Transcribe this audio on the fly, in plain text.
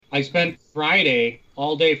I spent Friday,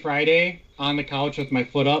 all day Friday, on the couch with my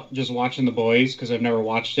foot up, just watching The Boys because I've never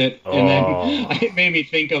watched it. And then Oh, it made me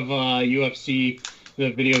think of UFC,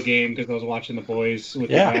 the video game, because I was watching The Boys with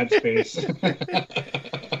the Yeah. ad space.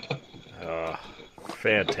 oh,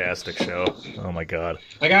 fantastic show. Oh my God.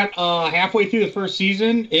 I got halfway through the first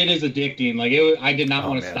season. It is addicting. I did not Oh,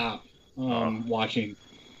 want to man. stop watching.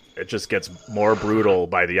 It just gets more brutal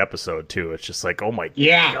by the episode too. It's just like, oh my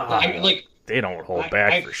Yeah, God. They don't hold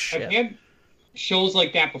back for shit. I've had shows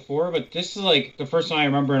like that before, but this is like the first time I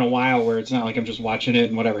remember in a while where it's not like I'm just watching it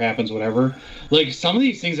and whatever happens, whatever. Like some of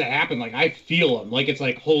these things that happen, like I feel them. Like it's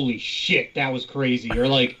like, holy shit, that was crazy. Or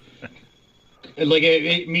like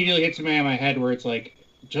it immediately hits me in my head where it's like,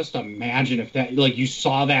 just imagine if that, like you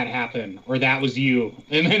saw that happen or that was you.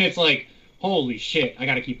 And then it's like, holy shit, I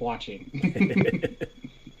got to keep watching.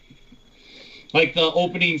 Like the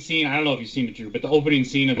opening scene, I don't know if you've seen it, Drew, but the opening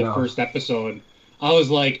scene of the first episode, I was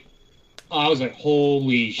like,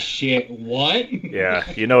 holy shit, what? Yeah,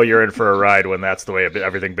 you know you're in for a ride when that's the way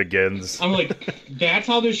everything begins. I'm like, that's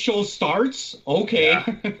how this show starts? Okay. Yeah.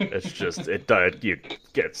 It's just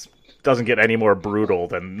doesn't get any more brutal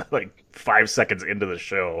than like 5 seconds into the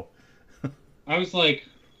show. I was like,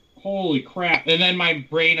 holy crap. And then my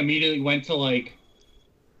brain immediately went to like,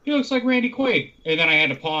 he looks like Randy Quaid. And then I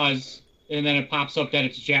had to pause, and then it pops up that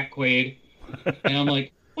it's Jack Quaid. And I'm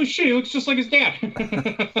like, oh shit, he looks just like his dad.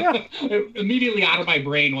 Immediately out of my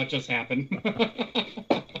brain what just happened.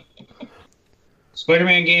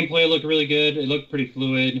 Spider-Man gameplay looked really good. It looked pretty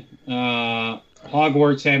fluid.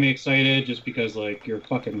 Hogwarts had me excited just because, like, you're a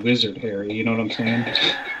fucking wizard, Harry. You know what I'm saying?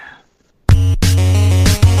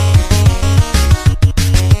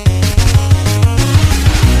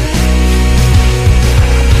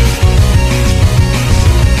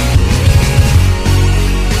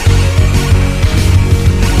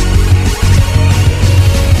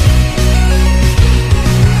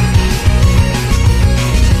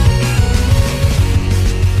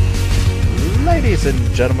 Ladies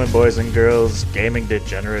and gentlemen, boys and girls, gaming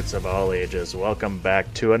degenerates of all ages, welcome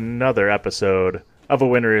back to another episode of A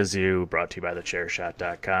Winner Is You, brought to you by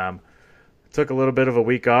thechairshot.com. Took a little bit of a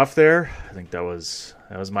week off there. I think that was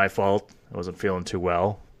my fault. I wasn't feeling too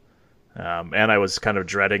well. And I was kind of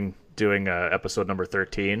dreading doing episode number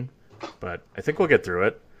 13, but I think we'll get through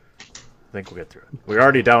it. We're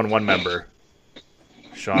already down one member.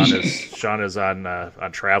 Sean is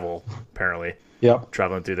on travel, apparently. Yep.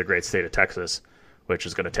 Traveling through the great state of Texas, which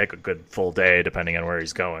is going to take a good full day depending on where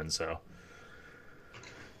he's going. So,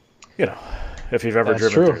 you know, if you've ever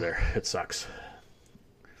driven through there, it sucks.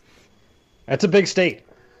 That's a big state.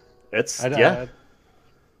 It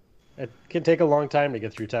can take a long time to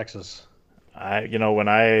get through Texas. When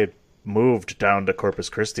I moved down to Corpus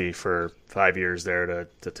Christi for 5 years there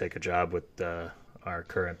to take a job with our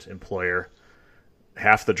current employer,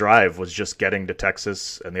 half the drive was just getting to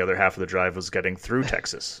Texas, and the other half of the drive was getting through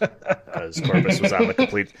Texas, because Corpus was on the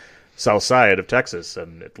complete south side of Texas,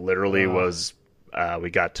 and it literally was, we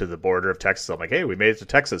got to the border of Texas. I'm like, hey, we made it to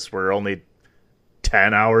Texas. We're only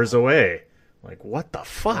 10 hours away. I'm like, what the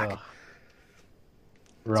fuck?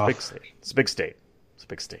 It's a big state. It's a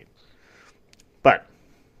big state. But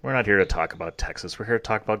we're not here to talk about Texas. We're here to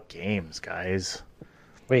talk about games, guys.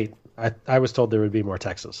 Wait, I was told there would be more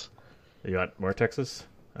Texas. You want more Texas?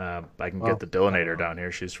 I can get the Dillinator down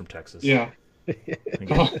here. She's from Texas. Yeah.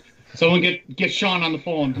 Someone get Sean on the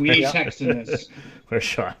phone. We need text in this. Where's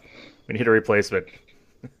Sean? We need a replacement.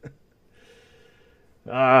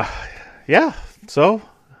 Yeah. So,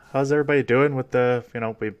 how's everybody doing with the,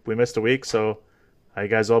 we missed a week, so how you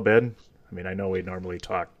guys all been? I mean, I know we normally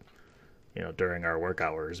talk, during our work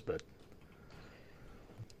hours, but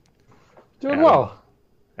Doing well.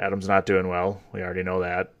 Adam's not doing well. We already know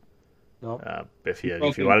that. Nope. If you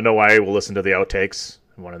want to know why, we'll listen to the outtakes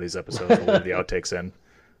in one of these episodes. We'll leave the outtakes in.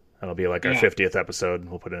 That'll be like our 50th episode.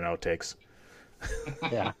 We'll put in outtakes.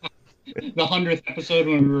 Yeah. The 100th episode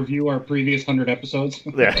when we review our previous 100 episodes.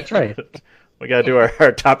 Yeah, That's right. We got to do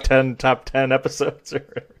our top 10 episodes.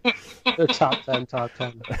 The top 10.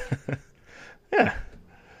 Yeah.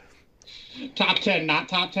 Top 10, not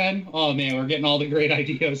top 10? Oh, man, we're getting all the great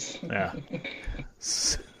ideas. Yeah.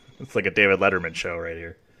 It's like a David Letterman show right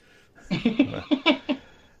here.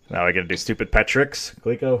 Now we're going to do stupid pet tricks.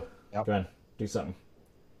 Glico, Yep. go on, do something.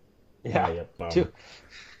 Yeah. Bum.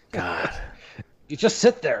 God. You just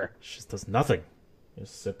sit there. She just does nothing.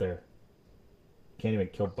 Just sit there. Can't even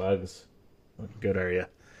kill bugs. What good are you?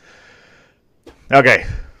 Okay.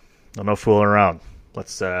 No fooling around.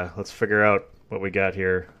 Let's figure out what we got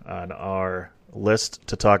here on our list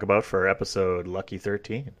to talk about for episode Lucky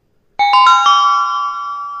 13.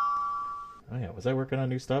 Oh yeah, was I working on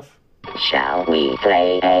new stuff? Shall we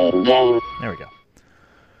play a game? There we go.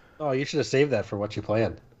 Oh, you should have saved that for what you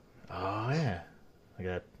planned. Oh yeah, I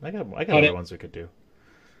got Cut other it. ones we could do.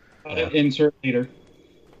 Insert later.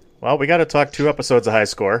 Well, we got to talk 2 episodes of High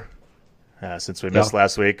Score. Since we missed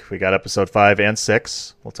last week, we got episode 5 and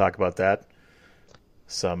 6. We'll talk about that.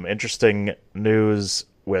 Some interesting news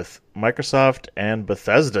with Microsoft and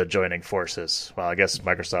Bethesda joining forces. Well, I guess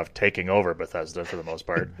Microsoft taking over Bethesda for the most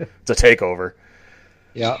part. It's a takeover.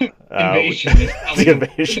 Yeah. Invasion. The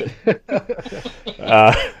invasion.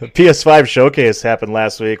 PS5 showcase happened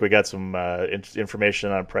last week. We got some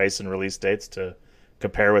information on price and release dates to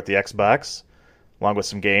compare with the Xbox, along with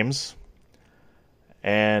some games.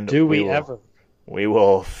 And Do we ever? We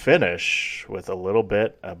will finish with a little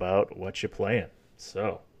bit about what you're playing.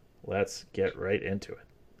 So let's get right into it.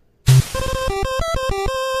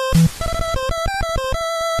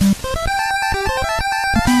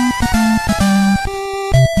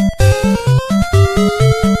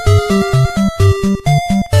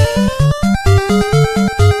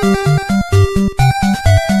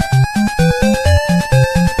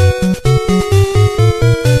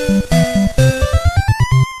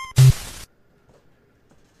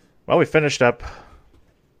 Well, we finished up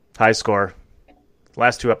High Score.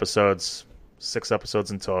 Last 2 episodes, 6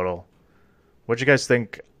 episodes in total. What'd you guys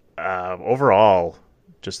think overall,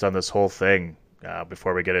 just on this whole thing,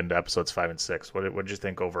 before we get into episodes 5 and 6? What did you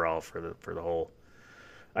think overall for the whole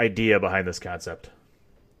idea behind this concept?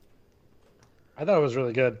 I thought it was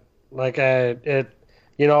really good. Like I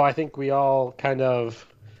think we all kind of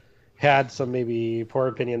had some maybe poor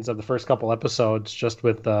opinions of the first couple episodes, just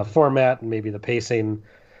with the format and maybe the pacing.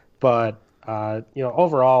 But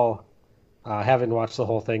overall, having watched the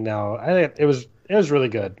whole thing now, I think it was really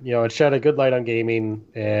good. It shed a good light on gaming.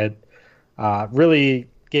 It really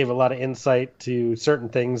gave a lot of insight to certain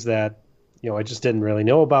things that I just didn't really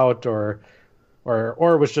know about, or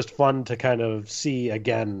was just fun to kind of see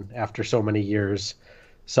again after so many years.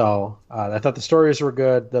 So I thought the stories were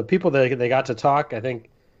good. The people that they got to talk, I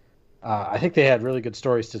think they had really good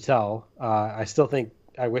stories to tell.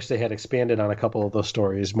 I wish they had expanded on a couple of those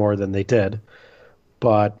stories more than they did.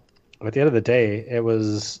 But at the end of the day, it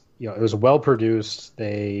was well produced.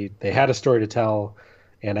 They had a story to tell,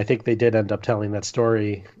 and I think they did end up telling that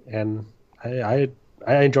story, and I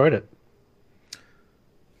enjoyed it.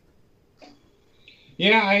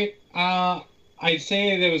 Yeah, I'd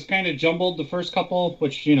say that it was kind of jumbled the first couple,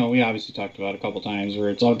 which we obviously talked about a couple times, where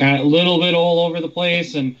it's all kind of a little bit all over the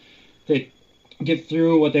place, and they get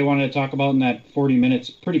through what they wanted to talk about in that 40 minutes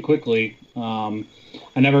pretty quickly.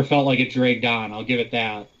 I never felt like it dragged on. I'll give it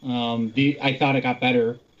that. I thought it got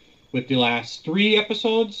better with the last 3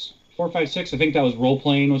 episodes, 4, 5, 6. I think that was role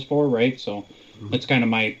playing was 4, right? So that's kind of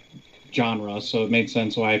my genre. So it made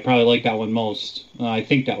sense why I probably like that one most. I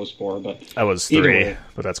think that was 4, but that was 3, way,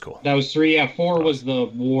 but that's cool. That was 3. Yeah, 4 was the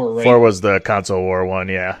war, right? 4 was the console war one.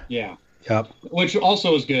 Yeah. Yeah. Yep. Which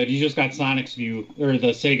also was good. You just got Sonic's view or the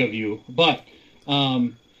Sega view, but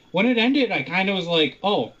when it ended, I kind of was like,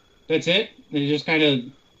 oh, that's it? It just kind of,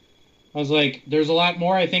 I was like, there's a lot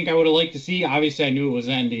more I think I would have liked to see. Obviously, I knew it was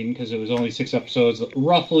ending because it was only 6 episodes,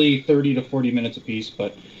 roughly 30 to 40 minutes apiece,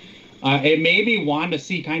 but it made me want to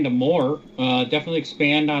see kind of more. Definitely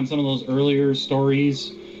expand on some of those earlier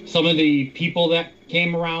stories. Some of the people that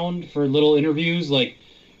came around for little interviews, like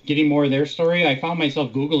getting more of their story. I found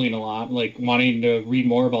myself Googling a lot, like wanting to read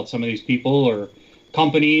more about some of these people or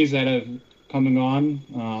companies that have come and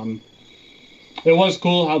gone. It was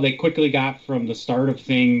cool how they quickly got from the start of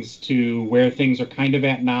things to where things are kind of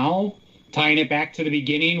at now, tying it back to the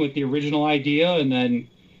beginning with the original idea, and then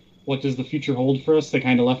what does the future hold for us? They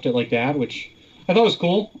kind of left it like that, which I thought was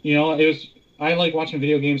cool. I like watching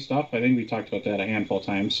video game stuff. I think we talked about that a handful of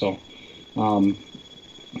times. So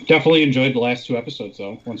definitely enjoyed the last 2 episodes,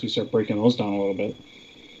 though, once we start breaking those down a little bit.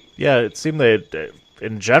 Yeah, it seemed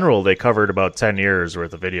in general, they covered about 10 years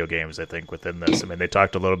worth of video games, I think, within this. I mean, they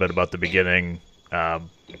talked a little bit about the beginning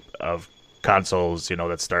of consoles,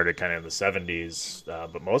 that started kind of in the 70s.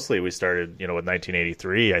 But mostly we started, with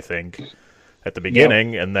 1983, I think, at the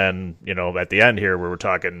beginning. Yep. And then, at the end here, where we're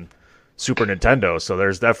talking Super Nintendo. So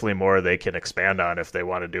there's definitely more they can expand on if they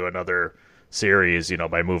want to do another series,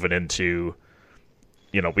 by moving into,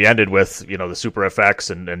 we ended with, the Super FX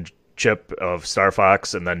and chip of Star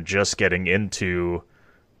Fox, and then just getting into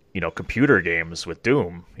computer games with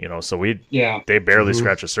Doom, so they barely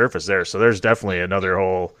scratch the surface there. So there's definitely another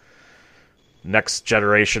whole next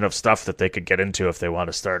generation of stuff that they could get into if they want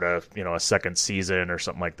to start a second season or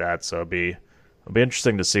something like that. So it'll be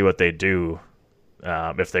interesting to see what they do,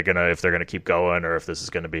 if they're gonna keep going or if this is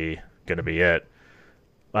gonna be it.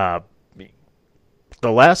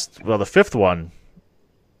 the fifth one.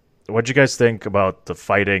 What'd you guys think about the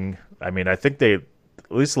fighting? I mean, I think at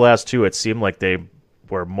least the last two, it seemed like they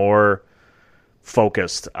were more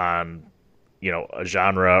focused on, a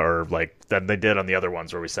genre or like than they did on the other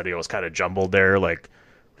ones where we said it was kind of jumbled there. Like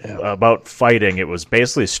about fighting, it was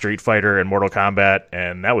basically Street Fighter and Mortal Kombat,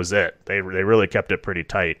 and that was it. They really kept it pretty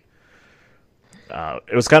tight.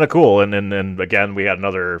 It was kind of cool, and then again we had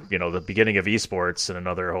another, the beginning of esports and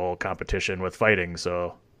another whole competition with fighting.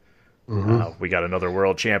 So we got another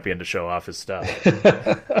world champion to show off his stuff.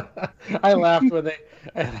 I laughed when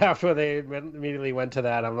they immediately went to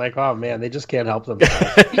that. I'm like, oh man, they just can't help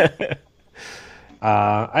themselves.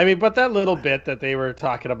 I mean, but that little bit that they were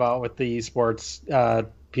talking about with the esports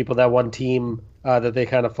people, that one team that they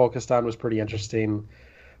kind of focused on was pretty interesting.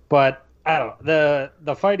 But I don't know,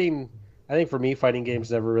 the fighting. I think for me, fighting games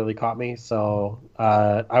never really caught me, so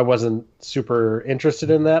I wasn't super interested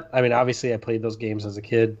in that. I mean, obviously, I played those games as a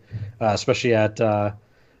kid, especially at the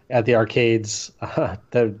arcades.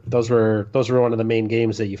 Those were one of the main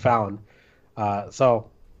games that you found. So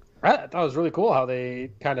I thought it was really cool how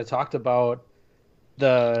they kind of talked about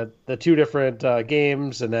the two different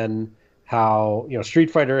games, and then how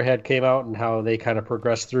Street Fighter had came out and how they kind of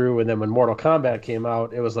progressed through, and then when Mortal Kombat came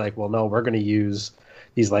out, it was like, well, no, we're going to use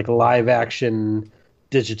these like live action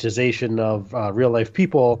digitization of real life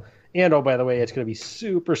people, and oh by the way, it's going to be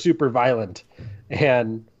super super violent,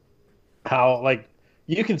 and how like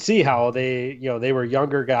you can see how they they were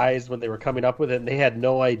younger guys when they were coming up with it, and they had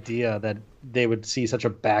no idea that they would see such a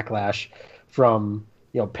backlash from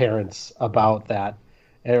parents about that,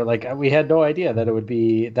 and they're like, we had no idea that it would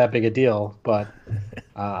be that big a deal, but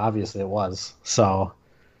obviously it was. So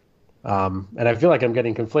and I feel like I'm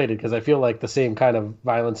getting conflated because I feel like the same kind of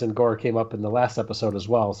violence and gore came up in the last episode as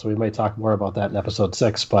well. So we might talk more about that in episode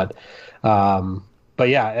 6. But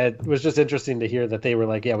yeah, it was just interesting to hear that they were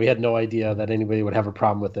like, yeah, we had no idea that anybody would have a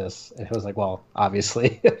problem with this. And it was like, well,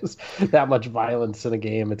 obviously, that much violence in a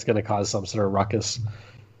game, it's going to cause some sort of ruckus.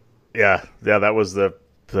 Yeah, that was the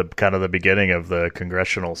kind of the beginning of the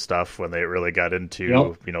congressional stuff when they really got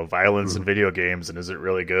into violence in video games, and is it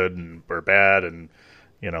really good or bad, and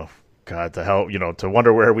God, to help, to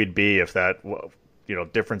wonder where we'd be if that,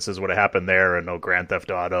 differences would have happened there, and no Grand Theft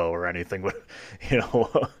Auto or anything would,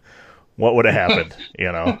 what would have happened,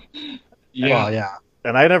 Yeah. Well, yeah.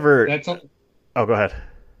 And I never. Oh, go ahead.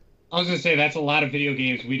 I was gonna say that's a lot of video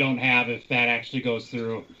games we don't have if that actually goes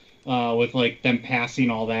through, with like them passing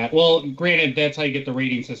all that. Well, granted, that's how you get the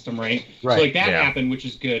rating system, right? Right. So like that happened, which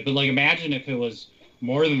is good. But like, imagine if it was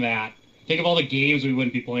more than that. Think of all the games we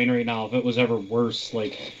wouldn't be playing right now if it was ever worse.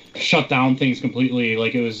 Like, shut down things completely.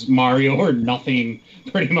 Like it was Mario or nothing,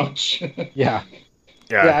 pretty much. Yeah.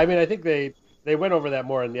 I mean, I think they went over that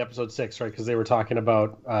more in the episode 6, right? Because they were talking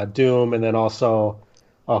about Doom, and then also,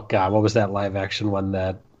 oh god, what was that live action one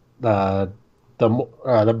that the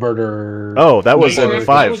murder? Oh, that was Night in Trap. 5.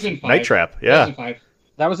 That was in 5. Night Trap. Yeah, That was in 5.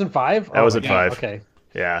 That was in 5. That was in God, 5. Okay.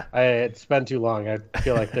 Yeah. It's been too long. I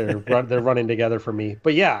feel like they're running together for me.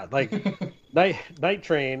 But yeah, like Night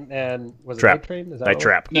Train and was it Trap. Night Train? Is that Night what?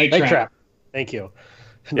 Trap. Night Night Trap. Trap. Thank you.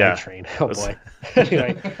 Yeah. Night Train. Oh boy.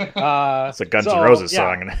 Anyway, It's a Guns N' Roses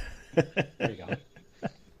song. There you go.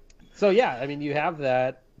 So yeah, I mean, you have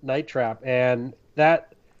that Night Trap, and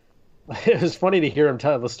that it was funny to hear him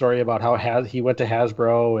tell the story about how he went to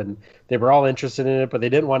Hasbro and they were all interested in it, but they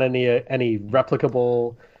didn't want any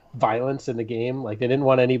replicable violence in the game. Like they didn't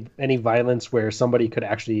want any violence where somebody could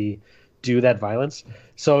actually do that violence.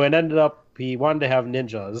 So it ended up he wanted to have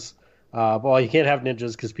ninjas. Well, you can't have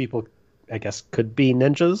ninjas because people, I guess, could be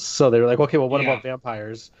ninjas. So they were like, okay, well, what about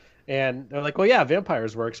vampires? And they're like, well, yeah,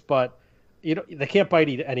 vampires works, but they can't bite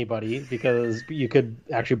anybody because you could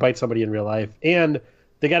actually bite somebody in real life, and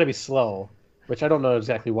they got to be slow, which I don't know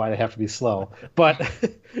exactly why they have to be slow, but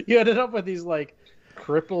you ended up with these like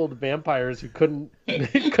crippled vampires who couldn't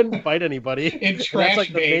bite anybody. In That's trash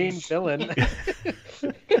like the main bags. villain.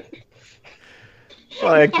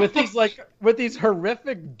 Like, with these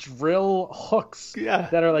horrific drill hooks Yeah.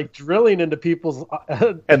 that are like drilling into people's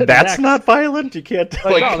and that's necks. not violent? You can't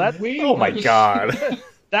Like, no, that's oh my god.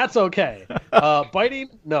 That's okay. Biting,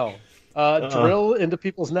 no. Drill into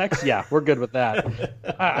people's necks, yeah, we're good with that.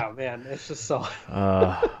 Oh man, it's just so.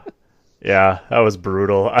 Yeah, that was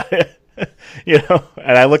brutal.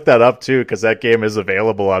 And I looked that up too because that game is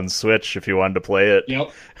available on Switch if you wanted to play it.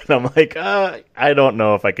 Yep. And I'm like, I don't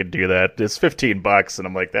know if I could do that. It's $15, and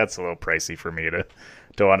I'm like, that's a little pricey for me to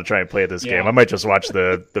want to try and play this game. I might just watch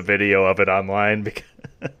the video of it online because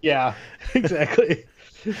Yeah, exactly.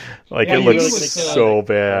 like Yeah, it you looks really so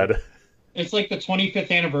bad. It's like the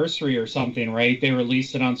 25th anniversary or something, right? They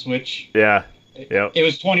released it on Switch. Yeah. Yep. It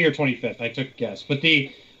was 20 or 25th. I took a guess, but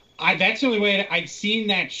that's the only way I'd seen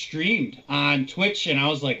that streamed on Twitch, and I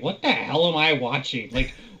was like, "What the hell am I watching?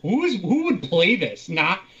 Like, who would play this?"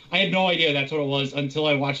 I had no idea that's what it was until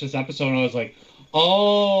I watched this episode, and I was like,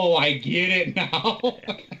 "Oh, I get it now."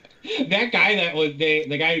 That guy that was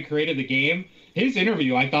the guy who created the game, his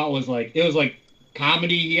interview I thought was like, it was like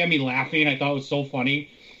comedy. He had me laughing. I thought it was so funny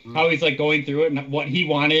how he's like going through it and what he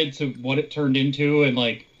wanted to what it turned into, and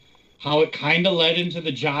like how it kind of led into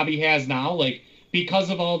the job he has now, like. Because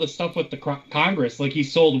of all the stuff with the Congress, like he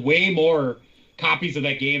sold way more copies of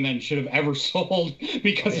that game than should have ever sold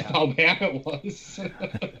because of how bad it was.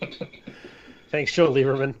 Thanks, Joe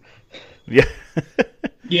Lieberman. Yeah.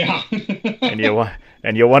 Yeah.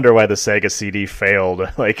 and you wonder why the Sega CD failed.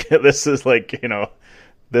 Like this is like,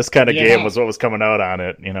 this kind of game was what was coming out on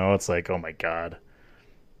it. It's like, oh my God.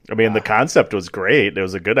 I mean, the concept was great. It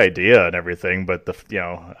was a good idea and everything, but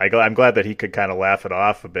I'm glad that he could kind of laugh it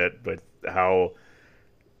off a bit, but how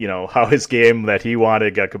his game that he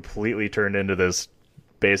wanted got completely turned into this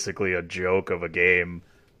basically a joke of a game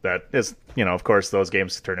that is, of course, those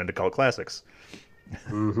games turn into cult classics.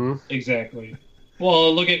 Mm-hmm. Exactly.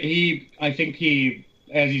 Well, I think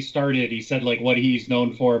as he started, he said like what he's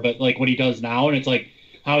known for, but like what he does now, and it's like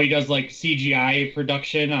how he does like CGI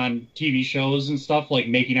production on TV shows and stuff, like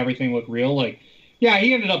making everything look real. Like, yeah,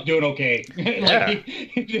 he ended up doing okay. Like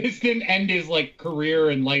he just didn't end his like career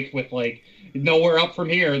and life with like, nowhere up from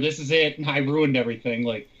here. This is it. I ruined everything.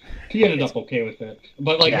 Like he ended up okay with it,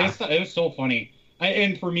 but like it was so funny.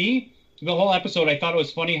 And for me, the whole episode, I thought it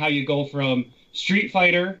was funny how you go from Street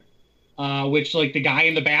Fighter, which like the guy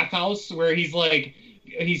in the bathhouse where he's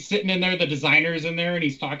sitting in there, the designer's in there, and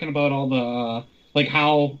he's talking about all the like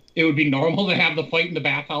how it would be normal to have the fight in the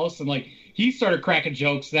bathhouse, and like he started cracking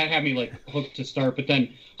jokes that had me like hooked to start. But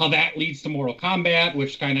then how that leads to Mortal Kombat,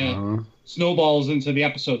 which kind of snowballs into the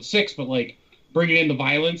episode 6, but like bringing in the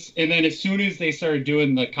violence. And then as soon as they started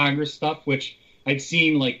doing the Congress stuff, which I'd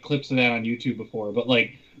seen like clips of that on YouTube before, but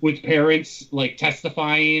like with parents like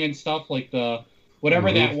testifying and stuff, like the whatever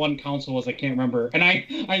that one council was, I can't remember. And I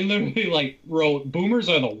literally like wrote, boomers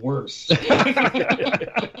are the worst.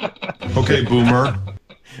 Okay, boomer.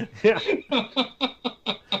 Yeah.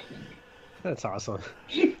 That's awesome.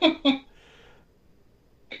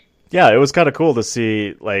 Yeah, it was kind of cool to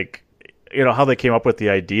see like how they came up with the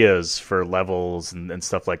ideas for levels and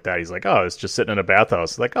stuff like that. He's like, oh, it's just sitting in a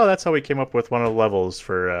bathhouse. Like, oh, that's how we came up with one of the levels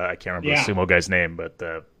for, I can't remember the sumo guy's name, but,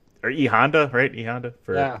 or E Honda, right? E Honda?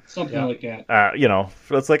 Something like that.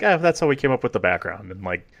 It's like, that's how we came up with the background. And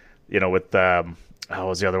like, with, what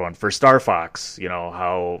was the other one? For Star Fox,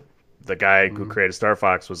 how the guy who created Star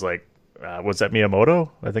Fox was like, was that Miyamoto?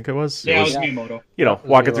 I think it was. Yeah, it was Miyamoto.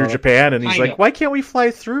 Walking through Japan, and he's like, why can't we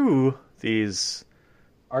fly through these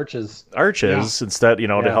arches instead,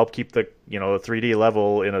 to help keep the the 3D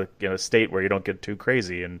level in a state where you don't get too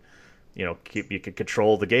crazy, and you can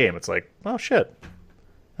control the game. It's like, oh shit,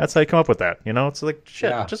 that's how you come up with that. It's like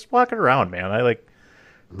shit, just walking around, man. I like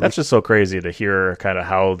that's just so crazy to hear kind of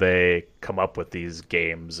how they come up with these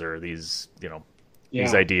games or these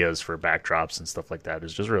these ideas for backdrops and stuff like that.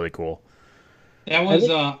 Is just really cool. That was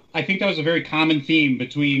I think that was a very common theme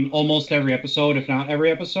between almost every episode, if not every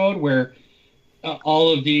episode, where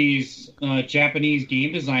all of these Japanese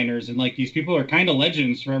game designers and like these people are kind of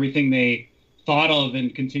legends for everything they thought of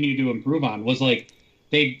and continue to improve on. Was like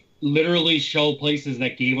they literally show places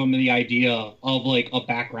that gave them the idea of like a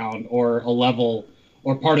background or a level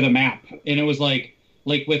or part of the map, and it was like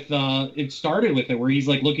with it started with it where he's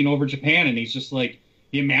like looking over Japan and he's just like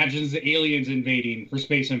he imagines the aliens invading for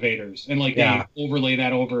Space Invaders, and like they overlay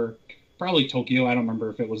that over probably Tokyo. I don't remember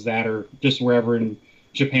if it was that or just wherever in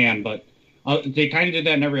Japan, but. They kind of did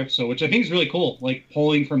that in every episode, which I think is really cool. Like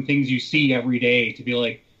pulling from things you see every day to be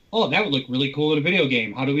like, oh, that would look really cool in a video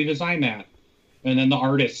game. How do we design that? And then the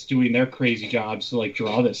artists doing their crazy jobs to like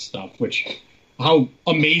draw this stuff, which how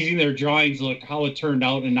amazing their drawings look, how it turned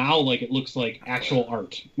out, and now like it looks like actual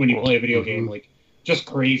art when you play a video game. Like just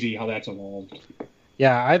crazy how that's evolved.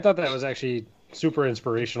 Yeah, I thought that was actually super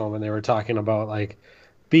inspirational when they were talking about like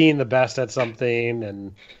being the best at something,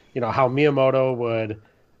 and how Miyamoto would.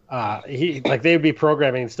 They would be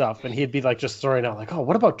programming stuff, and he'd be like just throwing out like, oh,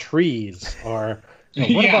 what about trees, or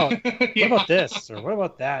what about this, or what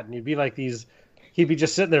about that, and he'd be like he'd be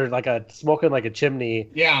just sitting there like smoking like a chimney,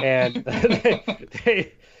 and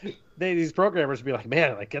these programmers would be like,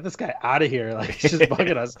 man, like get this guy out of here, like he's just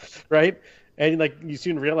bugging us, right? And like you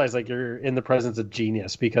soon realize like you're in the presence of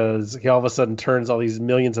genius, because he all of a sudden turns all these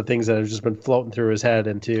millions of things that have just been floating through his head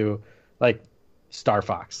into like Star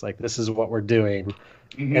Fox, like this is what we're doing.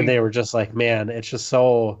 And they were just like, man, it's just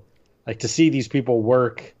so like to see these people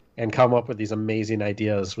work and come up with these amazing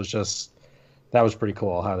ideas that was pretty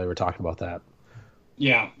cool how they were talking about that.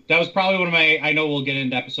 Yeah, that was probably one of my. I know we'll get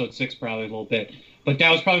into episode 6 probably a little bit, but that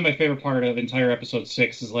was probably my favorite part of entire episode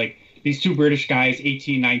 6 is like these two British guys,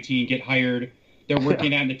 18, 19, get hired. They're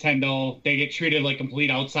working at Nintendo. They get treated like complete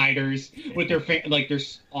outsiders with their like their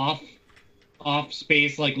off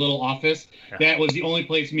space like little office. Yeah. That was the only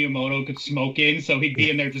place Miyamoto could smoke in, so he'd be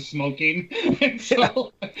in there just smoking. And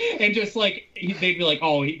so and just like they'd be like,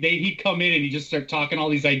 oh, he'd come in and he'd just start talking all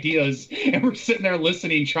these ideas, and we're sitting there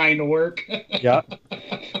listening, trying to work. Yeah.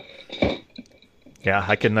 Yeah,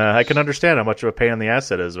 I can understand how much of a pain in the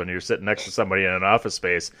ass it is when you're sitting next to somebody in an office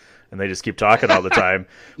space and they just keep talking all the time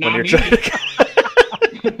when you're trying to.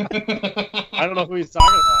 I don't know who he's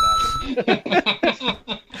talking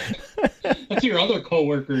about. That's your other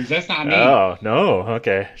coworkers. That's not me. Oh no.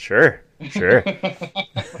 Okay, sure.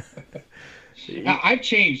 I've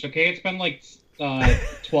changed. Okay, it's been like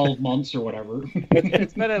 12 months or whatever.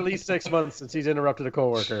 It's been at least 6 months since he's interrupted a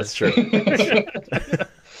coworker. That's true.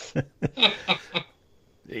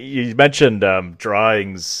 You mentioned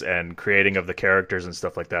drawings and creating of the characters and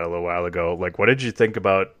stuff like that a little while ago. Like, what did you think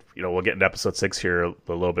about? We'll get into episode 6 here a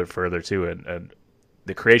little bit further too, and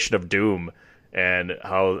the creation of Doom and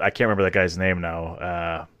how I can't remember that guy's name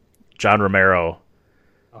now. John Romero,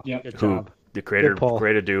 who the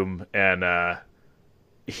created Doom, and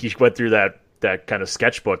he went through that kind of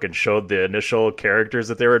sketchbook and showed the initial characters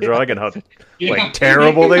that they were drawing and how like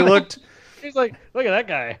terrible they looked. He's like, look at that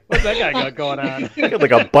guy. What's that guy got going on? Like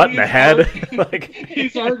a butt and a head. Like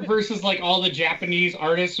his art versus like all the Japanese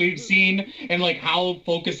artists we've seen, and like how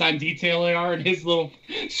focused on detail they are, and his little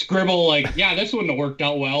scribble, like, yeah, this wouldn't have worked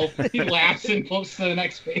out well. He laughs and flips to the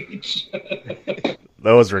next page.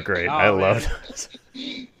 Those were great. I loved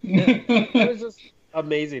it. It was just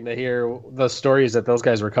amazing to hear the stories that those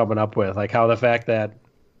guys were coming up with, like how the fact that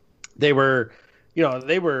they were.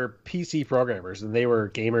 They were PC programmers and they were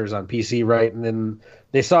gamers on PC, right? And then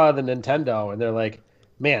they saw the Nintendo and they're like,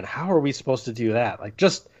 man, how are we supposed to do that? Like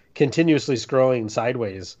just continuously scrolling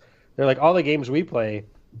sideways. They're like, all the games we play,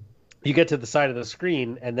 you get to the side of the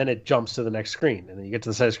screen and then it jumps to the next screen. And then you get to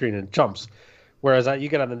the side of the screen and it jumps. Whereas you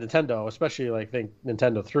get on the Nintendo, especially like think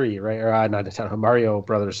Nintendo 3, right? Or not Nintendo, Mario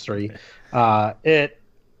Brothers 3. It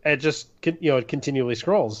just, it continually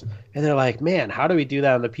scrolls. And they're like, man, how do we do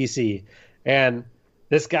that on the PC? And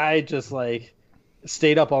this guy just like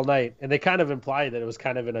stayed up all night, and they kind of implied that it was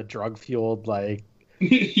kind of in a drug-fueled like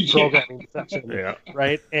programming session,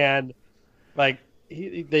 right? And like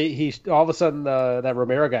he all of a sudden that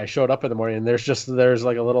Romero guy showed up in the morning, and there's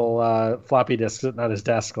like a little floppy disk sitting on his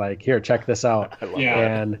desk, like, here, check this out.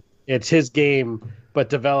 And it's his game, but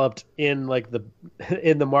developed in like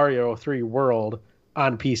in the Mario 3 world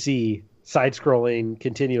on PC, side-scrolling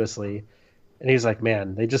continuously. And he's like,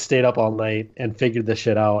 man, they just stayed up all night and figured this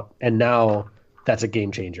shit out. And now that's a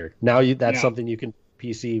game changer. Now that's something you can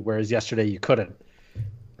PC, whereas yesterday you couldn't.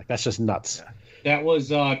 Like, that's just nuts. That was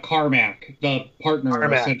Carmack, the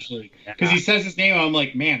partner, essentially. Because he says his name, and I'm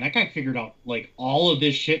like, man, that guy figured out like all of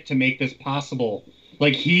this shit to make this possible.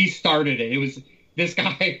 Like, he started it. It was this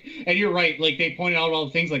guy. And you're right. Like, they pointed out all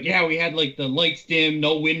the things. Like, yeah, we had like the lights dim,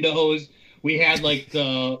 no windows. We had like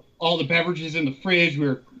all the beverages in the fridge. We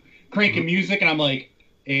were cranking music, and I'm like,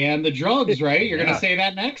 and the drugs, right? You're gonna say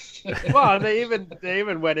that next? Well, they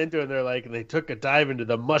even went into it. And they're like, they took a dive into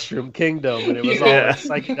the Mushroom Kingdom, and it was all like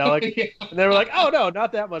psychedelic. And they were like, oh no,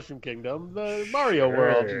 not that Mushroom Kingdom, the Mario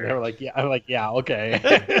world. And they were like, yeah. I'm like, yeah, okay.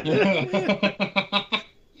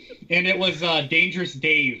 And it was Dangerous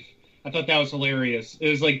Dave. I thought that was hilarious. It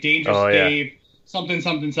was like Dangerous Dave,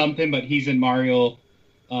 something, but he's in Mario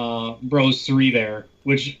Bros 3 there,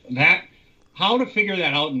 how to figure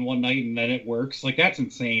that out in one night and then it works, like, that's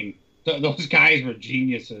insane. Those guys were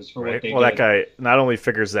geniuses for what they did. Well, that guy not only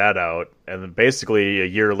figures that out, and then basically a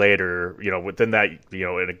year later, within that,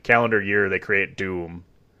 in a calendar year, they create Doom,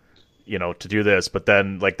 to do this. But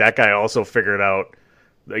then, like, that guy also figured out,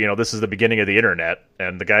 this is the beginning of the internet,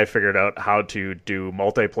 and the guy figured out how to do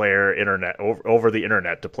multiplayer internet over the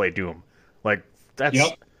internet to play Doom. Like, that's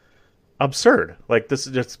absurd. Like, this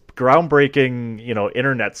is just groundbreaking,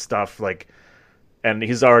 internet stuff, like. And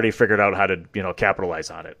he's already figured out how to,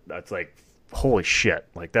 capitalize on it. That's like, holy shit.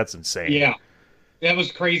 Like, that's insane. Yeah. That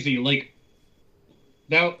was crazy. Like,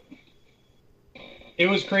 it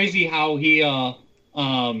was crazy how he,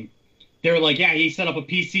 they were like, yeah, he set up a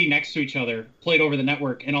PC next to each other, played over the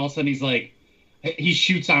network, and all of a sudden he's like, he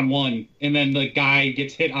shoots on one, and then the guy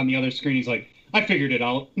gets hit on the other screen. He's like, I figured it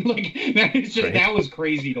out. Like, that was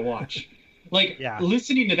crazy to watch. Like,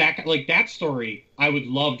 listening to that, like, that story, I would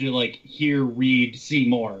love to, like, hear, read, see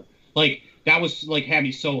more. Like that was like had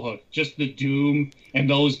me so hooked. Just the Doom and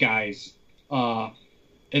those guys.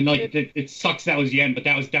 And like it sucks that was the end, but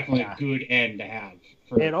that was definitely a good end to have.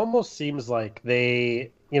 It almost seems like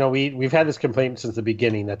they, we've had this complaint since the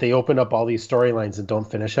beginning that they open up all these storylines and don't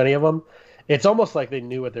finish any of them. It's almost like they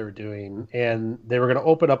knew what they were doing, and they were going to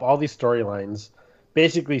open up all these storylines,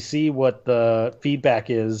 basically see what the feedback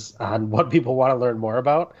is on what people want to learn more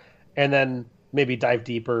about, and then maybe dive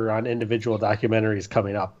deeper on individual documentaries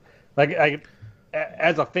coming up. Like,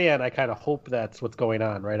 as a fan, I kind of hope that's what's going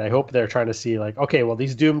on, right? I hope they're trying to see, like, okay, well,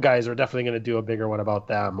 these Doom guys are definitely going to do a bigger one about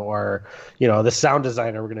them, or, the sound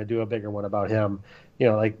designer, we're going to do a bigger one about him.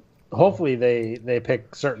 Like, hopefully they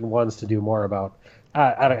pick certain ones to do more about.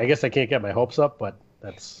 I guess I can't get my hopes up, but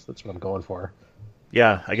that's what I'm going for.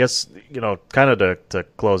 Yeah, I guess, kind of to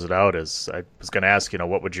close it out is I was going to ask,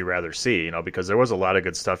 what would you rather see, because there was a lot of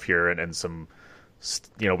good stuff here and some,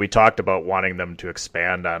 we talked about wanting them to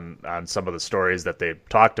expand on some of the stories that they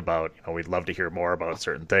talked about. We'd love to hear more about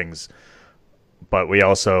certain things. But we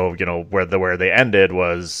also, where they ended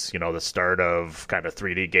was, the start of kind of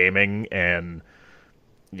 3D gaming and,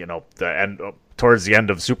 the end towards the end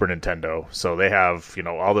of Super Nintendo. So they have,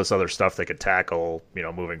 all this other stuff they could tackle,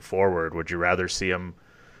 moving forward. Would you rather see them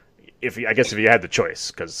if you had the choice,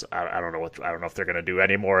 because I don't know if they're going to do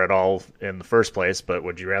any more at all in the first place, but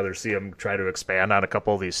would you rather see them try to expand on a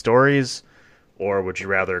couple of these stories, or would you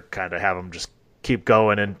rather kind of have them just keep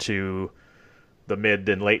going into the mid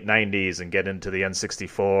and late 90s and get into the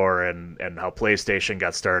N64 and how PlayStation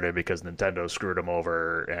got started because Nintendo screwed them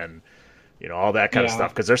over and all that kind of stuff,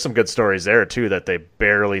 because there's some good stories there too that they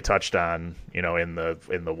barely touched on in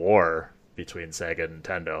the war between Sega and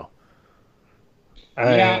Nintendo.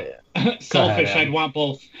 Selfish. I'd want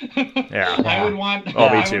both. Yeah. I would want. Oh,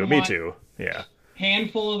 me too. Yeah.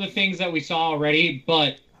 Handful of the things that we saw already,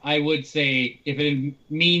 but I would say if it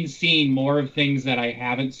means seeing more of things that I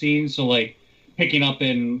haven't seen, so like picking up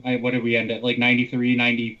in what did we end at, like 93,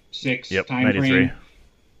 96 time 93. Frame.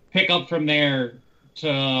 Pick up from there to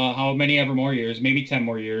how many ever more years, maybe 10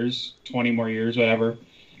 more years, 20 more years, whatever,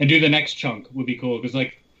 and do the next chunk would be cool, because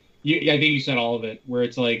like. I think you said all of it, where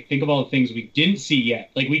it's like, think of all the things we didn't see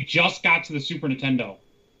yet. Like, we just got to the Super Nintendo,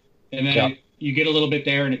 and then you get a little bit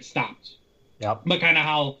there, and it stopped. Yep. But kind of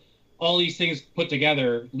how all these things put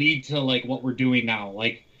together lead to, like, what we're doing now,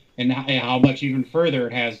 like, and how much even further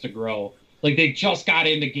it has to grow. Like, they just got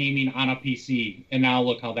into gaming on a PC, and now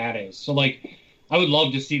look how that is. So, like, I would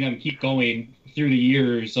love to see them keep going through the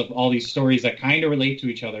years of all these stories that kind of relate to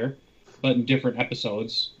each other, but in different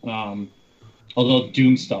episodes. Although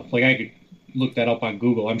Doom stuff, like I could look that up on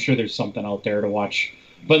Google. I'm sure there's something out there to watch.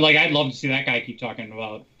 But like I'd love to see that guy keep talking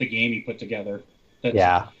about the game he put together. That'd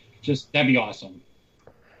be awesome.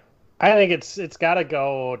 I think it's gotta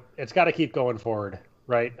go. It's gotta keep going forward,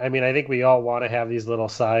 right? I mean, I think we all want to have these little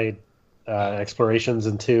side explorations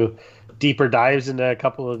into deeper dives into a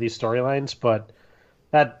couple of these storylines, but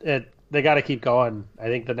they got to keep going. I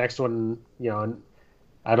think the next one,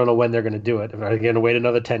 I don't know when they're going to do it. Are they going to wait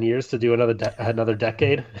another 10 years to do another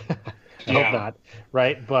decade? I hope not,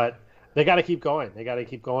 right? But they got to keep going. They got to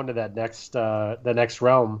keep going to that next the next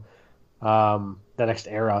realm, the next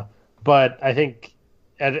era. But I think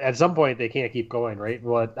at some point they can't keep going, right?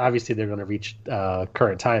 Well, obviously they're going to reach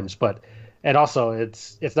current times, but and also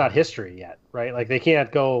it's not history yet, right? Like they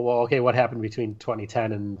can't go, well, okay, what happened between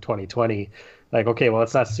 2010 and 2020? Like, okay, well,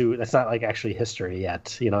 that's not like actually history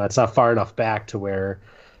yet. It's not far enough back to where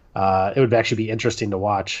it would actually be interesting to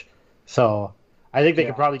watch. So I think they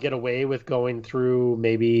could probably get away with going through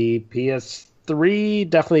maybe PS3,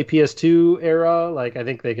 definitely PS2 era. Like, I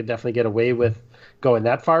think they could definitely get away with going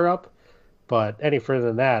that far up. But any further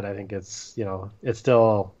than that, I think it's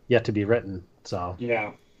still yet to be written. So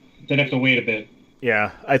yeah, they'd have to wait a bit.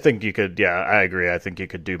 Yeah, I think you could. Yeah, I agree. I think you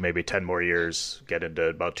could do maybe 10 more years, get into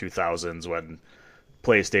about 2000s when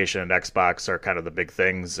PlayStation and Xbox are kind of the big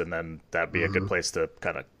things, and then that'd be a good place to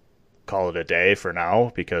kind of call it a day for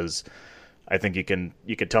now, because I think you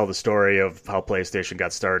could tell the story of how PlayStation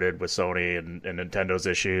got started with Sony and Nintendo's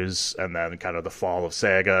issues, and then kind of the fall of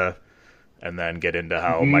Sega, and then get into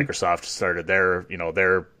how Microsoft started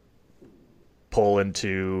their pull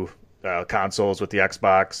into consoles with the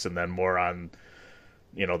Xbox, and then more on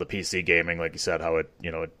the PC gaming, like you said, how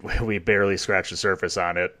we barely scratched the surface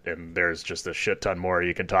on it, and there's just a shit ton more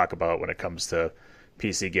you can talk about when it comes to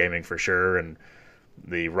PC gaming for sure, and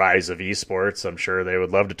the rise of esports. I'm sure they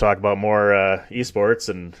would love to talk about more esports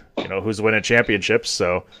and who's winning championships,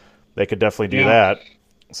 so they could definitely do that.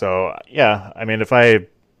 So yeah, I mean,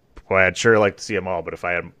 I'd sure like to see them all, but if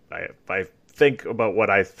I think about what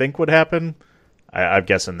I think would happen, I'm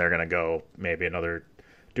guessing they're going to go maybe another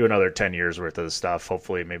do another 10 years worth of the stuff.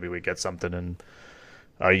 Hopefully, maybe we get something in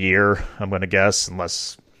a year, I'm going to guess,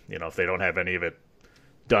 unless, if they don't have any of it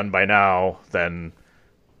done by now, then,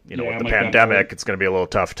 with the pandemic, it's going to be a little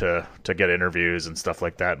tough to get interviews and stuff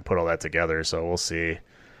like that and put all that together. So we'll see.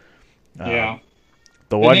 Yeah.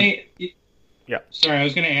 The one... Yeah. Sorry, I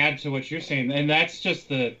was going to add to what you're saying, and that's just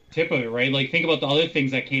the tip of it, right? Like, think about the other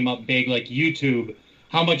things that came up big, like YouTube,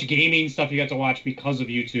 how much gaming stuff you got to watch because of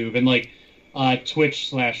YouTube, and like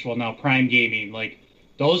Twitch / now Prime Gaming, like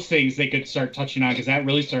those things they could start touching on because that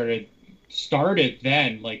really started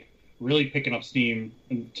then, like really picking up steam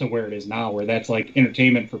to where it is now, where that's like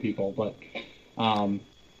entertainment for people. But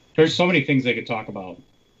there's so many things they could talk about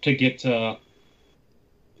to get to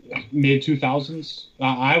mid 2000s.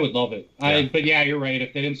 I would love it. Yeah. But yeah, you're right.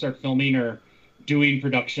 If they didn't start filming or doing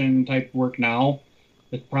production type work now,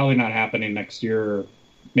 it's probably not happening next year or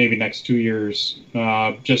maybe next 2 years,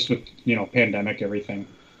 just with, pandemic, everything.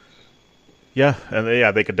 Yeah. And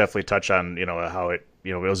they could definitely touch on, how it,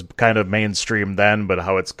 it was kind of mainstream then, but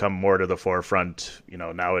how it's come more to the forefront,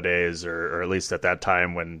 nowadays, or at least at that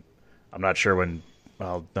time when, I'm not sure when,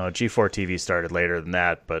 no, G4 TV started later than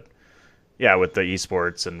that, but yeah, with the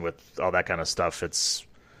esports and with all that kind of stuff, it's,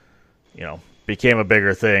 became a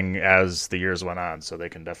bigger thing as the years went on. So they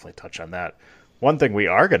can definitely touch on that. One thing we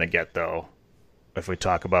are going to get, though, if we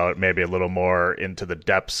talk about maybe a little more into the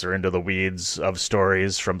depths or into the weeds of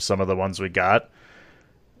stories from some of the ones we got,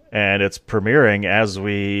 and it's premiering as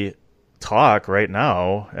we talk right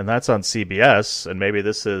now, and that's on CBS. And maybe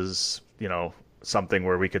this is, something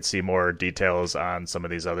where we could see more details on some of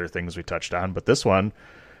these other things we touched on. But this one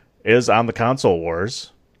is on the console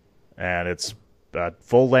wars, and it's a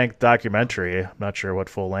full-length documentary. I'm not sure what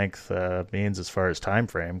full-length means as far as time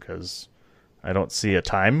frame, because I don't see a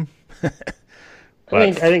time.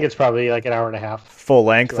 I think it's probably like an hour and a half. Full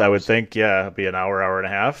length, I would think, yeah, it'd be an hour and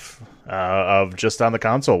a half of just on the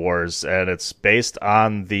console wars, and it's based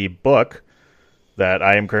on the book that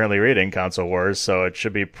I am currently reading, Console Wars, so it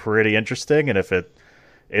should be pretty interesting. And if it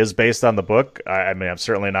is based on the book, I mean, I'm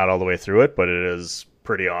certainly not all the way through it, but it is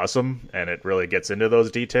pretty awesome, and it really gets into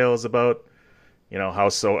those details about, how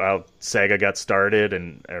Sega got started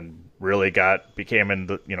and really became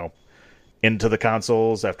into the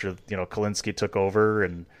consoles after, Kalinske took over,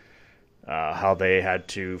 and how they had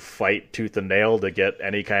to fight tooth and nail to get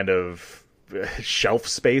any kind of shelf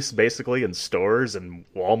space, basically, in stores, and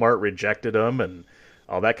Walmart rejected them and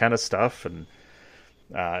all that kind of stuff. And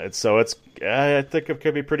I think it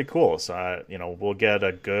could be pretty cool. So, we'll get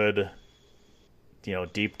a good,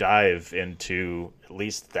 deep dive into at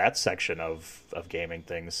least that section of gaming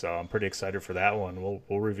things. So I'm pretty excited for that one.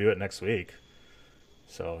 We'll review it next week.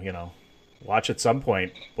 So, watch at some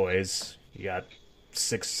point, boys. You got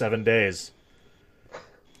 6-7 days.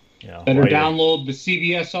 Better download the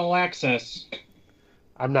CBS All Access.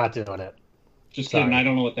 I'm not doing it. Just kidding. I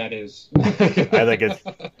don't know what that is. I think it's...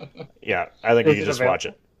 Yeah, I think you can just watch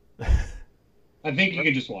it. I think you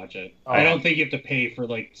can just watch it. I don't think you have to pay for,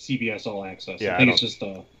 CBS All Access. Yeah, I think it's just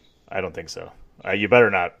a... I don't think so. You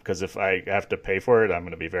better not, because if I have to pay for it, I'm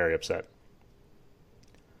going to be very upset.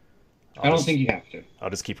 I don't think you have to.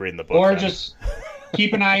 I'll just keep reading the book. Or just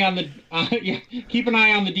keep an eye on the keep an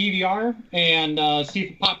eye on the DVR and see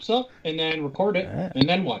if it pops up, and then record it, and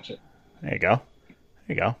then watch it. There you go.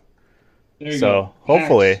 There you go. So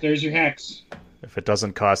hopefully, hacks. There's your hacks. If it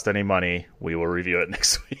doesn't cost any money, we will review it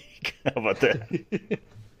next week. How about that?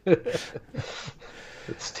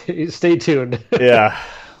 Stay tuned. Yeah,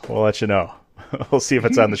 we'll let you know. We'll see if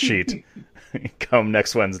it's on the sheet come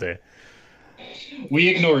next Wednesday. We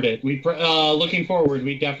ignored it. We looking forward,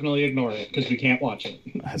 we definitely ignore it because we can't watch it.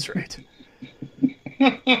 That's right.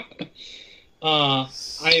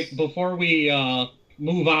 Before we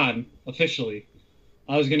move on officially,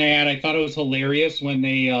 I was gonna add, I thought it was hilarious when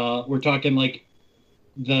they were talking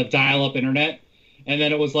the dial-up internet, and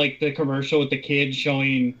then it was the commercial with the kid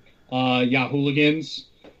showing Yahooligans,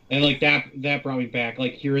 and that brought me back,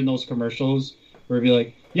 hearing those commercials where it'd be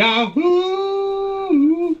like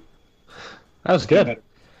Yahoo. That was good.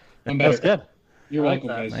 I'm better. That's good. You're welcome,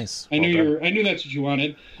 that. guys. Nice. I knew that's what you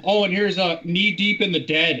wanted. Oh, and here's Knee Deep in the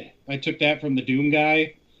Dead. I took that from the Doom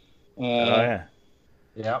guy. Yeah.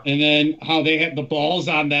 Yeah. And then how they had the balls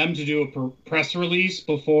on them to do a press release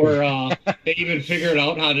before they even figured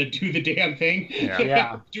out how to do the damn thing.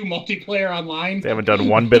 Yeah. Do multiplayer online. They haven't done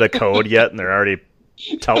one bit of code yet, and they're already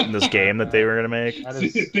touting this game that they were going to make. That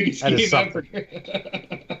It's the biggest game ever.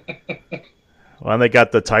 Well, and they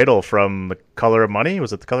got the title from The Color of Money.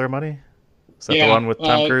 Was it The Color of Money? Is that the one with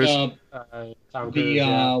Tom Cruise? Tom Cruise,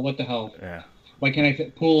 yeah. What the hell? Yeah. Why can't I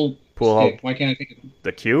think? Pool Hall. stick. Why can't I think of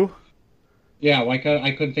The Q? Yeah, I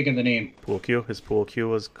couldn't think of the name. Pool cue. His pool cue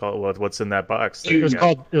was called. What's in that box? It was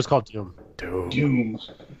called Doom. Doom.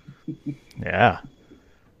 Yeah.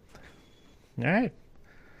 All right.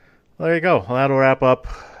 Well, there you go. Well, that'll wrap up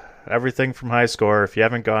everything from High Score. If you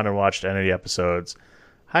haven't gone and watched any of the episodes,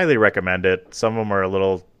 highly recommend it. Some of them are a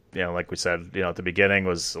little, like we said, at the beginning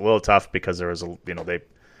was a little tough because there was they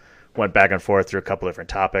went back and forth through a couple different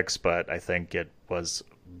topics, but I think it was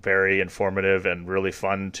very informative and really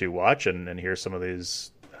fun to watch and hear some of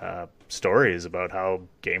these stories about how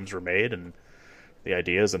games were made and the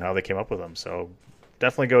ideas and how they came up with them. So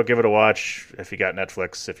definitely go give it a watch if you got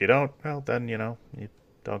Netflix. If you don't, well, then, you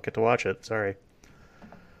don't get to watch it. Sorry.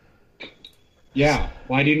 Yeah.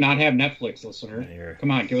 Why do you not have Netflix, listener? Here.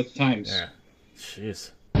 Come on, give it the times. Yeah.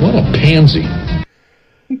 Jeez. What a pansy.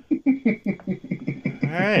 All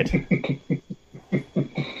right.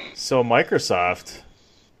 So Microsoft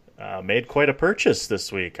made quite a purchase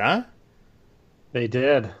this week, huh? They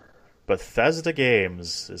did. Bethesda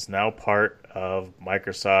Games is now part of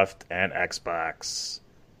Microsoft and Xbox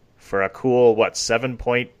for a cool,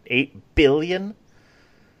 $7.8 billion?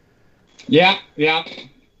 Yeah. A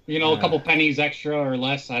couple pennies extra or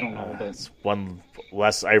less, I don't know. But It's one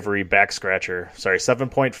less ivory back scratcher. Sorry,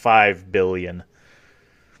 $7.5 billion.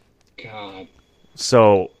 God.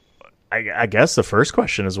 So I guess the first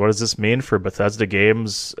question is, what does this mean for Bethesda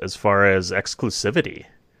Games as far as exclusivity?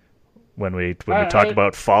 When we talk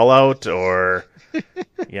about Fallout or,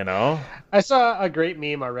 I saw a great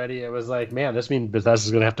meme already. It was like, man, this means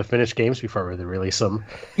Bethesda's going to have to finish games before they release them.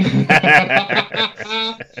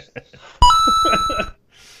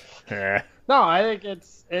 No, I think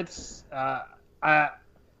it's I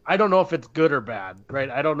don't know if it's good or bad, right?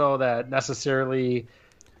 I don't know that necessarily,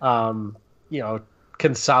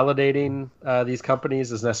 consolidating these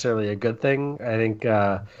companies is necessarily a good thing. I think,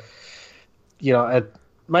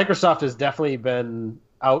 Microsoft has definitely been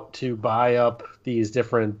out to buy up these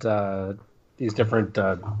different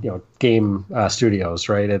game studios,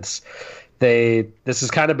 right? This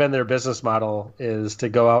has kind of been their business model, is to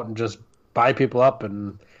go out and just buy people up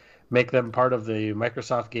and make them part of the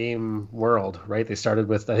Microsoft game world, right? They started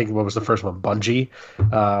with, I think, what was the first one, Bungie,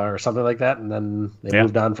 or something like that, and then they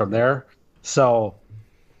moved on from there. So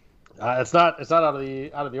it's not out of the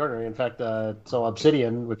ordinary. In fact, so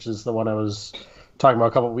Obsidian, which is the one I was talking about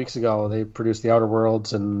a couple of weeks ago, they produced the Outer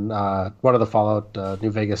Worlds and one of the Fallout,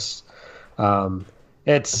 New Vegas. They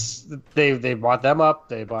bought them up.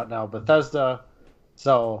 They bought now Bethesda.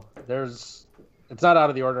 So it's not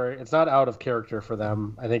out of the ordinary. It's not out of character for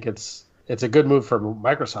them. I think it's a good move for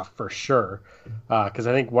Microsoft for sure. Because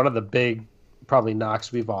I think one of the big probably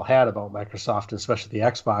knocks we've all had about Microsoft, especially the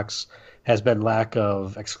Xbox, has been lack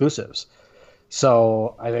of exclusives.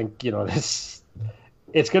 So I think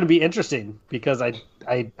it's going to be interesting, because I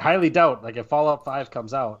highly doubt, like, if Fallout 5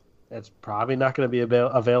 comes out, it's probably not going to be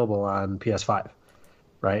available on PS5,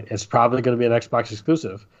 right? It's probably going to be an Xbox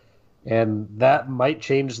exclusive. And that might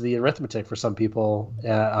change the arithmetic for some people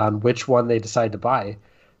on which one they decide to buy,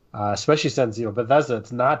 especially since, Bethesda,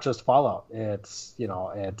 it's not just Fallout. It's,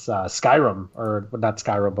 it's Skyrim, or not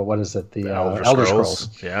Skyrim, but what is it? The Elder Scrolls.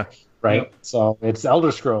 Yeah. Right? Yep. So it's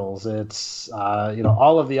Elder Scrolls. It's,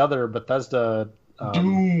 all of the other Bethesda...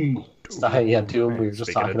 Doom. Doom. We were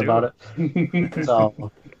just Speaking talking of about it.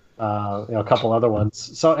 So, a couple other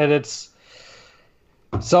ones. So, and there's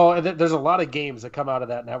a lot of games that come out of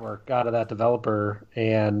that network, out of that developer,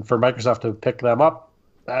 and for Microsoft to pick them up,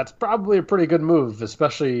 that's probably a pretty good move,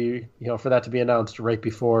 especially for that to be announced right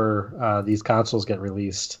before these consoles get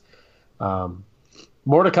released.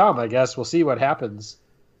 More to come, I guess. We'll see what happens.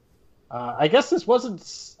 I guess this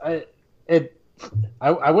wasn't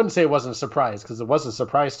I wouldn't say it wasn't a surprise, because it was a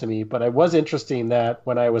surprise to me, but it was interesting that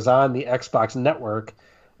when I was on the Xbox network,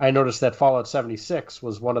 I noticed that Fallout 76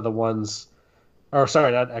 was one of the ones, or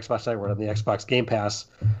sorry, not Xbox Network, on the Xbox Game Pass.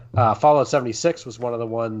 Fallout 76 was one of the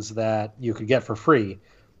ones that you could get for free.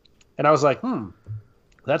 And I was like,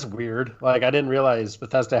 that's weird. Like, I didn't realize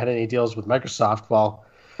Bethesda had any deals with Microsoft. Well,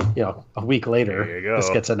 a week later, this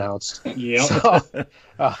gets announced. Yep. So,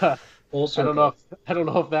 I don't know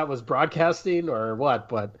if that was broadcasting or what,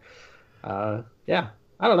 but I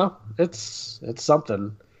don't know. It's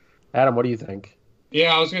something. Adam, what do you think?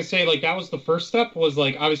 Yeah, I was gonna say, like, that was the first step. Was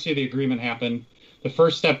like, obviously the agreement happened. The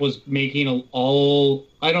first step was making all.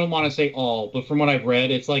 I don't want to say all, but from what I've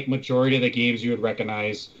read, it's like majority of the games you would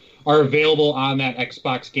recognize are available on that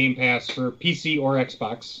Xbox Game Pass for PC or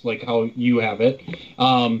Xbox, like how you have it.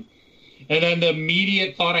 And then the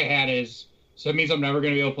immediate thought I had is, so that means I'm never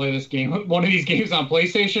going to be able to play this game, one of these games on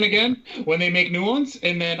PlayStation again when they make new ones.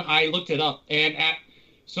 And then I looked it up, and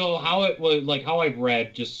so how it was, like, how I've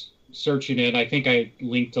read, just searching it. I think I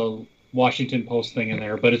linked a Washington Post thing in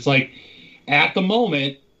there, but it's like at the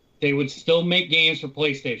moment they would still make games for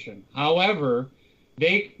PlayStation. However,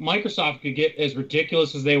 Microsoft could get as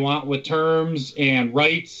ridiculous as they want with terms and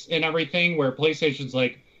rights and everything, where PlayStation's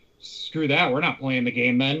like, screw that, we're not playing the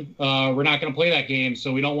game then. We're not going to play that game,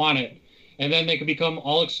 so we don't want it. And then they could become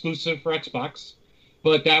all exclusive for Xbox.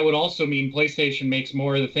 But that would also mean PlayStation makes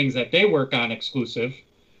more of the things that they work on exclusive,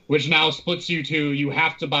 which now splits you to, you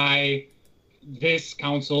have to buy this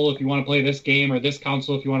console if you want to play this game, or this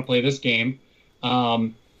console if you want to play this game.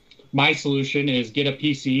 My solution is get a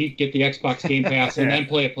PC, get the Xbox Game Pass, and then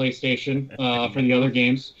play a PlayStation for the other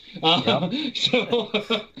games.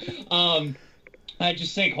 I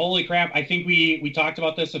just think, holy crap, I think we talked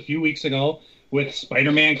about this a few weeks ago with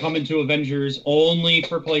Spider-Man coming to Avengers only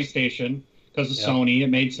for PlayStation because of Sony. It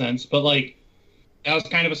made sense. But, like, that was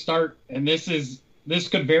kind of a start, and this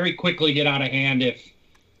could very quickly get out of hand if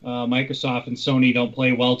Microsoft and Sony don't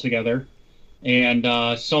play well together. And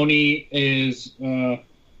Sony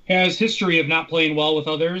has history of not playing well with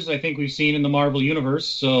others. I think we've seen in the Marvel Universe.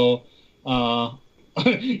 So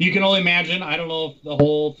you can only imagine. I don't know if the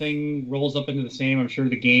whole thing rolls up into the same. I'm sure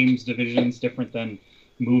the games division's different than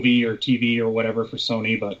movie or TV or whatever for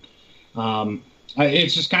Sony. But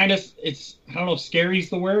it's just kind of, I don't know if scary is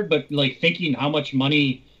the word, but like thinking how much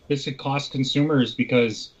money this could cost consumers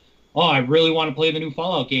because, I really want to play the new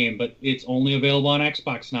Fallout game, but it's only available on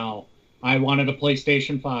Xbox now. I wanted a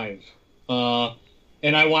PlayStation 5.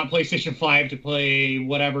 And I want PlayStation 5 to play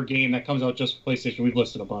whatever game that comes out just for PlayStation. We've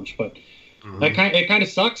listed a bunch, but it kind of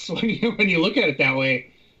sucks when you look at it that way.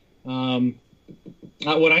 When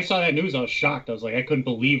I saw that news, I was shocked. I was like, I couldn't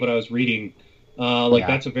believe what I was reading.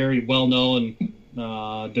 That's a very well-known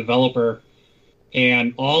developer,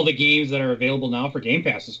 and all the games that are available now for Game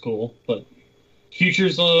Pass is cool, but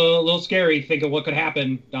future's a little scary. Think of what could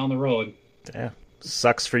happen down the road. Yeah,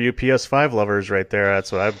 sucks for you PS5 lovers right there.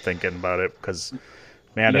 That's what I'm thinking about it, because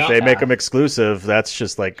man, if they make them exclusive, that's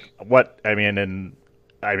just like what I mean.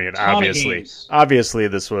 Obviously,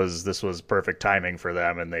 this was perfect timing for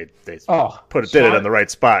them, and they did it in the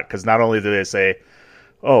right spot, because not only do they say,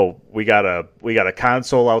 "Oh, we got a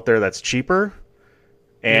console out there that's cheaper,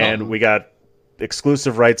 and we got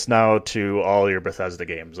exclusive rights now to all your Bethesda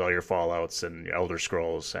games, all your Fallouts and your Elder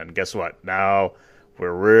Scrolls, and guess what? Now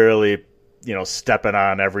we're really, stepping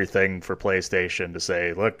on everything for PlayStation to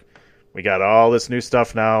say, look, we got all this new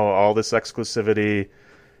stuff now, all this exclusivity.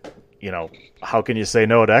 How can you say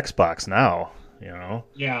no to Xbox now?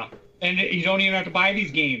 Yeah, and you don't even have to buy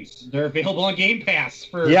these games; they're available on Game Pass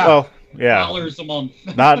for $dollars a month.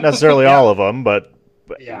 Not necessarily all of them, but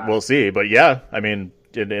we'll see. But yeah, I mean,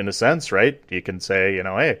 in a sense, right? You can say,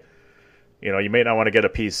 hey, you may not want to get a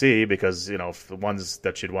PC because the ones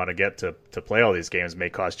that you'd want to get to play all these games may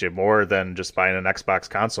cost you more than just buying an Xbox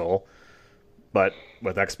console. But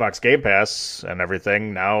with Xbox Game Pass and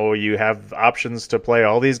everything, now you have options to play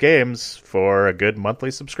all these games for a good monthly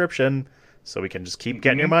subscription. So we can just keep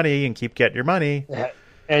getting your money and keep getting your money.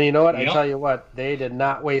 And you know what? I tell you what, they did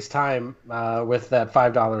not waste time with that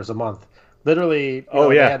 $5 a month. Literally,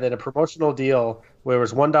 they had a promotional deal where it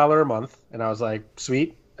was $1 a month, and I was like,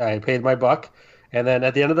 sweet, I paid my buck. And then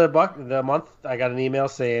at the end of the month, I got an email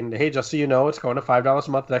saying, hey, just so you know, it's going to $5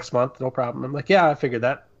 a month next month, no problem. I'm like, yeah, I figured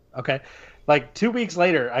that. Okay. Like 2 weeks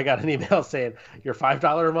later, I got an email saying your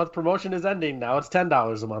 $5 a month promotion is ending. Now it's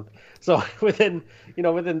 $10 a month. So within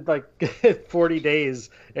like 40 days,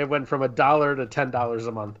 it went from $1 to $10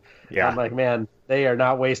 a month. Yeah. I'm like, man, they are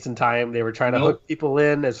not wasting time. They were trying to hook people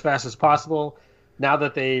in as fast as possible. Now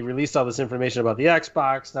that they released all this information about the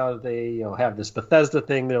Xbox, now that they have this Bethesda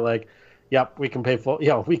thing, they're like, yep, we can pay full.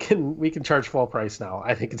 We can charge full price now.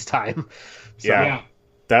 I think it's time. So, yeah.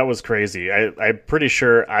 That was crazy. I'm pretty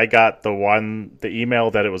sure I got the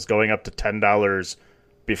email that it was going up to $10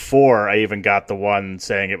 before I even got the one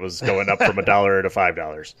saying it was going up from $1 to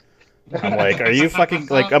 $5. I'm like, are you fucking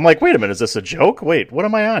I'm like, wait a minute, is this a joke? Wait, what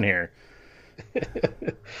am I on here?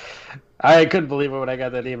 I couldn't believe it when I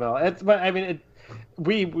got that email. It's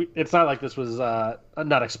not like this was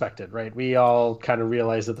not expected, right? We all kind of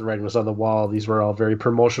realized that the writing was on the wall. These were all very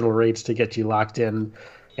promotional rates to get you locked in.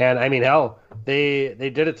 And I mean, hell, they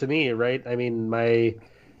did it to me, right? I mean,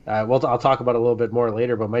 I'll talk about it a little bit more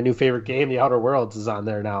later, but my new favorite game, The Outer Worlds, is on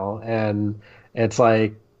there now, and it's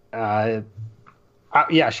like, sure,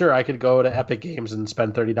 I could go to Epic Games and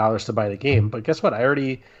spend $30 to buy the game, but guess what? I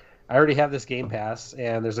already have this Game Pass,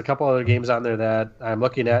 and there's a couple other games on there that I'm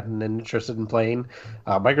looking at and interested in playing.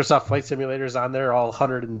 Microsoft Flight Simulator is on there, all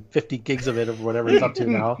 150 gigs of it, or whatever it's up to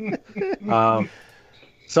now.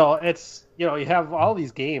 So it's, you have all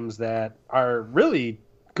these games that are really,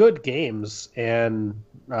 good games and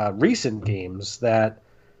recent games that,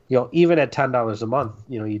 even at $10 a month,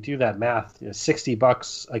 you do that math,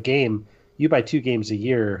 $60 a game, you buy 2 games a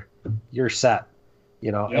year, you're set.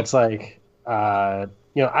 It's like, I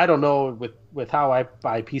don't know with how I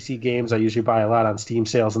buy PC games, I usually buy a lot on Steam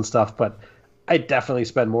sales and stuff, but I definitely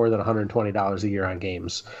spend more than $120 a year on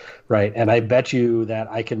games, right? And I bet you that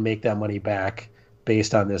I can make that money back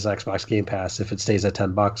based on this Xbox Game Pass if it stays at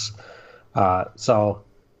 $10. So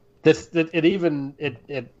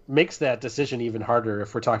it makes that decision even harder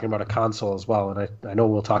if we're talking about a console as well. And I know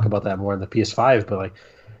we'll talk about that more in the PS5, but like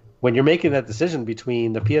when you're making that decision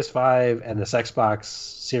between the PS5 and this Xbox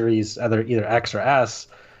Series, either X or S,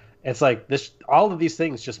 it's like all of these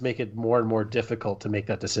things just make it more and more difficult to make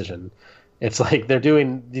that decision. It's like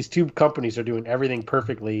these two companies are doing everything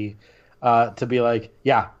perfectly to be like,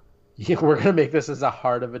 yeah, we're going to make this as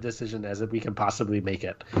hard of a decision as we can possibly make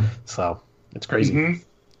it. So it's crazy. Mm-hmm.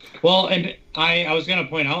 Well, and I was going to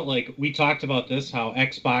point out, like, we talked about this, how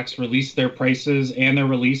Xbox released their prices and their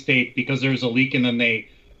release date because there was a leak, and then they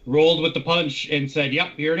rolled with the punch and said,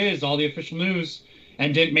 yep, here it is, all the official news,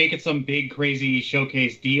 and didn't make it some big, crazy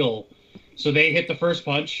showcase deal. So they hit the first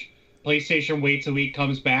punch. PlayStation waits a week,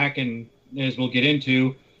 comes back, and as we'll get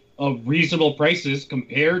into, reasonable prices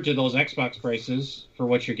compared to those Xbox prices for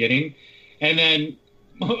what you're getting. And then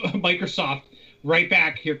Microsoft, right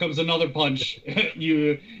back, here comes another punch.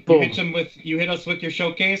 you hit us with your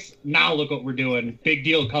showcase. Now look what we're doing. Big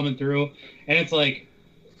deal coming through. And it's like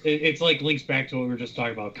links back to what we were just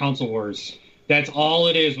talking about, console wars. That's all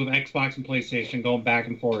it is with Xbox and PlayStation going back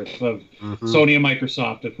and forth of Sony and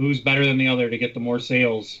Microsoft of who's better than the other to get the more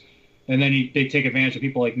sales. And then they take advantage of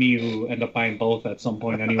people like me who end up buying both at some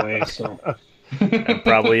point anyway. So, and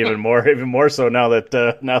probably even more so now that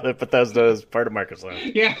Bethesda is part of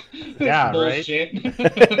Microsoft. Yeah, bullshit.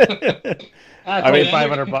 Right. I mean,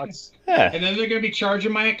 $500. Yeah. And then they're going to be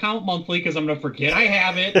charging my account monthly because I'm going to forget I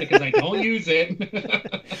have it because I don't use it.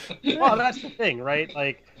 Well, that's the thing, right?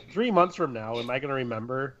 Like 3 months from now, am I going to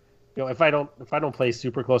remember? If I don't pay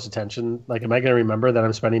super close attention, like, am I going to remember that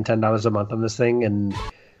I'm spending $10 a month on this thing? And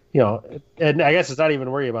and I guess it's not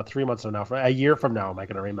even worry about 3 months from now. For a year from now, am I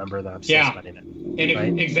going to remember that I'm still spending it?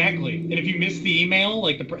 And exactly. And if you miss the email,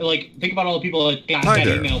 think about all the people that got that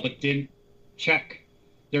email but didn't check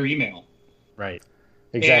their email. Right.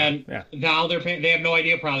 Exactly. And now they have no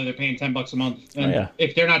idea. Probably they're paying $10 a month. And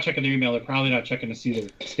if they're not checking their email, they're probably not checking to see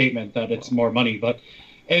the statement that it's more money.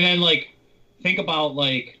 And then think about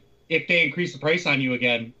if they increase the price on you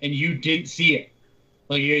again and you didn't see it.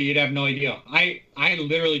 Like, you'd have no idea. I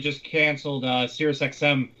literally just canceled Sirius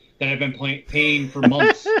XM that I've been paying for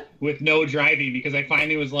months with no driving because I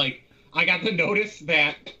finally was like, I got the notice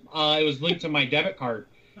that it was linked to my debit card.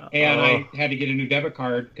 And I had to get a new debit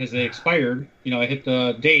card because it expired. I hit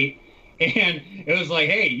the date. And it was like,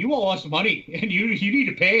 hey, you owe us money and you need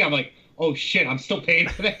to pay. I'm like, oh, shit, I'm still paying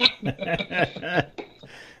for that.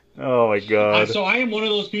 Oh, my God. So I am one of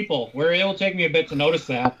those people where it'll take me a bit to notice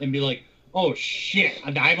that and be like, oh, shit,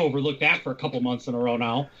 I've overlooked that for a couple months in a row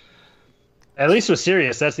now. At least with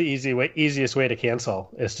Sirius, that's the easiest way to cancel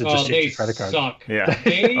is to just change your credit card. Suck. Yeah.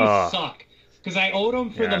 They suck. Because I owed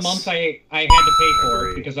them for the month I had to pay for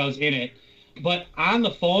it because I was in it. But on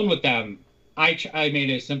the phone with them, I made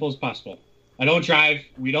it as simple as possible. I don't drive.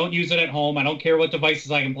 We don't use it at home. I don't care what devices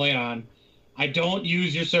I can play it on. I don't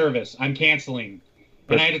use your service. I'm canceling.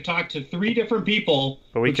 And I had to talk to 3 different people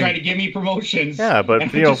who tried to give me promotions. Yeah, but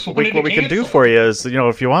what we can do for you is,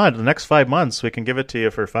 if you want, the next 5 months, we can give it to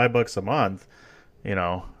you for $5 a month. You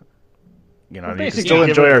can still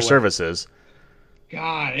enjoy our services.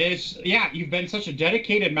 God, you've been such a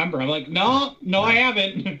dedicated member. I'm like, no, I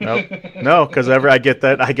haven't. Nope. No, because I get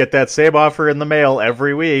that same offer in the mail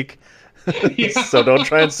every week. So don't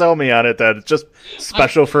try and sell me on it that it's just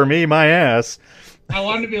special for me, my ass. I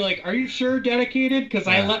wanted to be like, are you sure dedicated? Because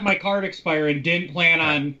I let my card expire and didn't plan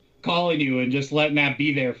on calling you and just letting that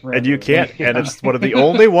be there forever. And you can't. And it's one of the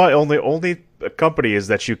only companies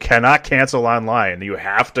that you cannot cancel online. You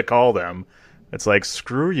have to call them. It's like,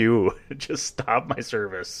 screw you. Just stop my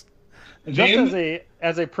service. Just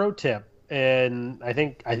as a pro tip, and I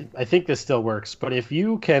think this still works, but if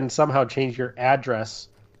you can somehow change your address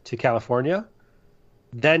to California,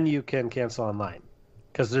 then you can cancel online.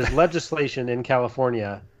 Because there's legislation in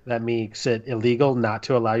California that makes it illegal not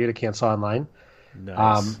to allow you to cancel online.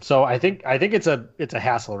 Nice. So I think it's a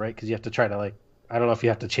hassle, right? Because you have to try to I don't know if you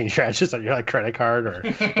have to change your address on your credit card or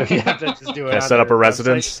if you have to just do it. Can I set up a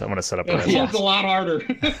residence? I'm going to set up a residence. It's a lot harder.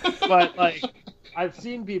 But I've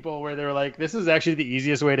seen people where they're like, this is actually the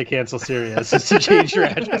easiest way to cancel Sirius is to change your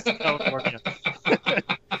address to California.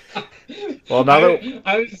 Well, now that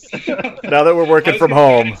I was now that we're I working was from gonna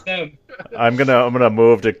home, ask them. I'm gonna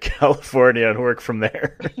move to California and work from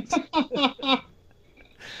there.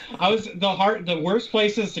 The worst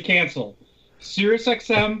places to cancel: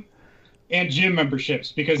 SiriusXM and gym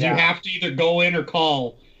memberships, because you Yeah. have to either go in or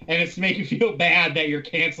call, and it's to make you feel bad that you're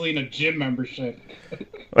canceling a gym membership.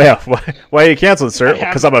 Yeah, why are you canceling, sir? I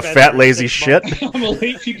Because I'm a haven't been fat, there lazy 6 shit. months. I'm a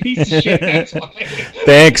lazy piece of shit. That's why.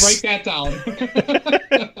 Thanks. Write that down.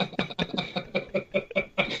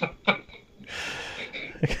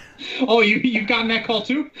 Oh, you've gotten that call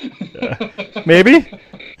too? Maybe.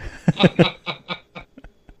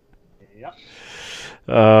 Yep.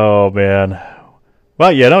 Oh man.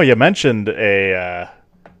 Well, you mentioned a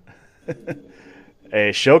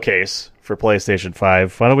a showcase for PlayStation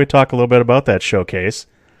 5. Why don't we talk a little bit about that showcase?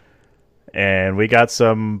 And we got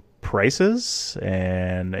some prices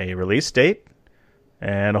and a release date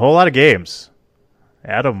and a whole lot of games.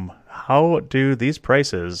 Adam, how do these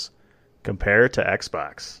prices compare to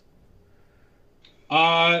Xbox?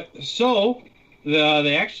 So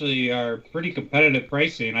they actually are pretty competitive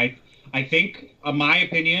pricing. I think, my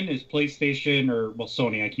opinion is PlayStation, or well,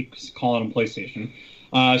 Sony. I keep calling them PlayStation.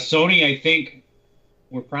 Sony, I think,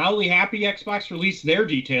 we're probably happy Xbox released their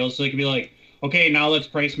details, so they can be like, okay, now let's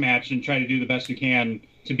price match and try to do the best we can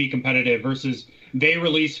to be competitive. Versus they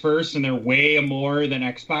release first and they're way more than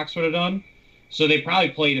Xbox would have done. So they probably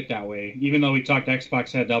played it that way, even though we talked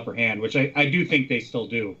Xbox had the upper hand, which I do think they still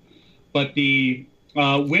do. But the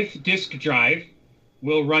with disk drive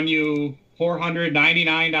will run you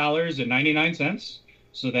 $499.99.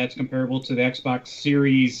 So that's comparable to the Xbox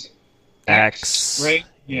Series X, right?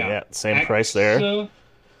 Yeah, same X, price there.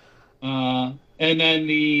 And then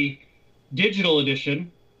the digital edition,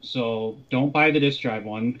 so don't buy the disk drive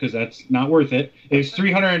one because that's not worth it, is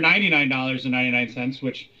 $399.99,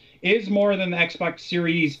 which is more than the Xbox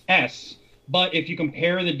Series S. But if you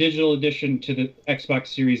compare the digital edition to the Xbox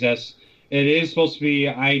Series S, it is supposed to be,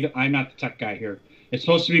 I'm not the tech guy here, it's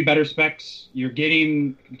supposed to be better specs. You're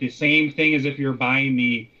getting the same thing as if you're buying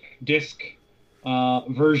the disc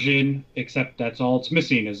version, except that's all it's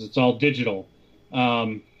missing is it's all digital.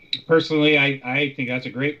 Personally, I think that's a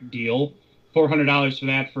great deal. $400 for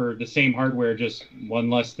that for the same hardware, just one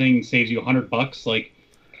less thing saves you $100. Like,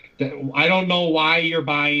 I don't know why you're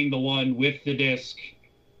buying the one with the disc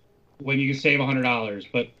when you can save $100,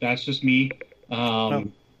 but that's just me.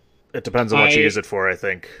 It depends on what you use it for, I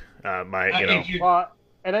think. Well, and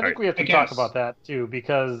I think we have to talk about that too,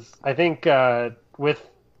 because I think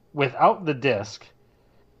without the disc,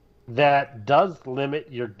 that does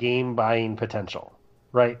limit your game buying potential,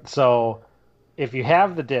 right? So if you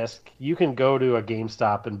have the disc, you can go to a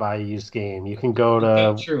GameStop and buy a used game. You can go to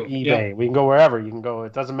eBay. Yeah. We can go wherever. You can go.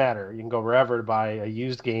 It doesn't matter. You can go wherever to buy a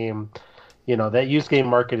used game. You know, that used game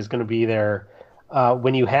market is going to be there.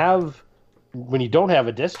 When you don't have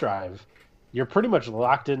a disc drive, you're pretty much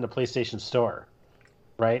locked in the PlayStation Store,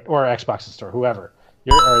 right? Or Xbox Store, whoever.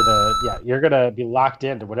 You're gonna be locked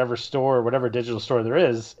into whatever store, whatever digital store there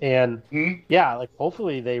is, and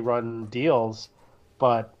hopefully they run deals,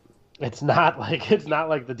 but it's not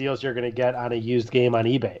like the deals you're gonna get on a used game on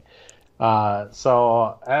eBay.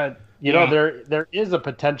 There is a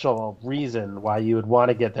potential reason why you would want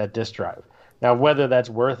to get that disc drive. Now, whether that's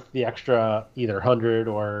worth the extra either $100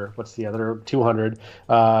 or what's the other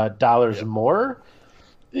 $200 dollars more,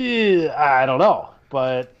 I don't know.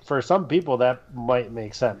 But for some people, that might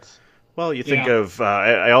make sense. Well, you think of.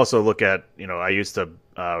 I also look at. I used to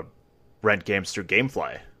rent games through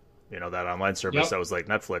GameFly. That online service that was like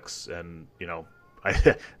Netflix, and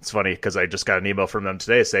it's funny because I just got an email from them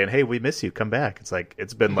today saying, "Hey, we miss you. Come back." It's like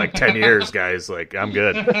it's been like 10 years, guys. Like I'm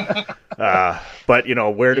good. But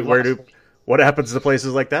what happens to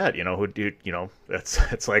places like that?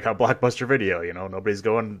 It's like a Blockbuster Video.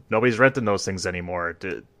 Nobody's renting those things anymore.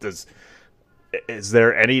 Is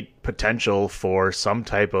there any potential for some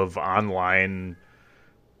type of online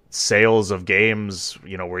sales of games,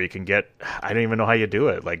 where you can get, I don't even know how you do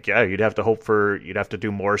it. Like, you'd have to do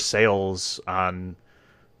more sales on,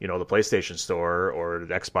 the PlayStation Store or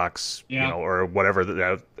the Xbox, or whatever.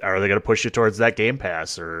 Are they going to push you towards that Game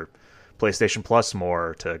Pass or PlayStation Plus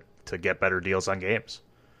more to get better deals on games?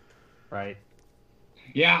 Right.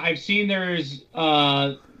 Yeah, I've seen there's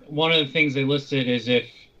one of the things they listed is if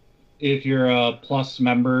you're a Plus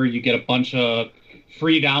member, you get a bunch of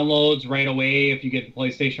free downloads right away if you get the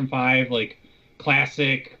PlayStation 5, like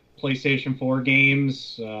classic PlayStation 4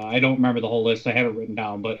 games. I don't remember the whole list. I have it written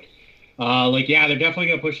down. But, they're definitely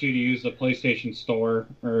going to push you to use the PlayStation Store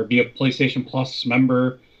or be a PlayStation Plus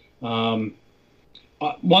member.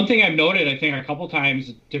 One thing I've noted, I think a couple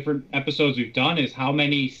times, different episodes we've done, is how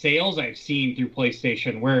many sales I've seen through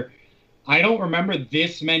PlayStation. Where I don't remember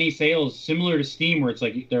this many sales, similar to Steam, where it's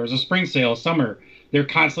like there was a spring sale, summer. They're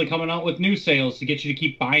constantly coming out with new sales to get you to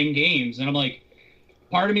keep buying games, and I'm like,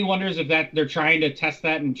 part of me wonders if that they're trying to test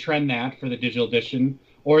that and trend that for the digital edition,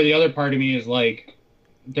 or the other part of me is like,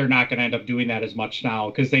 they're not going to end up doing that as much now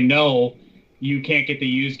because they know you can't get the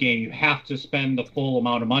used game. You have to spend the full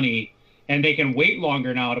amount of money, and they can wait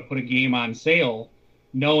longer now to put a game on sale,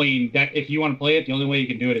 knowing that if you want to play it, the only way you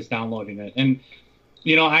can do it is downloading it. And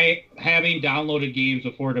I having downloaded games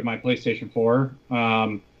before to my PlayStation 4,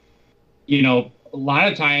 a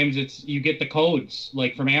lot of times it's you get the codes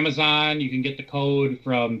like from Amazon. You can get the code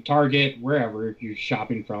from Target, wherever you're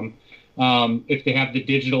shopping from. If they have the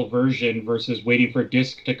digital version versus waiting for a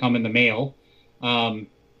disc to come in the mail.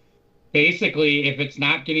 Basically, if it's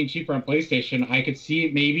not getting cheaper on PlayStation, I could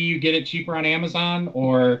see maybe you get it cheaper on Amazon,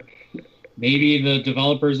 or maybe the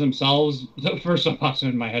developers themselves. The first one pops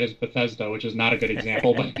in my head is Bethesda, which is not a good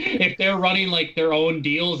example. But if they're running like their own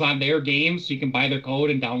deals on their games, so you can buy their code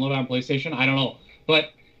and download it on PlayStation, I don't know.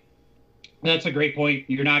 But that's a great point.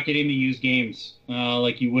 You're not getting the used games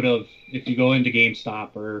like you would have if you go into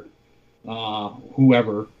GameStop or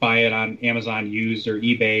whoever, buy it on Amazon used or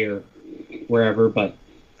eBay or wherever. But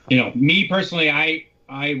me personally, I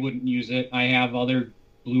wouldn't use it. I have other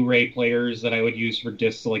Blu-ray players that I would use for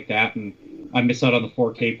discs like that, and I miss out on the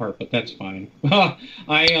 4K part, but that's fine. And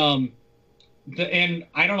I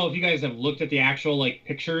don't know if you guys have looked at the actual like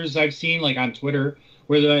pictures I've seen like on Twitter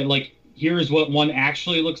where they're like, here's what one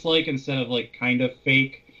actually looks like instead of like kind of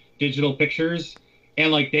fake digital pictures,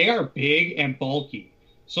 and like they are big and bulky.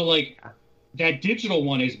 So like that digital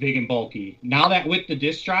one is big and bulky. Now that with the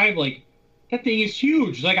disc drive, like that thing is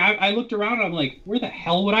huge. Like I looked around and I'm like, where the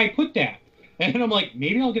hell would I put that? And I'm like,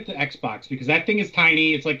 maybe I'll get the Xbox because that thing is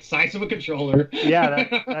tiny. It's like the size of a controller.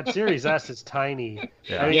 Yeah, that Series S is tiny.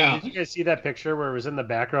 Yeah. I mean, did you guys see that picture where it was in the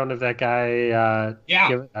background of that guy?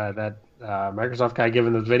 That Microsoft guy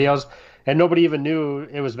giving those videos, and nobody even knew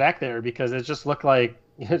it was back there because it just looked like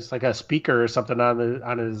it's like a speaker or something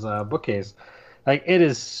on his bookcase. Like it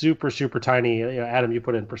is super super tiny. Adam, you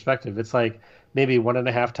put it in perspective. It's like maybe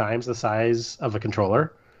 1.5 times the size of a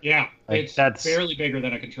controller. Yeah, like, that's barely bigger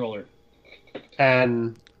than a controller.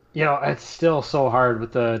 And it's still so hard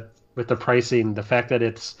with the pricing. The fact that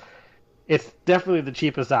it's definitely the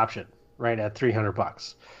cheapest option, right, at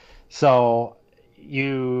 $300. So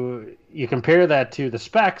you compare that to the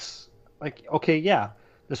specs. Like, okay, yeah,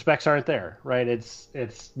 the specs aren't there, right?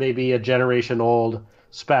 It's maybe a generation old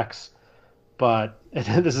specs, but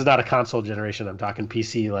this is not a console generation. I'm talking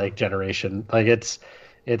PC like generation. Like it's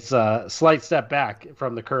a slight step back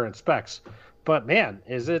from the current specs, but man,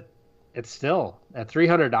 it's still at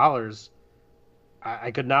 $300.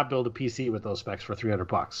 I could not build a PC with those specs for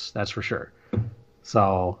 $300. That's for sure.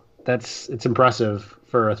 So it's impressive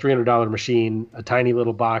for a $300 machine, a tiny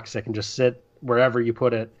little box that can just sit wherever you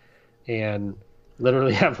put it, and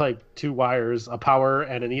literally have like 2 wires, a power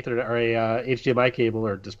and an Ethernet or a HDMI cable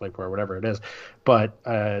or DisplayPort, whatever it is. But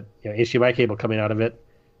HDMI cable coming out of it,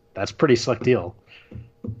 that's a pretty slick deal.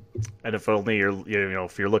 And if only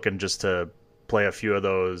if you're looking just to play a few of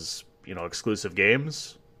those exclusive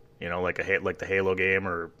games, like the Halo game,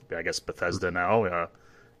 or I guess Bethesda now,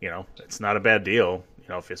 it's not a bad deal,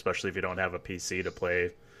 especially if you don't have a PC to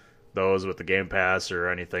play those with the Game Pass or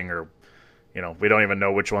anything, or we don't even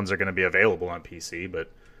know which ones are going to be available on PC,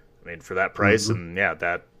 but I mean for that price, and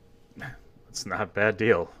it's not a bad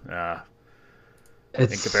deal in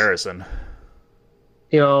comparison.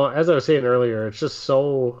 As I was saying earlier, it's just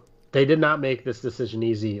so they did not make this decision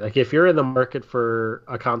easy. Like if you're in the market for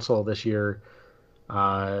a console this year,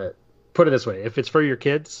 put it this way: if it's for your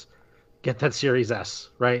kids, get that Series S.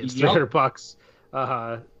 Right? It's $300.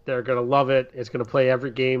 They're gonna love it. It's gonna play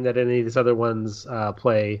every game that any of these other ones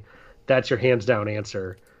play. That's your hands down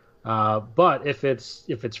answer. But if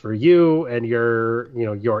it's for you and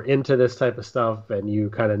you're into this type of stuff and you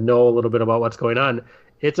kind of know a little bit about what's going on,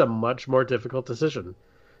 it's a much more difficult decision.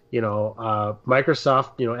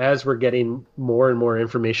 Microsoft, as we're getting more and more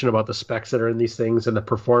information about the specs that are in these things and the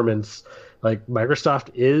performance, like Microsoft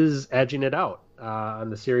is edging it out on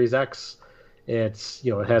the Series X. It's,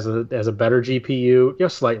 it has a better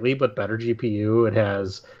GPU, slightly, but better GPU. It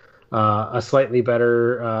has a slightly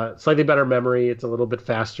better memory. It's a little bit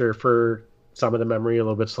faster for some of the memory, a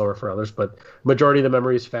little bit slower for others, but majority of the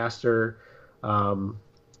memory is faster.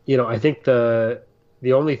 I think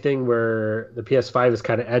the only thing where the PS5 is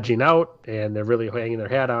kind of edging out and they're really hanging their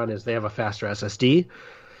hat on is they have a faster SSD.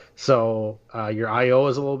 So your I/O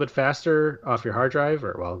is a little bit faster off your hard drive,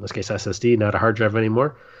 or well, in this case SSD, not a hard drive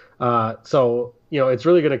anymore. So it's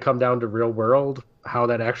really going to come down to real world how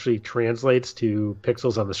that actually translates to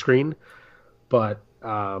pixels on the screen. But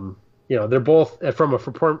they're both from a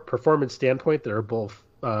performance standpoint, they're both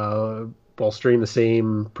bolstering the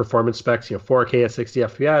same performance specs. 4K at 60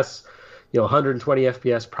 FPS, 120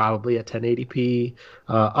 FPS probably at 1080p,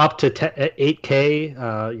 up to 8K.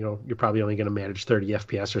 You're probably only going to manage 30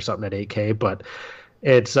 FPS or something at 8K, but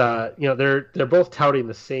it's they're both touting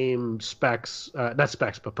the same specs, not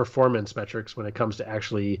specs, but performance metrics when it comes to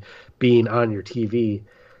actually being on your TV.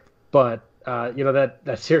 But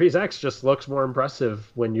that Series X just looks more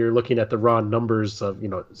impressive when you're looking at the raw numbers of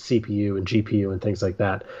CPU and GPU and things like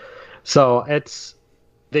that. So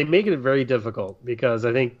they make it very difficult because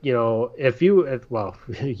I think if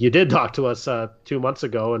you did talk to us 2 months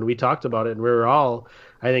ago and we talked about it and we were all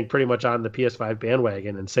I think pretty much on the PS5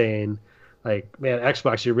 bandwagon and saying like, man,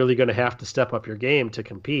 Xbox, you're really going to have to step up your game to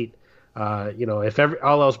compete. If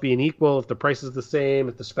all else being equal, if the price is the same,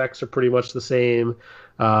 if the specs are pretty much the same,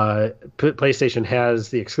 PlayStation has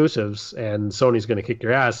the exclusives and Sony's going to kick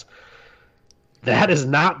your ass. That is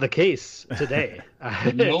not the case today.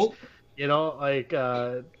 Nope.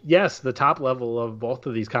 Yes, the top level of both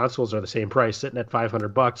of these consoles are the same price, sitting at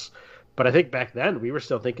 $500. But I think back then we were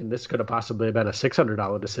still thinking this could have possibly been a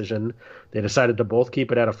 $600 decision. They decided to both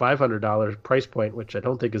keep it at a $500 price point, which I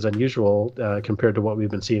don't think is unusual compared to what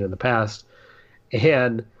we've been seeing in the past.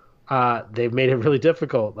 And they've made it really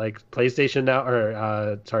difficult. Like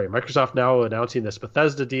Microsoft now announcing this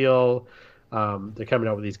Bethesda deal. They're coming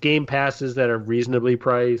out with these game passes that are reasonably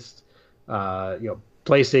priced.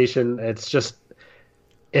 PlayStation,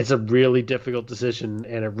 it's a really difficult decision,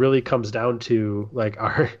 and it really comes down to like,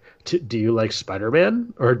 do you like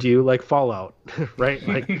Spider-Man or do you like Fallout? Right?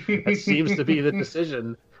 Like that seems to be the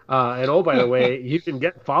decision. And oh, by the way, you can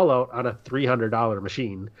get Fallout on a $300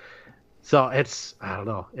 machine. So I don't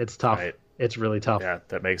know, it's tough. Right. It's really tough. Yeah,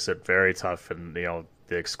 that makes it very tough. And the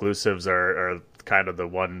exclusives are kind of the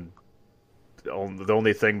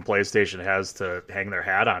only thing PlayStation has to hang their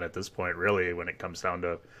hat on at this point, really, when it comes down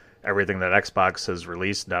to everything that Xbox has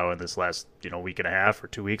released now in this last, week and a half or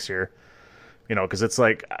 2 weeks here. Because it's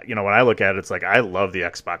like, when I look at it, it's like, I love the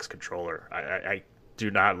Xbox controller. I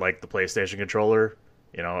do not like the PlayStation controller.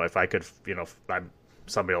 If I could,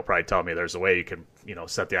 somebody will probably tell me there's a way you can,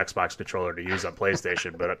 set the Xbox controller to use on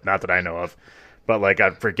PlayStation, but not that I know of. But like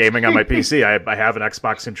for gaming on my PC, I have an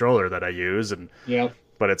Xbox controller that I use, and yep.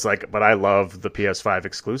 But I love the PS5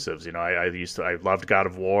 exclusives. I loved God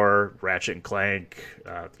of War, Ratchet and Clank,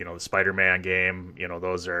 the Spider-Man game.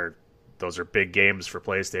 Those are big games for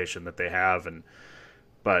PlayStation that they have.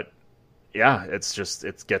 But yeah,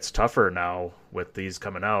 it gets tougher now with these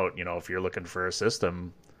coming out. If you're looking for a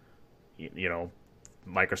system,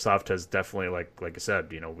 Microsoft has definitely, like I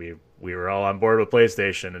said, we were all on board with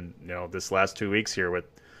PlayStation, and this last 2 weeks here with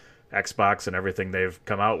Xbox and everything they've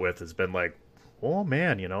come out with has been like, oh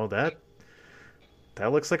man, that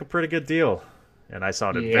looks like a pretty good deal. And I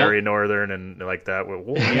sounded very northern and like that.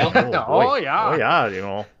 Oh yeah, oh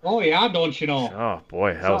yeah, oh yeah, don't you know? Oh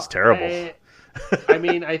boy, that was terrible. I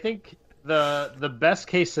mean, I think the best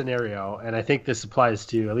case scenario, and I think this applies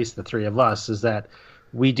to at least the three of us, is that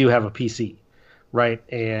we do have a PC, right?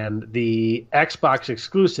 And the Xbox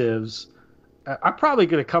exclusives are probably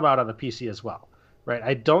going to come out on the PC as well. Right,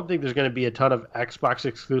 I don't think there's going to be a ton of Xbox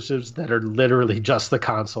exclusives that are literally just the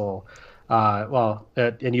console.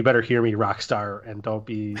 And you better hear me, Rockstar, and don't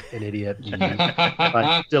be an idiot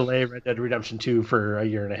and delay Red Dead Redemption 2 for a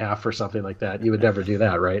year and a half or something like that. You would never do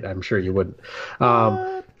that, right? I'm sure you wouldn't.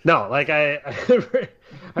 No, like I'm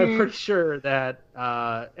pretty sure that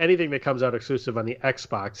anything that comes out exclusive on the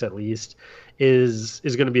Xbox, at least, is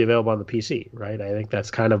going to be available on the PC, right? I think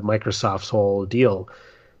that's kind of Microsoft's whole deal.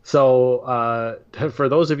 So for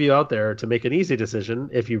those of you out there, to make an easy decision,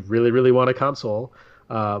 if you really, really want a console,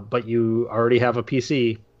 but you already have a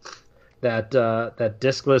PC, that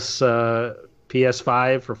discless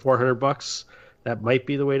PS5 for $400, that might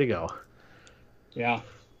be the way to go. Yeah,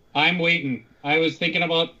 I'm waiting. I was thinking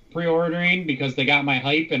about pre-ordering because they got my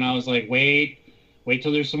hype, and I was like, wait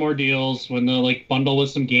till there's some more deals when they'll like bundle with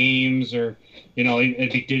some games, or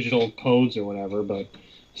it'd be digital codes or whatever, but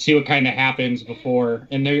see what kind of happens before.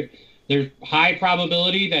 And there's high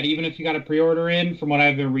probability that even if you got a pre-order in, from what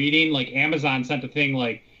I've been reading, like Amazon sent a thing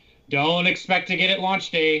like, don't expect to get it launch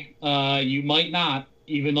day. You might not,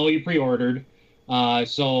 even though you pre-ordered.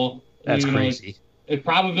 So that's crazy. It's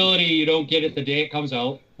probability you don't get it the day it comes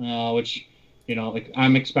out, which like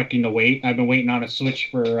I'm expecting to wait. I've been waiting on a Switch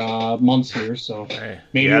for months here, so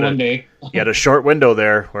maybe one day. You had a short window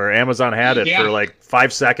there where Amazon had it Yeah. for like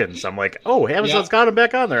 5 seconds. I'm like, oh, Amazon's got it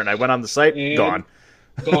back on there, and I went on the site, And gone.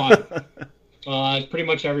 It's pretty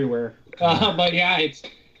much everywhere. But yeah,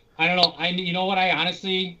 I don't know. You know what? I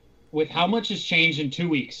honestly, with how much has changed in 2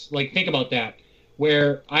 weeks, like think about that.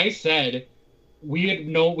 Where I said we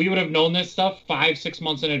would have known this stuff 5-6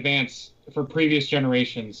 months in advance for previous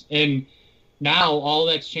generations, and now all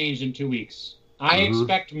that's changed in 2 weeks. I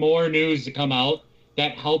expect more news to come out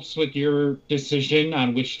that helps with your decision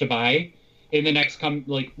on which to buy in the next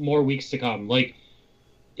more weeks to come. Like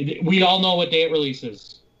we all know what day it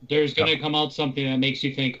releases. There's going to come out something that makes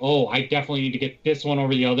you think, oh, I definitely need to get this one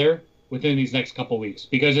over the other within these next couple weeks,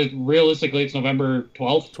 because realistically it's November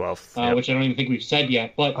 12th, which I don't even think we've said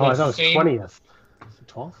yet. But I thought it was 20th. Is it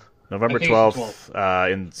 12th? November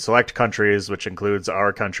 12th in select countries, which includes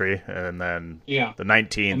our country, and then the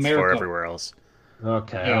 19th America. for everywhere else.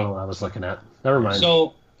 Okay, I don't know what I was looking at. Never mind.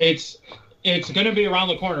 So it's going to be around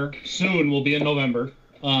the corner. Soon we'll be in November.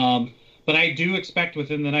 But I do expect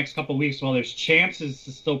within the next couple of weeks, while there's chances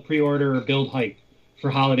to still pre-order or build hype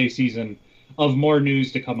for holiday season, of more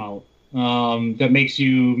news to come out that makes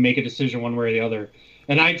you make a decision one way or the other.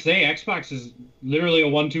 And I'd say Xbox is literally a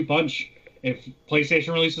 1-2 punch. If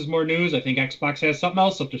PlayStation releases more news, I think Xbox has something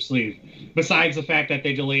else up their sleeve, besides the fact that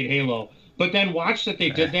they delayed Halo. But then watch that they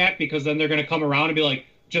did that, because then they're going to come around and be like,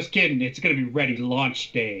 just kidding, it's going to be ready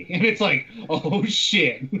launch day. And it's like, oh,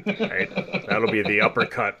 shit. Right. That'll be the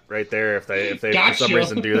uppercut right there if they Gotcha. for some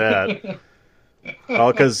reason do that.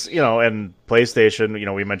 Well, because, and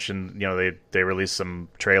PlayStation, we mentioned, they released some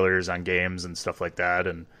trailers on games and stuff like that.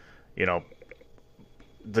 And,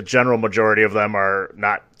 the general majority of them are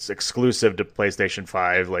not exclusive to PlayStation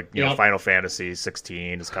 5. Like, Final Fantasy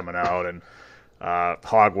 16 is coming out, and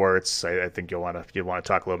Hogwarts, I think you'll want to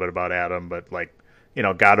talk a little bit about, Adam, but like,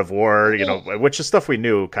 God of War, which is stuff we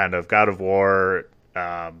knew, kind of. God of War,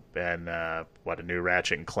 and a new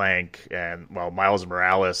Ratchet and Clank, and, Miles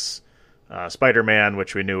Morales, Spider-Man,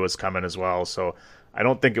 which we knew was coming as well. So I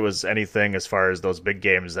don't think it was anything as far as those big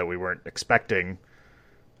games that we weren't expecting.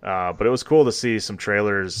 But it was cool to see some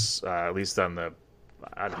trailers, at least on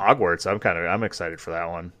Hogwarts. I'm excited for that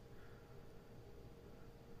one.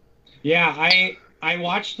 Yeah, I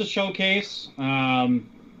watched the showcase.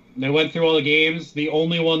 They went through all the games. The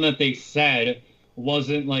only one that they said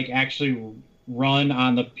wasn't like actually run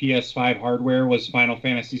on the PS5 hardware was Final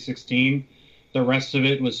Fantasy 16. The rest of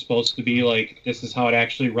it was supposed to be like, this is how it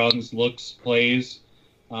actually runs, looks, plays.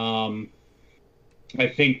 I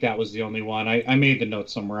think that was the only one. I made the note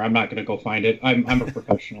somewhere. I'm not going to go find it. I'm a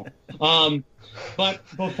professional. But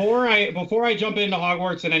before I jump into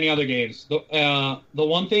Hogwarts and any other games, the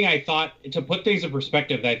one thing I thought, to put things in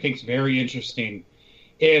perspective, that I think is very interesting,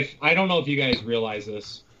 I don't know if you guys realize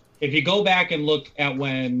this, if you go back and look at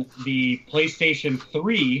when the PlayStation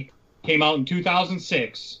 3 came out in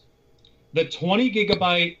 2006, the 20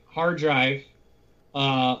 gigabyte hard drive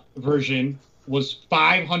version was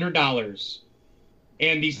 $500.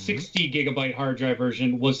 And the 60 gigabyte hard drive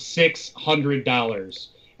version was $600.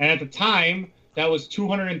 And at the time, that was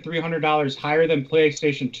 $200 and $300 higher than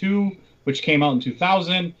PlayStation 2, which came out in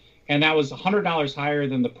 2000. And that was $100 higher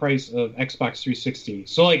than the price of Xbox 360.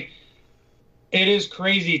 So, like, it is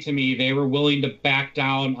crazy to me they were willing to back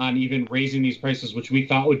down on even raising these prices, which we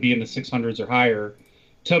thought would be in the 600s or higher,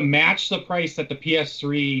 to match the price that the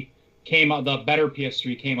PS3 came out, the better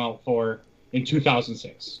PS3 came out for in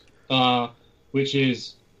 2006. Which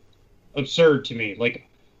is absurd to me. Like,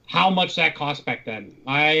 how much that cost back then.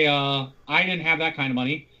 I didn't have that kind of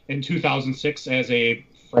money in 2006 as a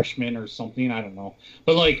freshman or something. I don't know.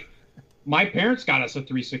 But, like, my parents got us a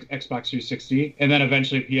Xbox 360 and then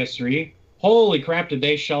eventually a PS3. Holy crap, did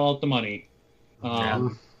they shell out the money.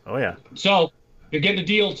 Oh, yeah. So, you're getting a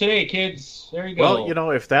deal today, kids. There you go.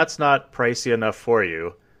 Well, if that's not pricey enough for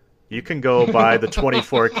you, you can go buy the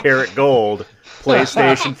 24 karat gold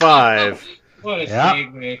PlayStation 5. What a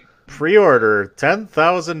segue. Pre-order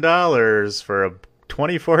 $10,000 for a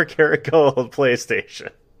 24 karat gold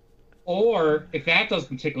PlayStation. Or, if that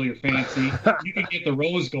doesn't tickle your fancy, you can get the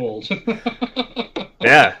rose gold.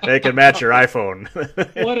 Yeah, they can match your iPhone.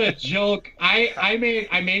 What a joke. I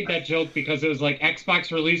made that joke because it was like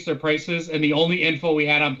Xbox released their prices, and the only info we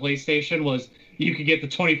had on PlayStation was you could get the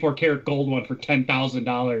 24 karat gold one for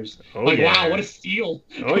 $10,000. Oh, like, yeah. wow, what a steal.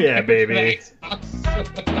 Oh, yeah, baby. Big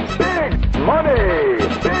money,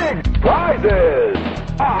 big prizes.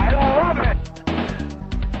 I love it.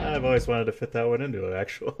 I've always wanted to fit that one into an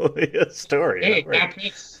actual story. Hey, that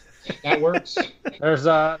That works.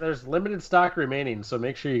 There's limited stock remaining, so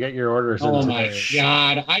make sure you get your orders in Oh my today.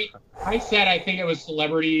 god! I said I think it was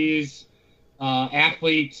celebrities,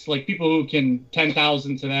 athletes, like people who can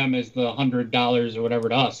 10,000 to them is the $100 or whatever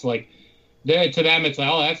to us. Like, to them it's like,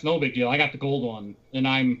 oh, that's no big deal. I got the gold one,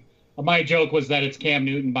 and my joke was that it's Cam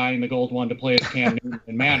Newton buying the gold one to play as Cam Newton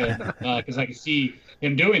in Madden because I could see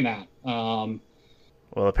him doing that.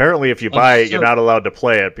 Well, apparently, if you buy it, you're not allowed to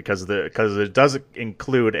play it because it does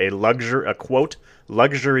include a quote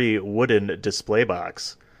luxury wooden display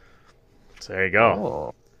box. So there you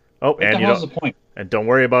go. Oh, What the hell's the point? And don't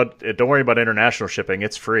worry about international shipping.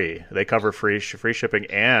 It's free. They cover free shipping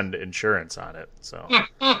and insurance on it. So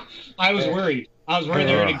I was worried. They were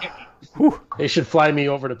going to get me. They should fly me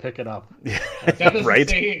over to pick it up. That doesn't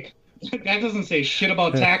Right? that doesn't say shit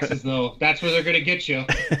about taxes, though. That's where they're going to get you.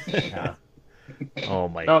 Yeah. Oh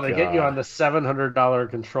my god! No, they get you on the $700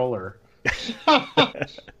 controller.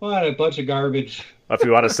 What a bunch of garbage. If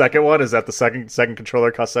you want a second one, is that the second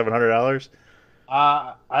controller costs $700?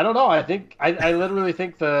 I don't know. I think I literally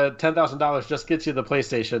think the $10,000 just gets you the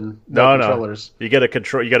PlayStation No, controllers. You get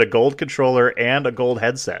a gold controller and a gold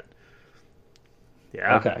headset.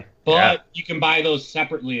 Yeah. Okay. But you can buy those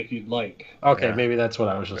separately if you'd like. Okay, Yeah. maybe that's what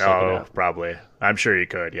I was just thinking Oh, of. probably. I'm sure you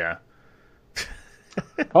could. Yeah.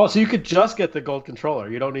 Oh, so you could just get the gold controller.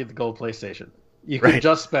 You don't need the gold PlayStation. You could Right.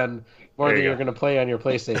 just spend more There than you you're go. going to play on your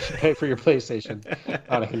PlayStation. Pay for your PlayStation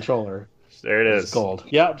on a controller. There it It's is. gold.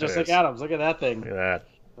 Yeah, just There like it is. Adam's. Look at that thing. Look at that.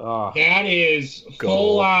 Oh, That is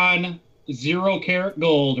full on 0 karat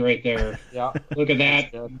gold right there. yeah. Look at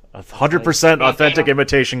that. Good. 100% authentic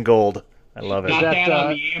imitation gold. I love Got it. that, that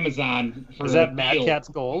on the Amazon. For Is that a Mad deal. Cat's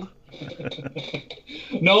gold?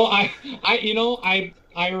 No, I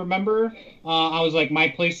remember I was like, my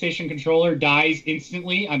PlayStation controller dies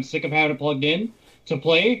instantly. I'm sick of having it plugged in to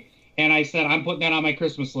play, and I said I'm putting that on my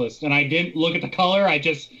Christmas list. And I didn't look at the color. I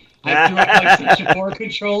threw a PlayStation 4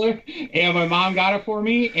 controller, and my mom got it for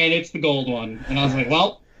me, and it's the gold one. And I was like,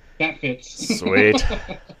 well, that fits. Sweet.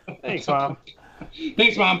 Thanks, Mom.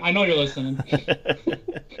 Thanks, Mom. I know you're listening.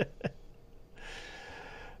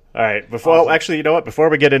 All right. Actually, you know what? Before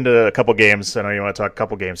we get into a couple games, I know you want to talk a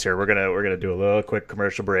couple games here. We're gonna do a little quick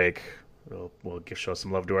commercial break. We'll show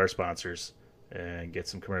some love to our sponsors and get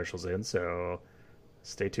some commercials in. So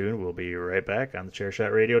stay tuned. We'll be right back on the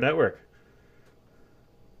Chairshot Radio Network.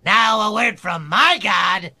 Now a word from my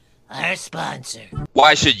God, our sponsor.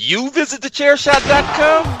 Why should you visit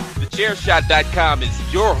thechairshot.com? Thechairshot.com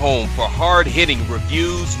is your home for hard-hitting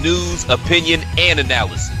reviews, news, opinion, and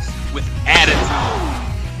analysis with attitude.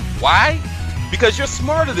 Why? Because you're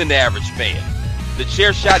smarter than the average fan.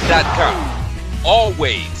 Thechairshot.com.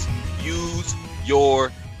 Always use your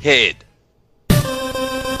head.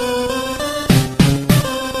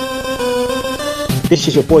 This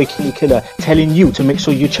is your boy King Killer telling you to make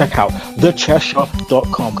sure you check out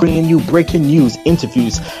thechairshot.com, bringing you breaking news,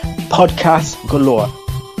 interviews, podcasts galore,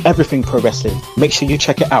 everything pro wrestling. Make sure you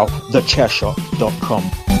check it out, thechairshot.com.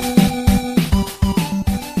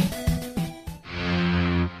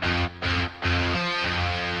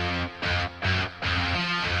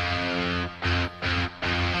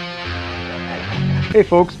 Hey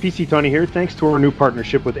folks, PC Tony here. Thanks to our new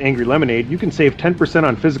partnership with Angry Lemonade, you can save 10%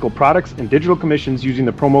 on physical products and digital commissions using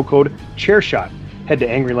the promo code ChairShot. Head to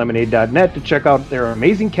angrylemonade.net to check out their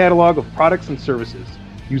amazing catalog of products and services.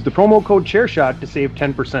 Use the promo code ChairShot to save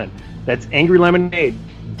 10%. That's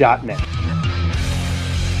angrylemonade.net.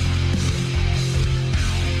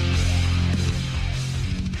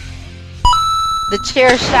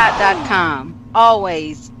 Thechairshot.com.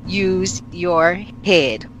 Always use your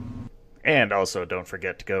head. And also, don't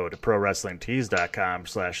forget to go to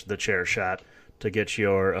ProWrestlingTees.com/TheChairShot to get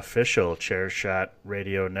your official Chairshot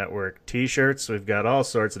Radio Network t-shirts. We've got all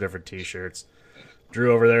sorts of different t-shirts.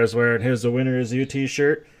 Drew over there is wearing his A Winner Is You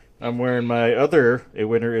t-shirt. I'm wearing my other A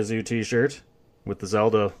Winner Is You t-shirt with the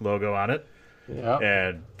Zelda logo on it. Yeah.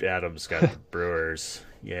 And Adam's got the Brewers.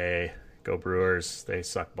 Yay. Go Brewers. They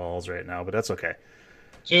suck balls right now, but that's okay.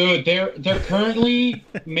 Dude, they're currently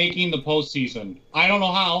making the postseason. I don't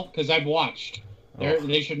know how, because I've watched.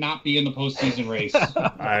 They should not be in the postseason race.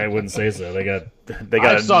 I wouldn't say so. They got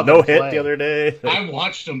I saw a them no-hit play. the other day. I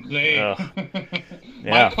watched them play. Oh. My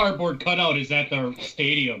Yeah. cardboard cutout is at the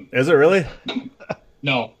stadium. Is it really?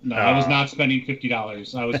 No, I was not spending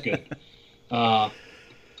 $50. I was good.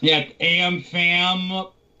 Yeah, AM Fam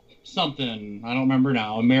something. I don't remember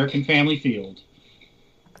now. American Family Field.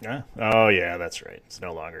 Yeah. Oh, yeah, that's right. It's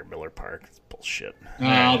no longer Miller Park. It's bullshit.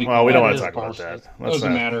 I'll be Well, we don't quiet. want to It talk is about bullshit. that. Let's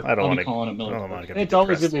Doesn't not- matter. I don't I'll want be to. calling it Miller I don't Park. want to get It's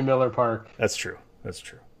always depressed. gonna be Miller Park. That's true. That's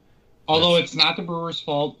true. Although it's not the Brewers'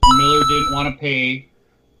 fault. Miller didn't want to pay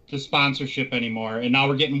the sponsorship anymore, and now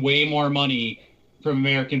we're getting way more money from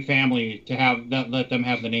American Family to have that, let them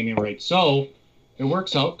have the naming rights. So it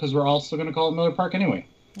works out because we're also going to call it Miller Park anyway.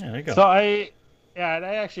 Yeah, there you go. So I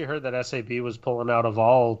actually heard that SAP was pulling out of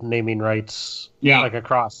all naming rights. Yeah. Like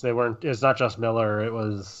across, they weren't. It's not just Miller. It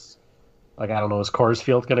was like, I don't know. Is Coors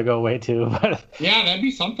Field going to go away too? But Yeah, that'd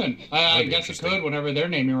be something. I guess it could whenever their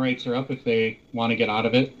naming rights are up if they want to get out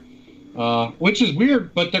of it. Which is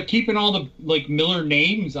weird, but they're keeping all the like Miller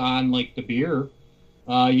names on like the beer.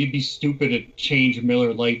 You'd be stupid to change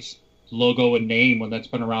Miller Lite's logo and name when that's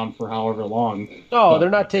been around for however long. no, they're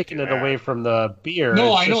not taking it away from the beer.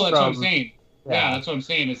 No, It's I know, just that's what I'm from- saying. Yeah, that's what I'm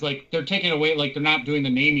saying. It's like they're taking away, like they're not doing the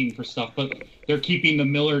naming for stuff, but they're keeping the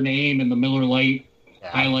Miller name and the Miller Lite,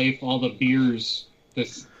 High Life, all the beers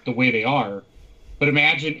the way they are. But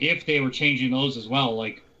imagine if they were changing those as well.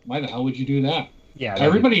 Like, why the hell would you do that? Yeah,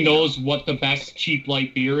 Everybody knows what the best cheap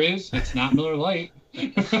light beer is. It's not Miller Lite.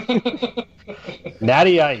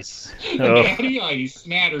 Natty Ice. Natty Ice,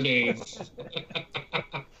 Natterdays.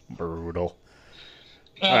 Brutal.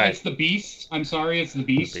 Alright. It's the Beast. I'm sorry, it's the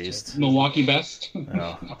Beast. Beast. Milwaukee Best.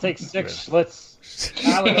 Oh. I'll take 6. Let's.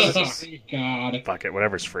 Oh, God. Fuck it,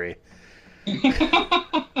 whatever's free. All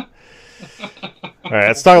right,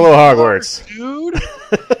 let's talk a little Hogwarts. Dude.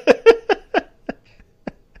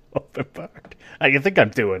 Open park. How you think I'm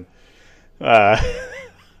doing?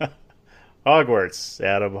 Hogwarts,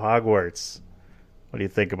 Adam. Hogwarts. What do you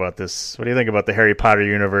think about this? What do you think about the Harry Potter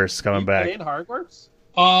universe coming back? In Hogwarts?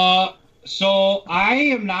 So I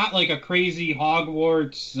am not like a crazy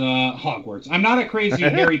Hogwarts. I'm not a crazy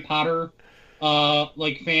Harry Potter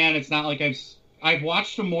like fan. It's not like I've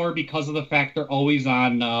watched them more because of the fact they're always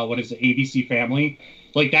on what is it, ABC Family.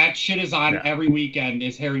 Like that shit is on every weekend.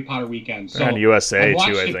 Is Harry Potter weekend. So They're on USA I've too,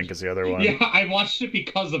 I watched think, is the other one. Yeah, I watched it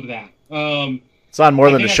because of that. It's on more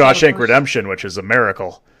I than The think I saw the Shawshank first- Redemption, which is a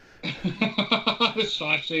miracle.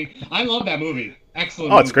 Shawshank. I love that movie.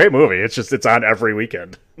 Excellent. Oh, it's a great movie. It's on every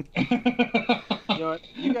weekend. You know what?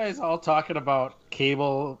 You guys all talking about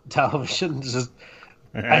cable television. Just,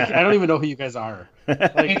 I don't even know who you guys are.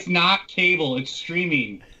 It's not cable. It's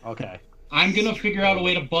streaming. Okay. I'm gonna figure out a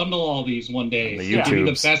way to bundle all these one day. The Give me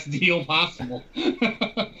the YouTubes. best deal possible.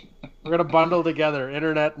 We're gonna bundle together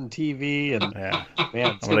internet and TV, and Yeah.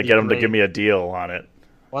 man, I'm gonna get them to give me a deal on it.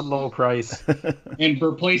 one low price. And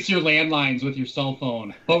replace your landlines with your cell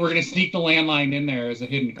phone. But we're gonna sneak the landline in there as a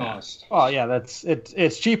hidden cost. Oh yeah,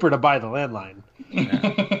 it's cheaper to buy the landline.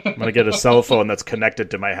 I'm gonna get a cell phone that's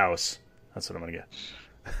connected to my house. That's what I'm gonna get.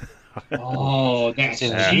 Oh, that's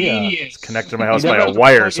Yeah. genius. It's connected to my house You by never a have to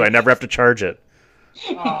wire, plug so I it. never have to charge it.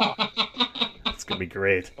 Oh. It's gonna be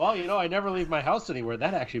great, Well, you know, I never leave my house anywhere.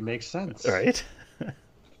 That actually makes sense. right?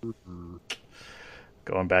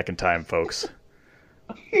 Going back in time, folks.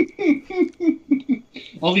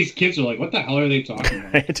 All these kids are like, what the hell are they talking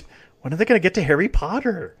about? Right? When are they gonna get to Harry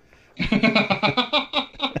Potter?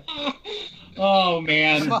 Oh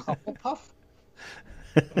man. Hufflepuff?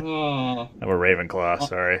 Oh. I'm a Ravenclaw.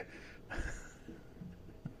 Sorry.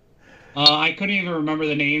 I couldn't even remember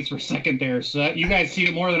the names for a second there, so you guys seen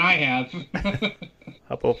it more than I have.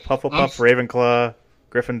 Hufflepuff, Ravenclaw,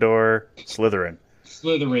 Gryffindor, Slytherin.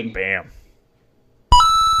 Slytherin. Bam.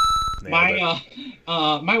 Nailed it.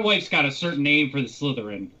 My wife's got a certain name for the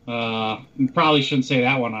Slytherin. Probably shouldn't say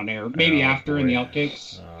that one on air. Maybe Oh, after in the boy.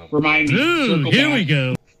 outtakes. Oh, Remind me. Circle Here back. we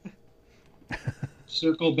go.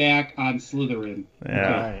 Circle back on Slytherin. Yeah.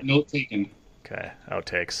 Okay. Note taken. Okay.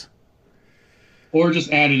 Outtakes. Or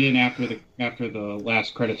just add it in after the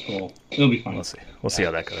last credits roll. It'll be fine. We'll see. We'll see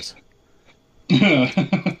how that goes. All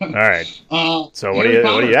All right. So what do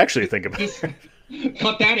you actually think about Just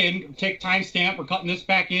cut that in. Take timestamp. We're cutting this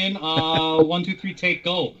back in. 1, 2, 3, take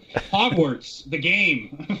go. Hogwarts, the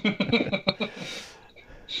game.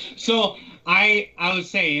 So I was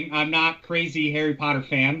saying I'm not crazy Harry Potter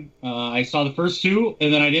fan. I saw the first 2,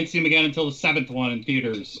 and then I didn't see them again until the 7th one in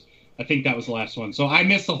theaters. I think that was the last one. So I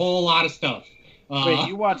missed a whole lot of stuff. Wait,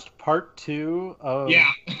 you watched part 2 of? Yeah.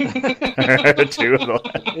 2 of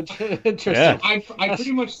the... Interesting. Yeah. I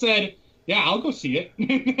pretty much said, yeah, I'll go see it.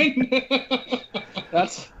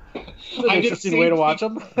 That's an I did interesting the way to same watch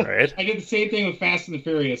thing. them. Right. I did the same thing with Fast and the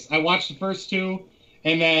Furious. I watched the first 2,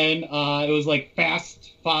 and then it was like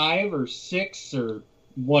Fast 5 or 6 or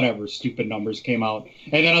whatever stupid numbers came out.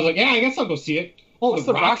 And then I was like, yeah, I guess I'll go see it. Oh, What's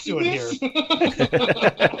the The Rock's Rock in doing this?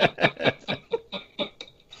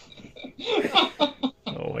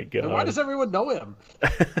 Oh my And why god. does everyone know him?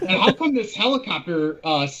 And how come this helicopter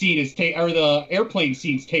scene is or the airplane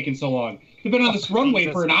scene's taking so long? They've been on this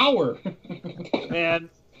runway for an hour. Man,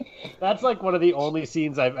 that's like one of the only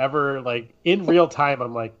scenes I've ever, like, in real time,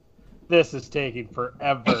 I'm like, this is taking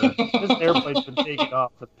forever. This airplane's been taking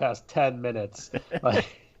off for the past 10 minutes. Like,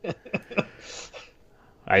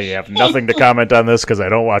 I have nothing to comment on this because I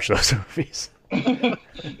don't watch those movies.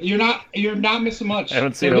 You're not missing much. I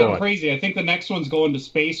haven't seen They're going one. crazy. I think the next one's going to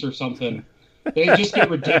space or something. They just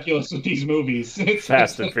get ridiculous with these movies.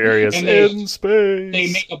 Fast and Furious and in space.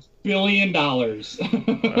 They make $1 billion.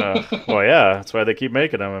 Well, yeah, that's why they keep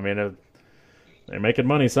making them. I mean, they're making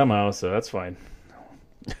money somehow, so that's fine.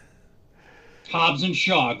 Hobbs and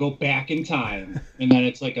Shaw go back in time, and then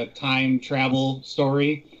it's like a time travel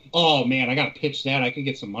story. Oh man, I gotta pitch that. I could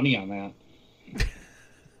get some money on that.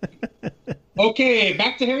 Okay,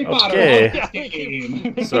 back to Harry Potter.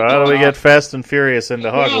 Okay. So how do we get Fast and Furious into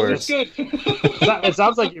Hogwarts? Yeah, that's good. it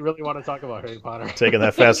sounds like you really want to talk about Harry Potter. Taking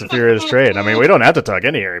that Fast and Furious train. I mean, we don't have to talk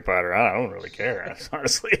any Harry Potter. I don't really care,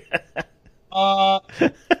 honestly.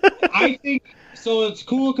 I think so. It's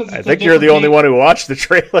cool because I think you're the only one who watched the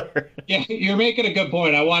trailer. Yeah, you're making a good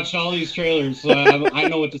point. I watched all these trailers, so I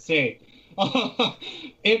know what to say.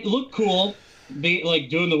 It looked cool. They like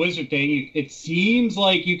doing the wizard thing. It seems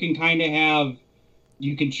like you can kind of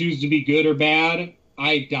you can choose to be good or bad.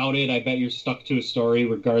 I doubt it. I bet you're stuck to a story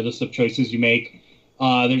regardless of choices you make.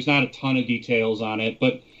 There's not a ton of details on it,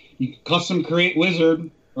 but you can custom create wizard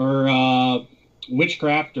or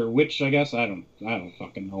witchcraft or witch, I guess. I don't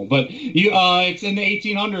fucking know. But it's in the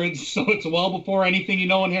 1800s, so it's well before anything you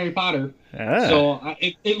know in Harry Potter. Ah. So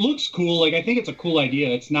it looks cool. Like I think it's a cool idea.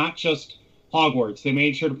 It's not just Hogwarts. They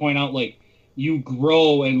made sure to point out like you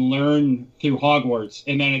grow and learn through Hogwarts,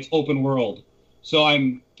 and then it's open world. So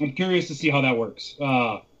I'm curious to see how that works.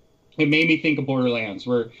 It made me think of Borderlands,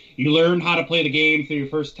 where you learn how to play the game through your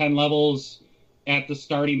first 10 levels at the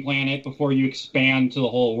starting planet before you expand to the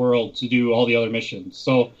whole world to do all the other missions.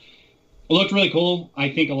 So it looked really cool. I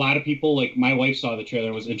think a lot of people, like my wife saw the trailer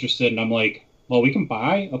and was interested, and I'm like, well, we can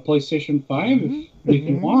buy a PlayStation 5 if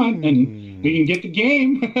you want, and we can get the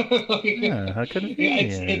game. Yeah, how could it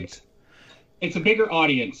be? It's a bigger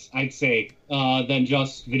audience, I'd say, than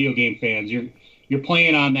just video game fans. You're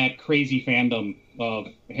playing on that crazy fandom of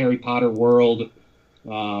Harry Potter world.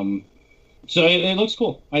 So it looks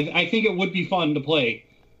cool. I think it would be fun to play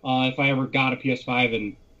if I ever got a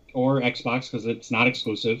PS5 or Xbox, because it's not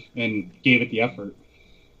exclusive, and gave it the effort.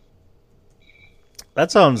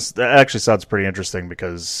 That actually sounds pretty interesting,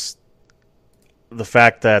 because the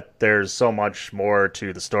fact that there's so much more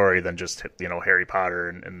to the story than just Harry Potter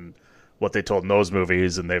and what they told in those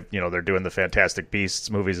movies, and they're doing the Fantastic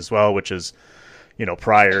Beasts movies as well, which is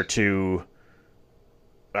prior to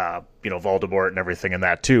Voldemort and everything in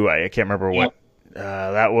that too. I can't remember what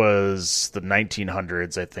that was, the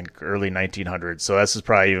 1900s, I think, early 1900s. So this is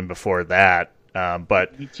probably even before that.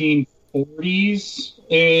 But 1940s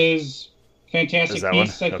is Fantastic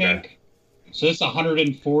Beasts, I think. So this is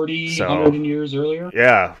 140 years earlier.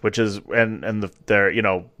 Yeah, which is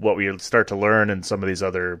what we start to learn in some of these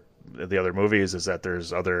other movies is that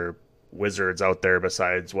there's other wizards out there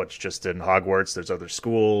besides what's just in Hogwarts. There's other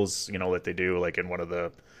schools, that they do, like in one of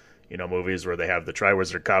the movies where they have the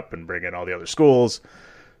Triwizard Cup and bring in all the other schools.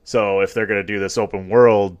 So if they're going to do this open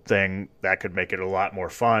world thing, that could make it a lot more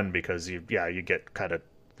fun, because you get kind of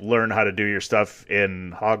learn how to do your stuff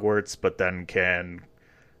in Hogwarts, but then can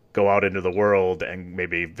go out into the world and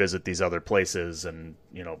maybe visit these other places and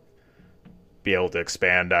be able to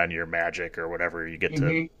expand on your magic or whatever you get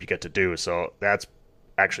to do. So that's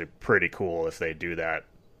actually pretty cool if they do that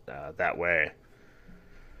that way.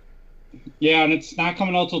 Yeah, and it's not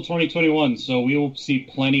coming out till 2021, so we will see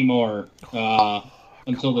plenty more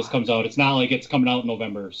until this comes out. It's not like it's coming out in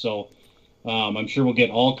November, so I'm sure we'll get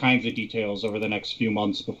all kinds of details over the next few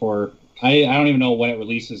months before. I don't even know when it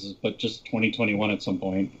releases, but just 2021 at some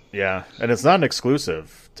point. Yeah, and it's not an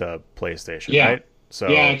exclusive to PlayStation, right? So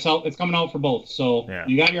yeah, it's coming out for both. So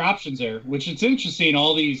you got your options there, which it's interesting.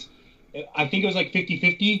 All these, I think it was like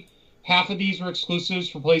 50-50. Half of these were exclusives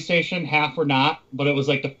for PlayStation, half were not. But it was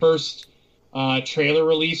like the first trailer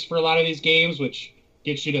release for a lot of these games, which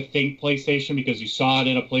gets you to think PlayStation because you saw it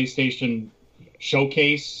in a PlayStation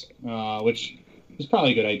showcase, which is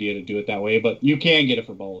probably a good idea to do it that way. But you can get it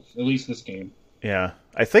for both, at least this game. Yeah,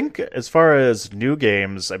 I think as far as new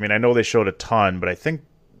games, I mean, I know they showed a ton, but I think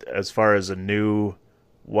as far as a new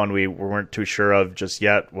one we weren't too sure of just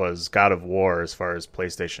yet was God of War as far as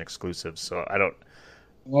PlayStation exclusives. So I don't.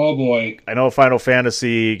 Oh boy! I know Final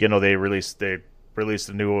Fantasy. They released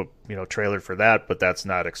a new trailer for that, but that's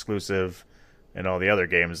not exclusive. And all the other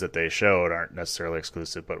games that they showed aren't necessarily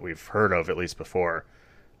exclusive, but we've heard of at least before.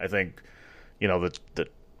 I think that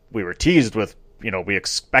we were teased with. We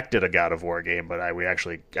expected a God of War game, but did we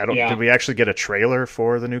actually get a trailer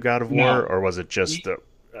for the new God of War, or was it just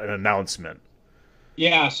an announcement.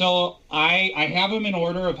 Yeah, so I have them in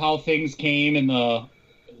order of how things came in the.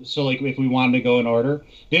 So like if we wanted to go in order,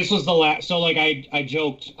 this was the last. So like I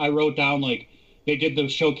joked, I wrote down like they did the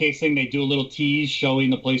showcase thing. They do a little tease showing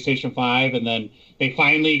the PlayStation 5, and then they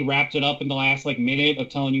finally wrapped it up in the last like minute of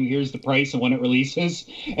telling you here's the price and when it releases.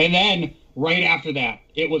 And then right after that,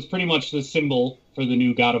 it was pretty much the symbol for the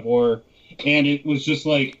new God of War, and it was just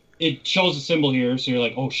like it shows a symbol here, so you're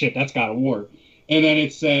like, oh shit, that's God of War. And then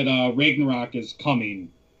it said Ragnarok is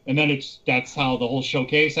coming, and then that's how the whole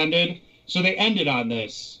showcase ended. So they ended on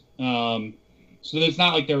this. So it's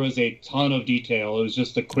not like there was a ton of detail. It was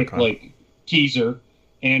just a quick like teaser,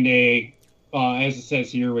 and as it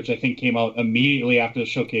says here, which I think came out immediately after the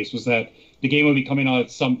showcase, was that the game will be coming out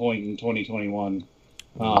at some point in 2021.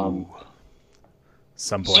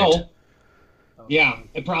 Some point. So, yeah,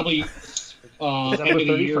 it probably end of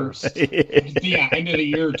the year. Yeah, end of the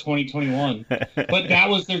year 2021. But that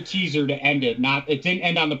was their teaser to end it. It didn't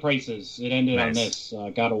end on the prices. It ended on this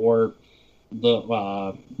God of War.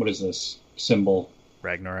 What is this symbol?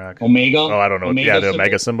 Ragnarok. Omega. Oh, I don't know. Omega the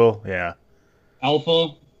Omega symbol. Yeah. Alpha,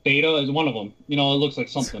 Beta is one of them. You know, it looks like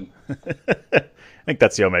something. I think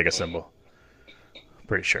that's the Omega symbol.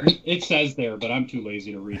 Pretty sure. It says there, but I'm too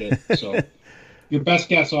lazy to read it. So, your best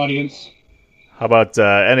guess, audience. How about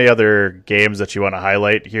any other games that you want to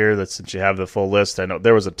highlight here? That since you have the full list, I know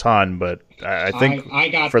there was a ton, but I think I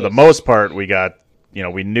got for the most part we got.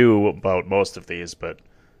 We knew about most of these, but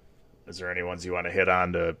is there any ones you want to hit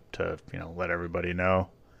on to let everybody know?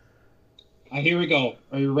 Here we go.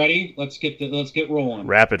 Are you ready? Let's get rolling.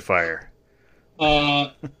 Rapid fire.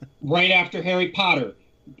 Right after Harry Potter,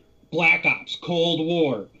 Black Ops, Cold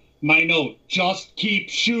War. My note, just keep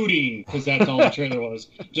shooting, because that's all the trailer was.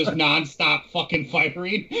 Just nonstop fucking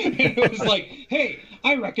firing. And it was like, hey,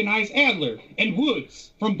 I recognize Adler and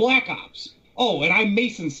Woods from Black Ops. Oh, and I'm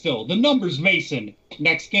Mason still. The number's Mason.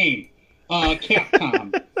 Next game.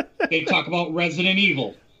 Capcom. They talk about Resident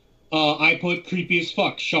Evil. I put creepy as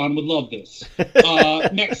fuck. Sean would love this.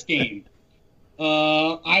 Next game.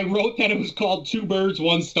 I wrote that it was called Two Birds,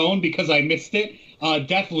 One Stone because I missed it.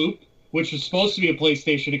 Deathloop, which was supposed to be a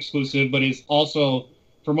PlayStation exclusive, but is also,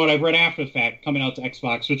 from what I've read after the fact, coming out to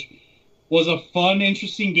Xbox, which was a fun,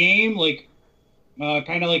 interesting game, like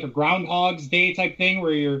kind of like a Groundhog's Day type thing,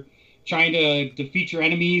 where you're trying to defeat your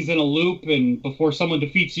enemies in a loop and before someone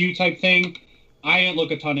defeats you type thing. I didn't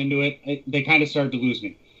look a ton into it. They kind of started to lose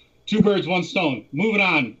me. Two Birds, One Stone. Moving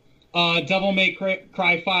on. Devil May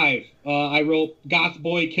Cry 5. I wrote Goth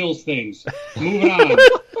Boy Kills Things. Moving on.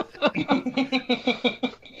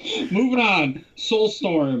 Moving on.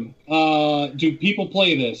 Soulstorm. Do people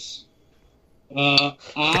play this?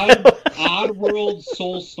 Odd World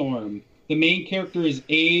Soulstorm. The main character is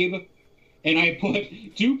Abe. And I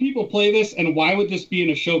put, do people play this, and why would this be in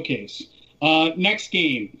a showcase? Next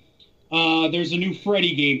game. There's a new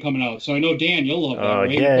Freddy game coming out, so I know, Dan, you'll love that, right?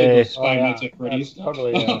 Yay. You played those Five Nights at Freddy's. That's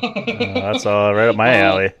totally, yeah. That's all right up my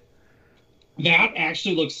alley. That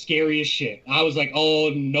actually looks scary as shit. I was like, oh,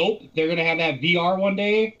 nope. They're going to have that VR one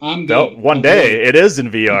day. I'm good. No, one day. It is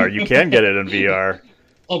in VR. You can get it in VR.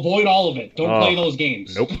 Avoid all of it. Don't play those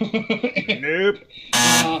games. Nope. Nope.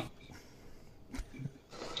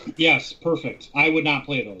 Yes, perfect. I would not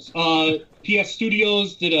play those. PS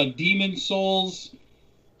Studios did a Demon Souls.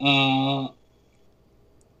 And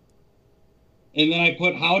then I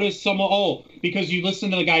put, how does someone... Oh, because you listen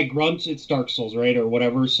to the guy Grunt, it's Dark Souls, right? Or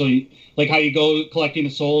whatever. So, like how you go collecting the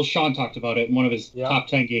souls. Sean talked about it in one of his top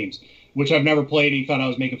 10 games, which I've never played, and he thought I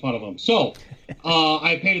was making fun of him. So,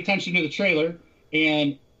 I paid attention to the trailer,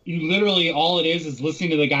 and you literally, all it is listening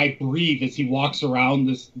to the guy breathe as he walks around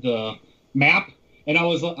the map. And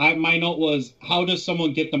my note was, how does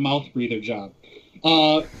someone get the mouth breather job?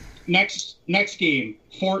 Next game,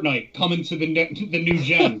 Fortnite coming to the new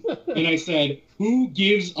gen, and I said, who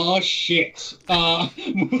gives a shit? And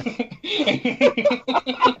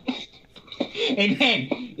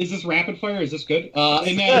then, is this rapid fire? Is this good?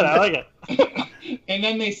 And then, good, I like it. And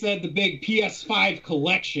then they said the big PS5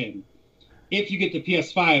 collection. If you get the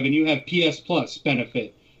PS5 and you have PS Plus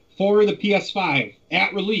benefit for the PS5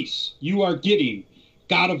 at release, you are getting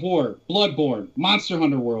God of War, Bloodborne, Monster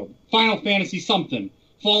Hunter World, Final Fantasy something,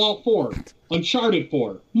 Fallout 4, Uncharted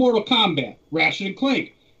 4, Mortal Kombat, Ratchet &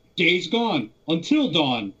 Clank, Days Gone, Until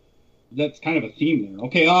Dawn. That's kind of a theme there.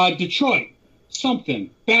 Okay, Detroit, something,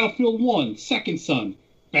 Battlefield 1, Second Son,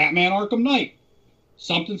 Batman Arkham Knight,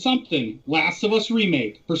 something, Last of Us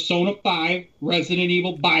Remake, Persona 5, Resident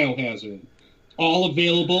Evil, Biohazard. All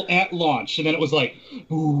available at launch. And then it was like,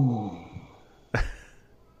 ooh.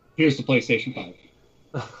 Here's the PlayStation 5.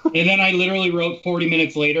 And then I literally wrote 40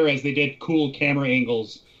 minutes later, as they did cool camera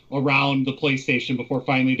angles around the PlayStation before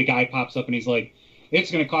finally the guy pops up and he's like,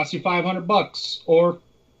 it's going to cost you $500 or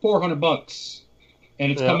 $400,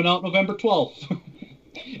 and it's coming out November 12th.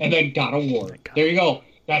 And then God of War. There you go.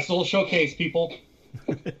 That's the little showcase, people.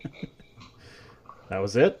 That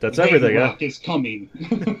was it? That's everything, huh? Ragnarok is coming.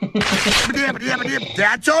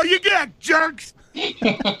 That's all you get, jerks!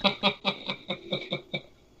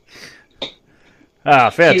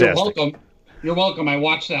 Fantastic. You're welcome. You're welcome. I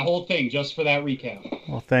watched that whole thing just for that recap.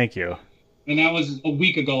 Well, thank you. And that was a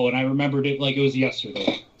week ago, and I remembered it like it was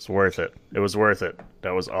yesterday. It's worth it. It was worth it.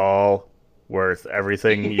 That was all worth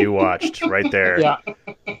everything you watched right there. Yeah.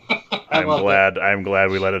 I'm glad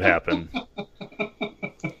we let it happen.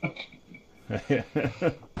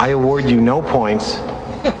 I award you no points,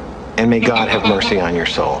 and may God have mercy on your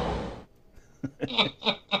soul.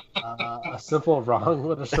 A simple wrong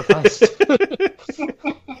would have sufficed.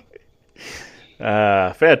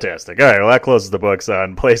 Fantastic. All right, well, that closes the books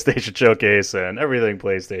on PlayStation Showcase and everything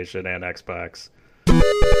PlayStation and Xbox.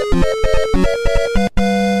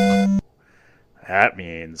 That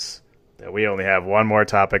means that we only have one more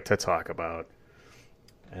topic to talk about,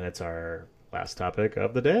 and it's our last topic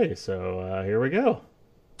of the day. So here we go.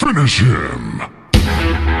 Finish him.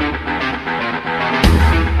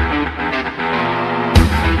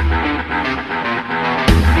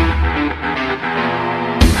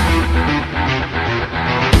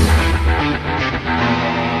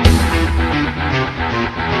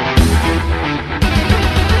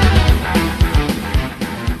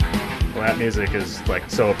 That music is like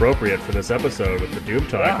so appropriate for this episode with the Doom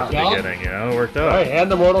talk at the beginning. You know, it worked out. Right, and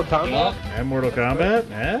the Mortal Kombat. And Mortal Kombat.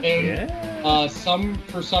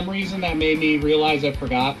 For some reason that made me realize I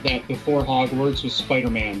forgot that before Hogwarts was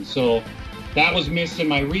Spider-Man. So that was missed in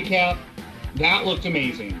my recap. That looked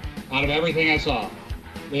amazing. Out of everything I saw,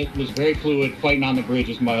 it was very fluid. Fighting on the bridge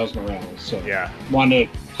as Miles Morales. So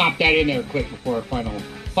wanted to pop that in there quick before our final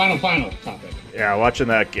topic. Yeah, watching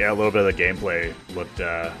that a little bit of the gameplay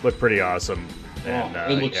looked pretty awesome. And,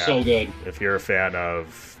 it looks so good. If you're a fan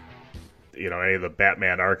of, any of the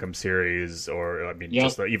Batman Arkham series, or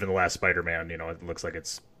just even the last Spider-Man, it looks like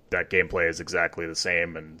that gameplay is exactly the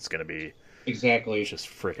same, and it's going to be just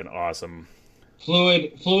freaking awesome.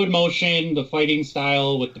 Fluid motion, the fighting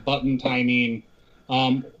style with the button timing.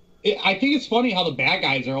 I think it's funny how the bad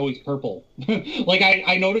guys are always purple. Like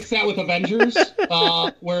I noticed that with Avengers,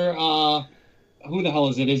 where who the hell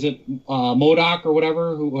is it? Is it MODOK or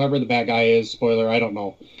whatever? Whoever the bad guy is. Spoiler, I don't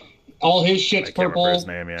know. All his shit's purple. His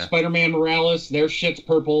name, yeah. Spider-Man Morales, their shit's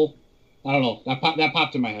purple. I don't know. That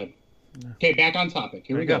popped in my head. Okay, back on topic.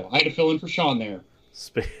 Here we go. I had to fill in for Sean there.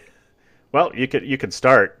 Well, you could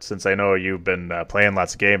start, since I know you've been playing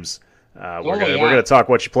lots of games. We're gonna talk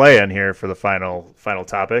what you play in here for the final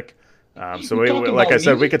topic. So like I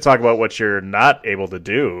said, we could talk about what you're not able to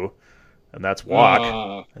do, and that's walk.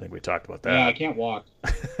 I think we talked about that. Yeah, I can't walk.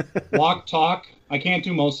 Talk. I can't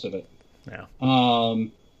do most of it. Yeah.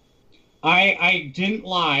 I didn't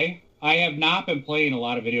lie. I have not been playing a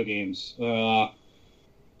lot of video games.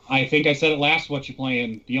 I think I said it last. What you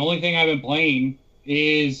playing? The only thing I've been playing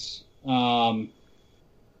is Fall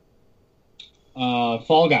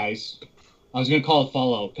Guys. I was going to call it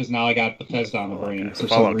Fallout because now I got Bethesda on the brain for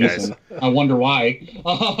some reason. I wonder why.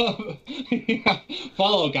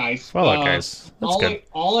 Fallout Guys. Fallout Guys. That's good.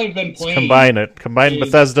 All I've been playing. Combine it. Combine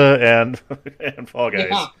Bethesda and Fall Guys.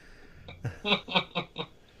 Yeah.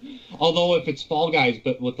 Although if it's Fall Guys,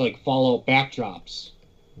 but with like Fallout backdrops,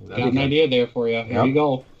 got an idea there for you. Here you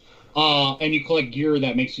go. And you collect gear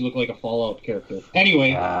that makes you look like a Fallout character.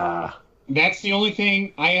 Anyway, that's the only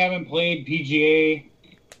thing. I haven't played PGA.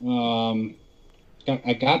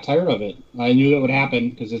 I got tired of it. I knew it would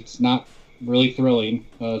happen because it's not really thrilling.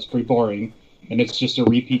 It's pretty boring, and it's just a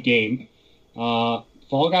repeat game. Fall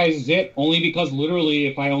Guys is it, only because literally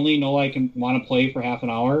if I only know I want to play for half an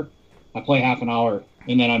hour, I play half an hour,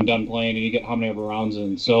 and then I'm done playing, and you get how many ever rounds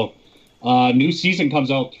in. So new season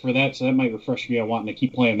comes out for that, so that might refresh me on wanting to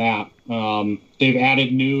keep playing that. They've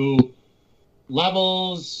added new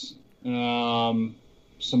levels,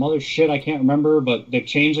 some other shit I can't remember, but they've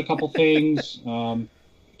changed a couple things.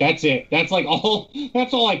 That's it. That's all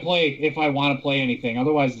I play if I want to play anything.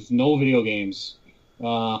 Otherwise, it's no video games.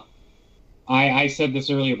 I said this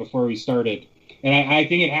earlier before we started, and I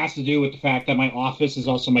think it has to do with the fact that my office is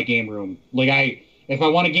also my game room. Like if I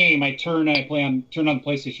want a game, I turn on the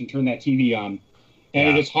PlayStation, turn that TV on, and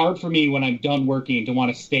it is hard for me when I'm done working to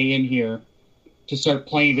want to stay in here to start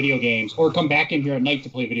playing video games, or come back in here at night to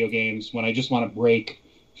play video games when I just want to break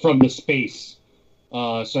from the space.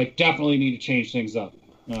 So I definitely need to change things up.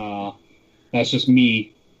 That's just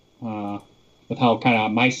me. And with how kind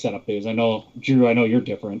of my setup is. I know, Drew, I know you're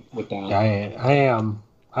different with that. I am.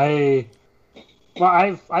 I've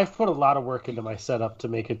put a lot of work into my setup to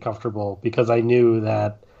make it comfortable because I knew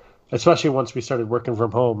that, especially once we started working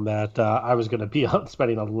from home, that I was going to be out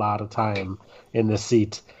spending a lot of time in this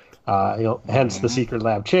seat. Hence the Secret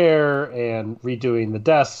Lab chair and redoing the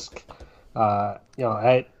desk. I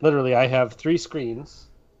have 3 screens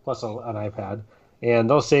plus an iPad, and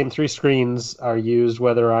those same 3 screens are used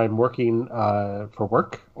whether I'm working for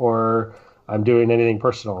work or I'm doing anything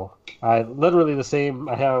personal. Literally the same.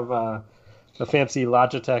 I have a fancy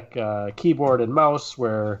Logitech keyboard and mouse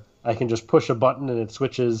where I can just push a button and it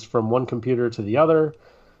switches from one computer to the other.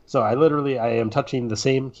 So I am touching the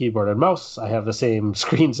same keyboard and mouse. I have the same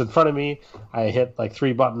screens in front of me. I hit like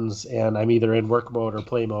 3 buttons and I'm either in work mode or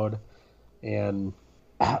play mode. And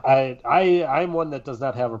I'm one that does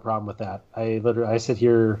not have a problem with that. I sit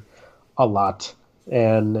here a lot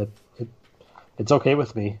and it's okay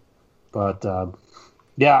with me. But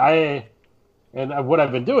what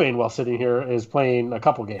I've been doing while sitting here is playing a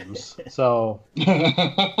couple games. So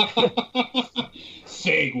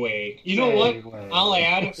segue. You know what? I'll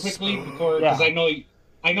add quickly before because I know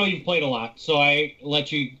you've played a lot, so I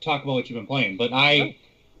let you talk about what you've been playing. But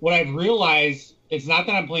what I've realized, it's not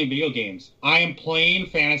that I'm playing video games. I am playing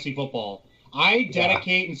fantasy football. I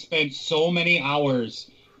dedicate and spend so many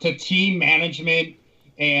hours to team management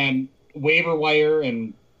and waiver wire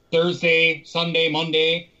and Thursday, Sunday,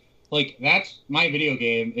 Monday. Like, that's my video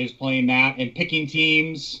game, is playing that and picking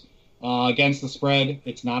teams against the spread.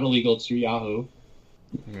 It's not illegal. It's through Yahoo.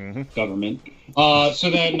 Mm-hmm. Government. So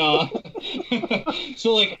that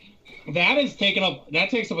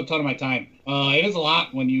takes up a ton of my time. It is a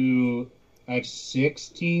lot when you have 6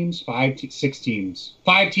 teams, 6 teams.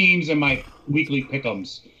 5 teams in my weekly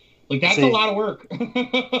pick'ems. Like, that's a lot of work.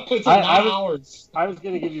 It's a lot of hours. I was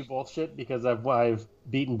going to give you both shit because I've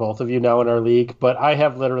beaten both of you now in our league, but I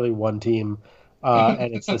have literally one team,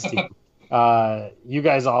 and it's this team. You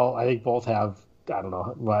guys all, I think, both have, I don't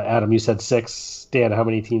know, Adam, you said 6. Dan, how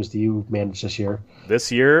many teams do you manage this year?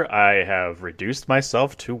 This year, I have reduced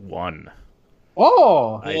myself to 1.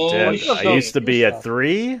 Oh! I did. I used to be at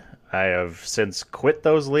 3. I have since quit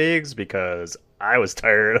those leagues because I was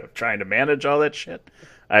tired of trying to manage all that shit.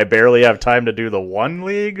 I barely have time to do the 1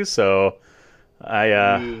 league, so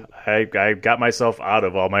I got myself out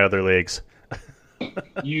of all my other leagues.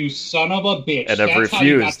 You son of a bitch. And That's refused. how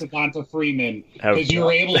you got to Devonta Freeman, because you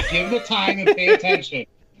were able to give the time and pay attention.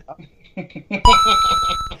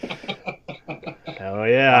 Hell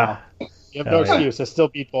yeah. You have no excuse. I still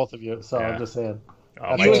beat both of you, so I'm just saying.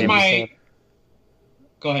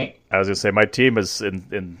 Go ahead. I was going to say, my team is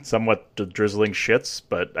in somewhat drizzling shits,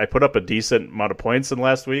 but I put up a decent amount of points in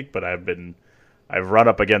last week, but I've run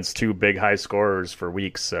up against 2 big high scorers for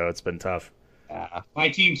weeks, so it's been tough. My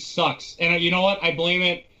team sucks. And you know what? I blame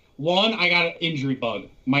it. 1, I got an injury bug.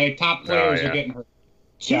 My top players are getting hurt.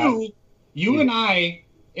 2, you and I,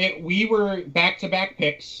 we were back-to-back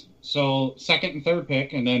picks, so 2nd and 3rd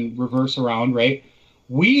pick, and then reverse around, right?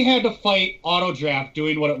 We had to fight auto draft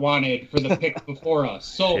doing what it wanted for the pick before us.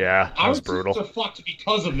 So that was brutal. Our teams are fucked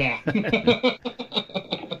because of that.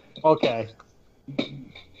 Okay.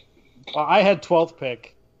 Well, I had 12th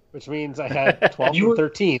pick, which means I had 12th and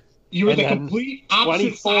 13th. You were the complete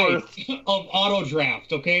opposite side of auto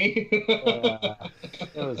draft, okay?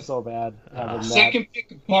 It was so bad. Second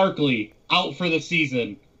pick, Barkley, out for the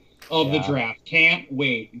season of the draft. Can't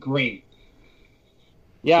wait. Great.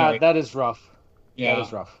 Yeah, Sorry. that is rough. Yeah. That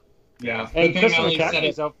is rough. Yeah. And Chris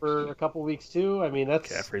McCaffrey's out for a couple weeks, too. I mean,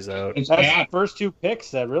 McCaffrey's out. It's that's bad. The first 2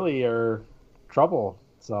 picks that really are trouble.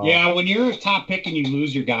 So yeah, when you're a top pick and you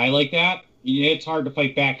lose your guy like that, it's hard to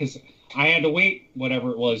fight back because I had to wait,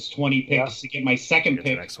 whatever it was, 20 picks to get my second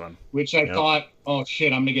pick, next one. Which I thought, oh,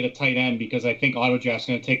 shit, I'm going to get a tight end because I think AutoDraft's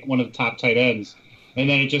going to take one of the top tight ends. And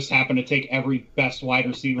then it just happened to take every best wide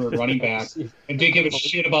receiver and running back and didn't give a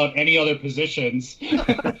shit about any other positions.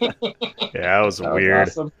 That was weird.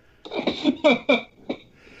 Awesome.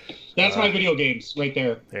 That's my video games right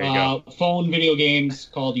there. There you go. Phone video games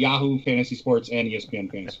called Yahoo Fantasy Sports and ESPN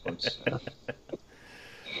Fantasy Sports.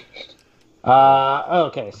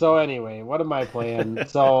 Okay, so anyway, what am I playing?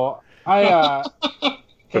 So I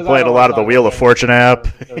we played a lot of the Wheel of Fortune app.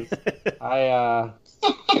 I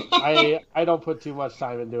don't put too much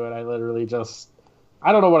time into it. I literally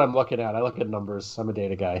I don't know what I'm looking at. I look at numbers. I'm a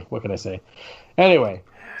data guy. What can I say? Anyway,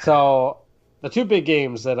 so the 2 big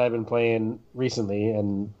games that I've been playing recently,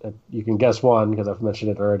 and you can guess one because I've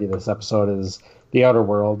mentioned it already this episode, is The Outer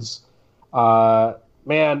Worlds.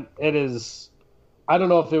 Man, it is I don't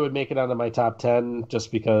know if it would make it onto my top 10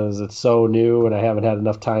 just because it's so new and I haven't had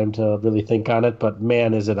enough time to really think on it. But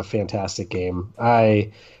man, is it a fantastic game.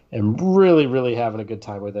 I am really, really having a good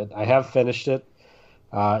time with it. I have finished it.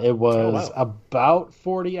 It was about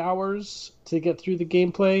 40 hours to get through the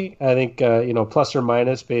gameplay. I think, plus or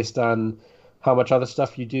minus based on how much other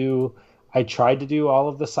stuff you do. I tried to do all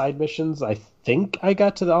of the side missions. I think I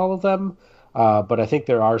got to all of them. But I think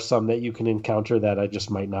there are some that you can encounter that I just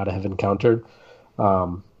might not have encountered.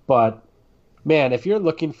 But man, if you're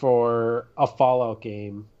looking for a Fallout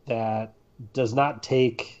game that does not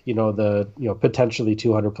take, potentially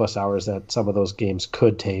 200 plus hours that some of those games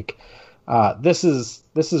could take, this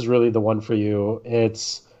is really the one for you.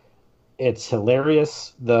 It's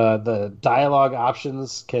hilarious. The dialogue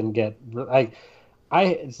options can get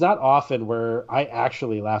it's not often where I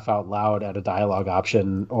actually laugh out loud at a dialogue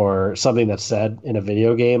option or something that's said in a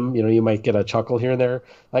video game. You might get a chuckle here and there.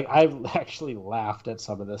 Like, I've actually laughed at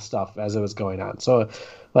some of this stuff as it was going on. So,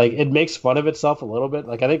 it makes fun of itself a little bit.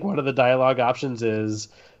 I think one of the dialogue options is,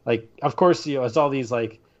 of course, it's all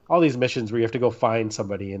these missions where you have to go find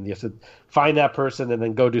somebody and you have to find that person and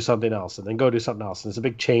then go do something else and then go do something else. And it's a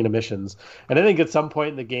big chain of missions. And I think at some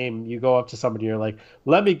point in the game, you go up to somebody and you're like,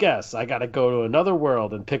 let me guess, I got to go to another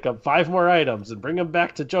world and pick up 5 more items and bring them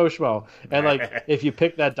back to Joe Schmo. And if you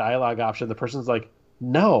pick that dialogue option, the person's like,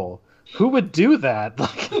 no, who would do that?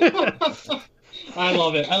 I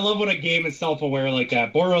love it. I love when a game is self-aware like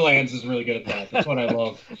that. Borderlands is really good at that. That's what I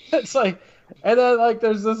love. It's and then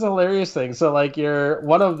there's this hilarious thing. So you're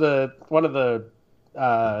one of the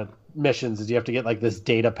missions is you have to get this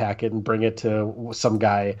data packet and bring it to some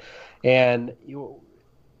guy, and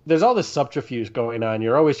there's all this subterfuge going on.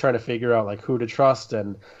 You're always trying to figure out who to trust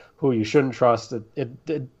and who you shouldn't trust.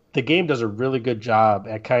 The game does a really good job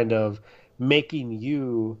at kind of making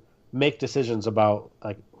you make decisions about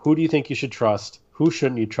who do you think you should trust, who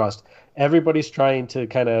shouldn't you trust. Everybody's trying to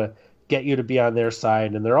kind of get you to be on their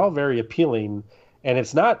side, and they're all very appealing, and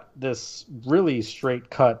it's not this really straight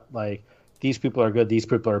cut these people are good, these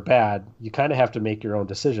people are bad. You kind of have to make your own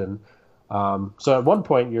decision. So at one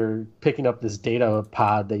point you're picking up this data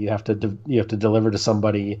pod that you have to deliver to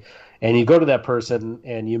somebody, and you go to that person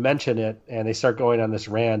and you mention it and they start going on this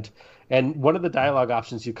rant, and one of the dialogue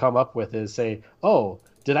options you come up with is say, oh,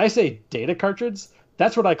 did I say data cartridge?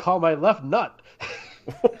 That's what I call my left nut.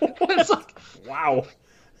 It's wow.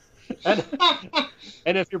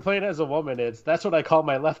 And if you're playing as a woman, that's what I call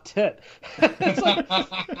my left tit. It's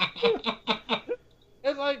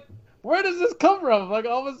where does this come from?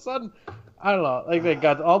 All of a sudden, I don't know. They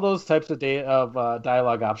got all those types of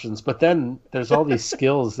dialogue options, but then there's all these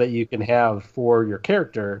skills that you can have for your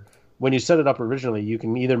character. When you set it up originally, you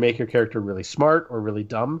can either make your character really smart or really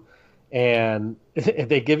dumb, and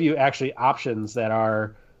they give you actually options that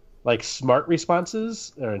are smart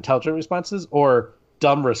responses or intelligent responses or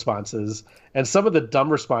dumb responses, and some of the dumb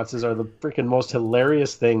responses are the freaking most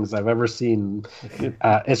hilarious things I've ever seen.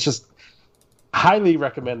 It's just highly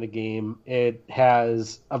recommend the game. It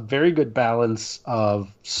has a very good balance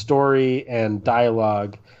of story and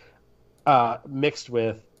dialogue mixed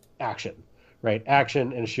with action, right?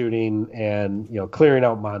 Action and shooting and clearing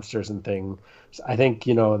out monsters and things. I think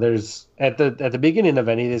there's at the beginning of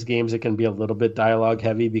any of these games, it can be a little bit dialogue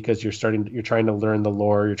heavy because you're trying to learn the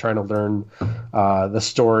lore, you're trying to learn the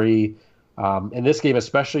story. In this game,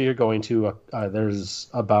 especially, you're going to there's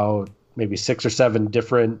about maybe 6 or 7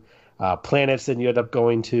 different planets that you end up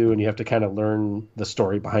going to, and you have to kind of learn the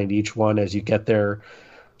story behind each one as you get there.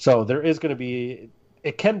 So there is going to be.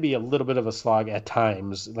 It can be a little bit of a slog at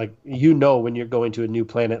times. When you're going to a new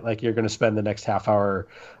planet, you're going to spend the next half hour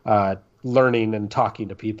learning and talking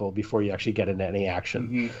to people before you actually get into any action.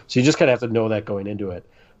 Mm-hmm. So you just kind of have to know that going into it.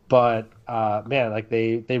 But man,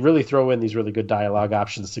 they really throw in these really good dialogue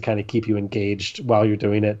options to kind of keep you engaged while you're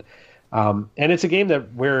doing it. And it's a game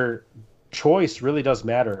where choice really does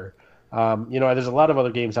matter. There's a lot of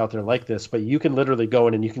other games out there like this, but you can literally go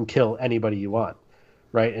in and you can kill anybody you want.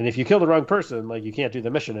 Right, and if you kill the wrong person, you can't do the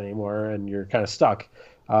mission anymore, and you're kind of stuck.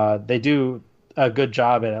 They do a good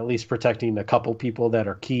job at least protecting a couple people that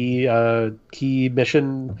are key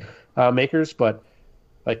mission makers. But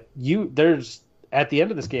there's at the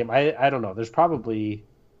end of this game, I don't know. There's probably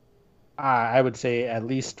I would say at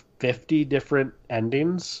least 50 different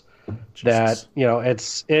endings. Jesus.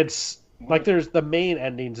 That it's there's the main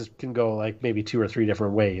endings can go maybe 2 or 3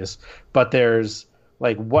 different ways, but there's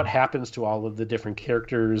what happens to all of the different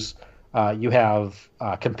characters. You have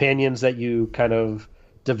companions that you kind of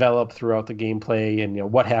develop throughout the gameplay,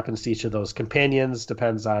 and what happens to each of those companions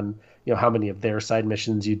depends on how many of their side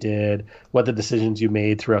missions you did, what the decisions you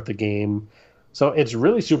made throughout the game. So it's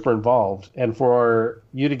really super involved. And for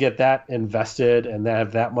you to get that invested and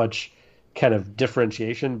have that much kind of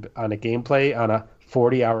differentiation on a gameplay on a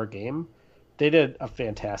 40-hour game, they did a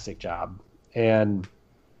fantastic job. And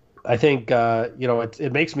I think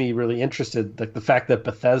it makes me really interested. Like the fact that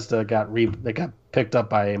Bethesda got picked up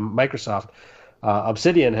by Microsoft.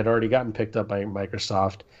 Obsidian had already gotten picked up by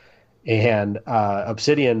Microsoft, and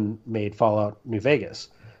Obsidian made Fallout New Vegas.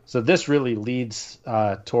 So this really leads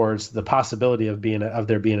towards the possibility of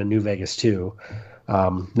there being a New Vegas 2.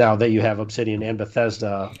 Now that you have Obsidian and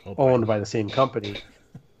Bethesda owned by the same company.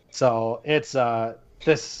 So it's I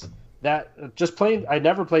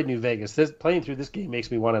never played New Vegas. Playing through this game makes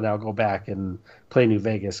me want to now go back and play New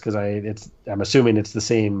Vegas because I'm assuming it's the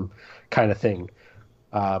same kind of thing.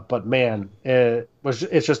 But man,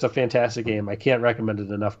 it's just a fantastic game. I can't recommend it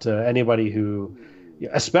enough to anybody who,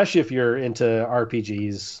 especially if you're into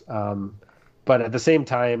RPGs. But at the same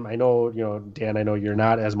time, I know, Dan, I know you're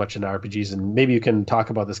not as much into RPGs, and maybe you can talk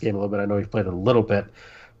about this game a little bit. I know you've played it a little bit,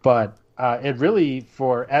 but it really,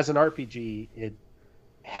 as an RPG, it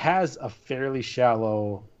has a fairly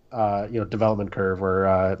shallow, development curve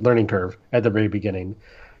or learning curve at the very beginning.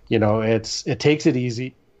 It takes it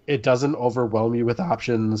easy. It doesn't overwhelm you with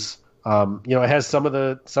options. It has some of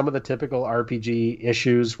the typical RPG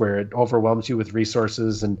issues where it overwhelms you with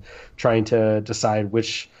resources and trying to decide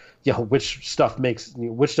which stuff do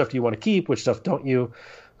you want to keep, which stuff don't you.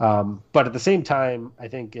 But at the same time, I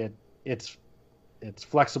think it's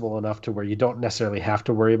flexible enough to where you don't necessarily have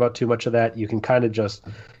to worry about too much of that. You can kind of just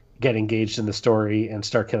get engaged in the story and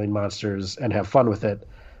start killing monsters and have fun with it.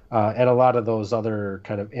 And a lot of those other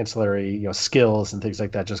kind of ancillary, skills and things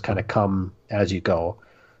like that just kind of come as you go.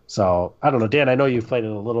 So I don't know, Dan, I know you've played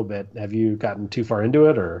it a little bit. Have you gotten too far into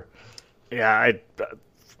it, or? Yeah,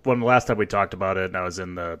 when the last time we talked about it, and I was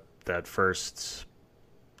in that first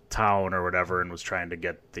town or whatever, and was trying to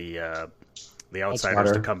get the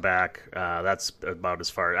outsiders to come back. That's about as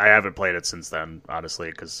far. I haven't played it since then,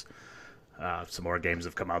 honestly, because some more games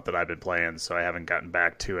have come out that I've been playing, so I haven't gotten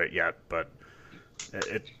back to it yet. But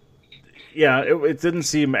it didn't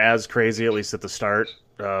seem as crazy, at least at the start,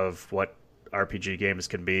 of what RPG games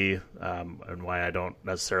can be, and why I don't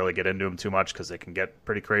necessarily get into them too much, because they can get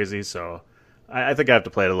pretty crazy. So I think I have to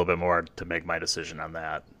play it a little bit more to make my decision on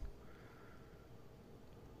that.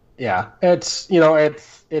 Yeah, it's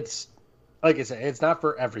like I said, it's not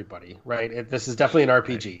for everybody, right? This is definitely an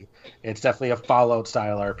RPG. Right. It's definitely a Fallout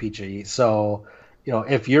style RPG. So,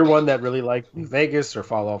 if you're one that really liked New Vegas or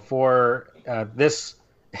Fallout 4, this,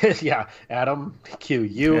 yeah, Adam, cue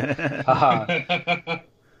you.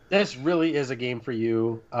 This really is a game for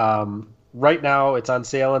you. Right now, it's on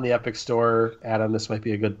sale in the Epic Store. Adam, this might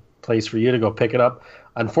be a good place for you to go pick it up.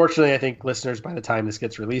 Unfortunately, I think listeners, by the time this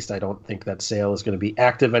gets released, I don't think that sale is going to be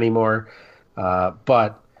active anymore.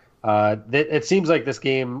 But it seems like this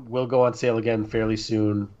game will go on sale again fairly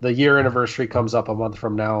soon. The year anniversary comes up a month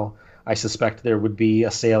from now. I suspect there would be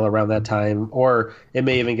a sale around that time, or it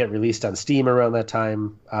may even get released on Steam around that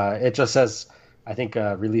time. It just says, I think,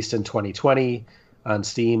 released in 2020 on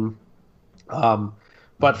Steam.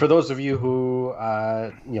 But for those of you who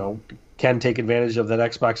can take advantage of that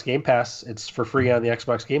Xbox Game Pass, it's for free on the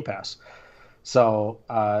Xbox Game Pass. So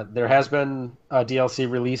there has been a DLC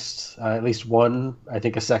released, at least one. I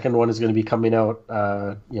think a second one is going to be coming out,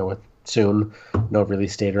 soon. No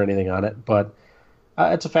release date or anything on it, but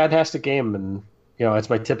it's a fantastic game, and it's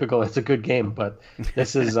my typical. It's a good game, but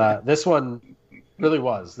this is this one really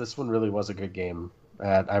was. This one really was a good game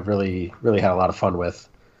that I've really had a lot of fun with.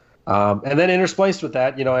 And then interspliced with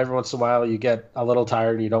that, every once in a while you get a little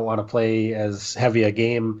tired and you don't want to play as heavy a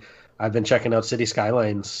game. I've been checking out City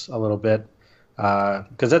Skylines a little bit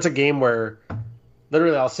because that's a game where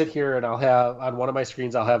literally I'll sit here and I'll have on one of my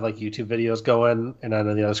screens I'll have like YouTube videos going, and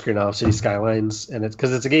on the other screen I'll have City Skylines, and it's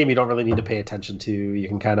because it's a game you don't really need to pay attention to. You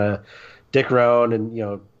can kind of dick around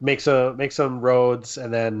and make some roads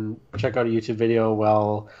and then check out a YouTube video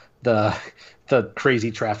while the crazy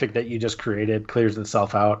traffic that you just created clears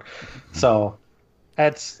itself out. So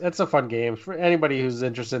it's a fun game for anybody who's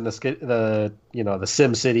interested in the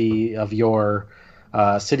Sim City of yore.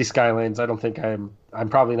 City Skylines, I don't think I'm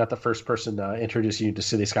probably not the first person to introduce you to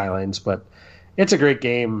City Skylines, but it's a great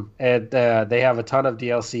game, and they have a ton of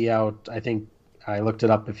DLC out. I think I looked it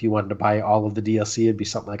up. If you wanted to buy all of the DLC, it'd be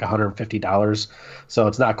something like $150. So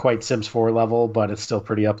it's not quite Sims 4 level, but it's still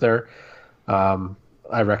pretty up there.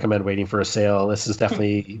 I recommend waiting for a sale. This is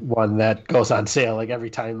definitely one that goes on sale. Like every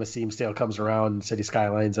time a Steam sale comes around, City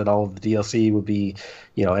Skylines and all of the DLC would be,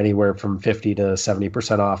 anywhere from 50 to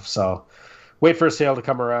 70% off. So wait for a sale to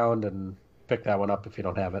come around and pick that one up if you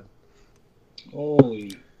don't have it.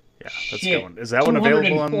 Holy Yeah, that's a good one. Is that one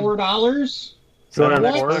available on $204? Is that on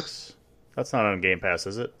What? Xbox? That's not on Game Pass,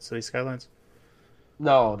 is it? City Skylines?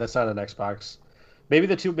 No, that's not an Xbox. Maybe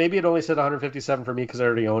it only said 157 for me because I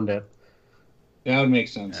already owned it. That would make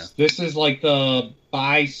sense. Yeah. This is like the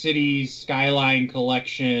Buy Cities Skyline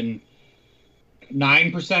Collection.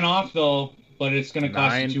 9% off though, but it's going to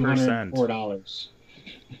cost you $204.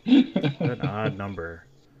 What an odd number.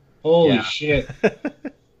 Holy shit!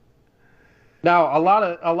 Now a lot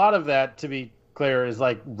of that, to be clear, is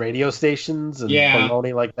like radio stations and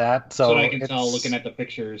baloney like that. So I can tell looking at the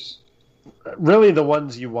pictures. Really, the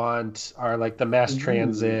ones you want are like the Mass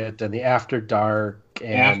Transit and the After Dark.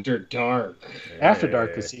 And After Dark. After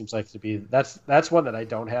Dark, it seems like to be that's one that I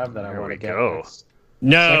don't have that I want to get.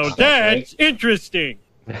 Now that's interesting.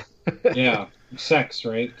 Yeah, sex,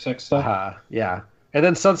 right? Sex stuff. Yeah, and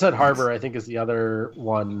then Sunset Harbor, I think, is the other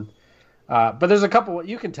one. But there's a couple.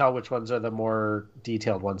 You can tell which ones are the more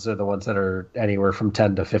detailed ones. They're the ones that are anywhere from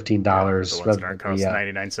 $10 to $15. The ones that aren't cost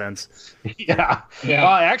 99 cents. Yeah.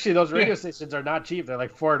 Actually, those radio stations are not cheap. They're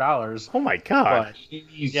like $4. Oh my god!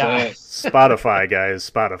 Yeah. Spotify, guys,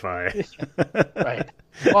 Spotify. Right.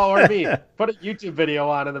 Well, or me. Put a YouTube video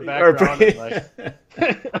on in the background.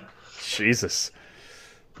 And Jesus.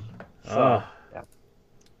 So, yeah.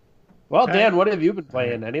 Well, Dan, what have you been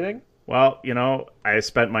playing? Anything? Well, I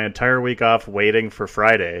spent my entire week off waiting for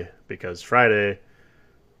Friday because Friday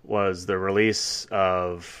was the release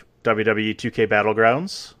of WWE 2K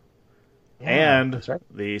Battlegrounds and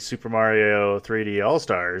the Super Mario 3D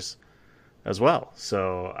All-Stars as well.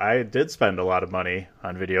 So I did spend a lot of money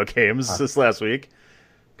on video games this last week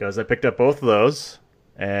because I picked up both of those,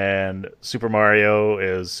 and Super Mario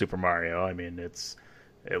is Super Mario. I mean, it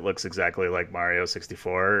looks exactly like Mario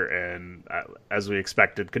 64, and as we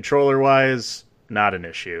expected, controller-wise, not an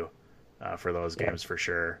issue for those games for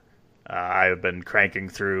sure. I have been cranking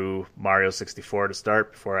through Mario 64 to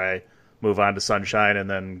start before I move on to Sunshine and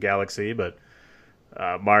then Galaxy, but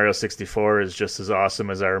Mario 64 is just as awesome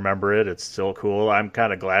as I remember it. It's still cool. I'm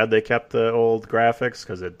kind of glad they kept the old graphics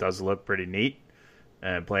because it does look pretty neat,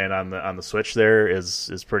 and playing on the Switch there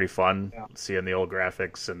is pretty fun, seeing the old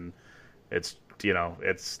graphics, and it's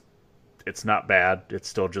it's not bad. It's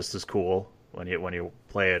still just as cool when you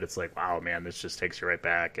play it. It's like, wow, man, this just takes you right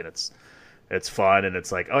back, and it's fun, and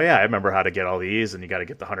it's like, oh yeah, I remember how to get all these, and you got to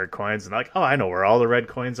get the 100 coins, and like, oh, I know where all the red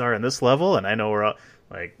coins are in this level, and I know where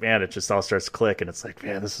like, man, it just all starts to click, and it's like,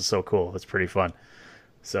 man, this is so cool. It's pretty fun.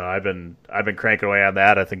 So I've been cranking away on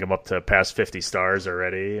that. I think I'm up to past 50 stars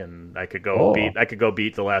already, and I could go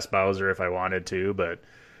beat the last Bowser if I wanted to, but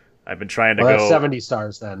I've been trying to go. That's 70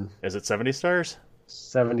 stars then. Is it 70 stars?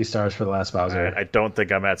 70 stars for the last Bowser. I don't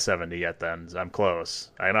think I'm at 70 yet then. I'm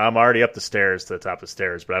close. I'm already up the stairs to the top of the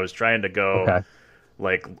stairs, but I was trying to go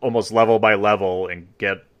like almost level by level and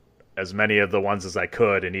get as many of the ones as I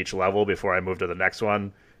could in each level before I move to the next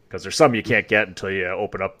one. Because there's some you can't get until you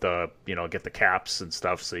open up get the caps and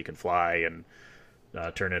stuff so you can fly and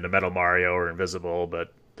turn into Metal Mario or Invisible.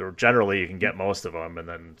 But generally you can get most of them. And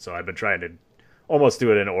then so I've been trying to almost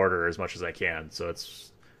do it in order as much as I can. So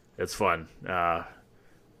it's fun.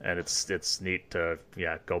 And it's neat to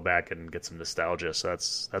go back and get some nostalgia. So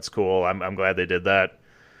that's cool. I'm glad they did that.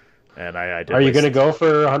 And I did. Are you going to go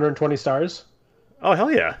for 120 stars? Oh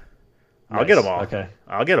hell yeah! I'll get them all. Okay,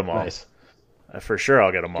 I'll get them all. Nice. For sure,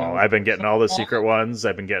 I'll get them all. I've been getting all the secret ones.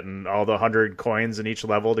 I've been getting all the 100 coins in each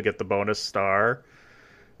level to get the bonus star.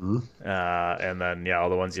 And then all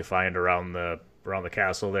the ones you find around the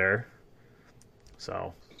castle there.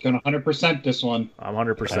 So. Going 100% this one. I'm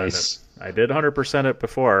 100% Nice. it. I did 100% it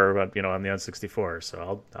before, but on the N64.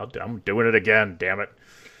 So I'm doing it again. Damn it.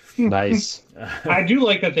 Nice. I do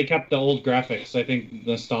like that they kept the old graphics. I think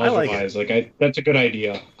nostalgia-wise, that's a good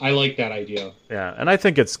idea. I like that idea. Yeah, and I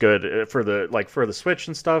think it's good for the Switch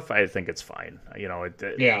and stuff. I think it's fine. They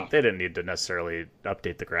didn't need to necessarily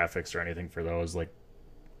update the graphics or anything for those.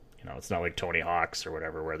 It's not like Tony Hawk's or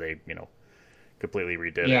whatever where they completely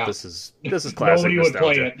redid it. This is classic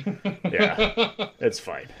nostalgia. Would play it. Yeah, it's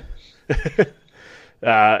fine.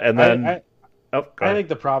 And then I think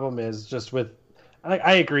the problem is just with.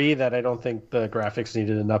 I agree that I don't think the graphics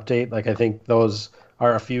needed an update. I think those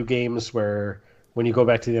are a few games where when you go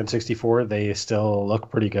back to the N64, they still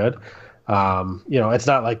look pretty good. It's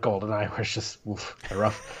not like GoldenEye where it's just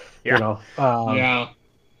rough. Yeah.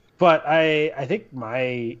 But I think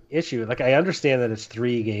my issue, I understand that it's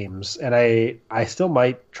 3 games, and I still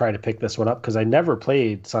might try to pick this one up because I never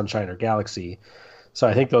played Sunshine or Galaxy, so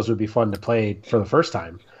I think those would be fun to play for the first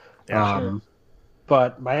time. Yeah, sure.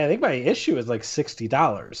 But I think my issue is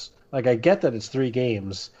 $60. I get that it's 3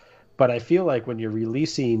 games, but I feel like when you're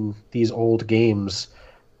releasing these old games,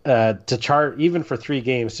 to charge, even for 3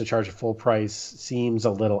 games, to charge a full price seems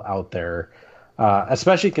a little out there,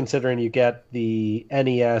 especially considering you get the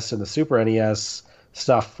NES and the Super NES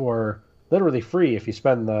stuff for literally free if you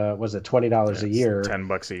spend was it $20 a year?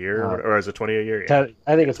 $10 a year, or is it $20 a year? Yeah.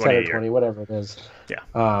 I think it's 10 or 20, whatever it is.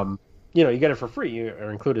 Yeah. You get it for free. You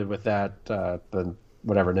are included with that, the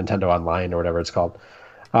whatever Nintendo Online or whatever it's called.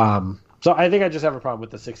 So I think I just have a problem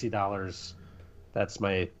with the $60. That's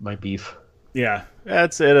my beef. Yeah,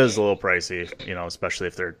 it is a little pricey, especially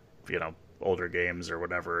if they're, older games or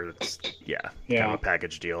whatever. It's kind of a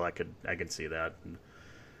package deal. I could see that. And,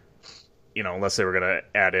 unless they were gonna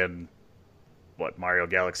add in Mario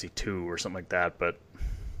Galaxy 2 or something like that. But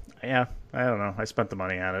yeah, I don't know. I spent the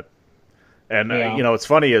money on it, and what's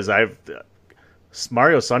funny is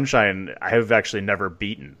Mario Sunshine I have actually never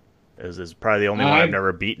beaten. Is probably the only one I've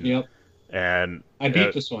never beaten. Yep. And I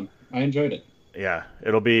beat this one. I enjoyed it. Yeah,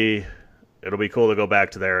 it'll be cool to go back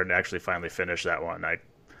to there and actually finally finish that one. I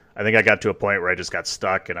think I got to a point where I just got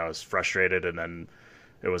stuck and I was frustrated, and then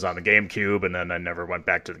it was on the GameCube, and then I never went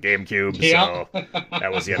back to the GameCube, so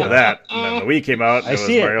that was the end of that. And then the Wii came out, and I it was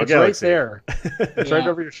see Mario it's Galaxy. right there. It's right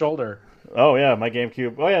over your shoulder. Oh, yeah, my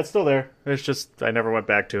GameCube. Oh, yeah, it's still there. It's just I never went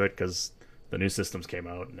back to it because the new systems came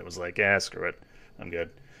out, and it was like, screw it. I'm good.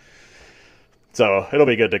 So it'll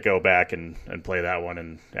be good to go back and play that one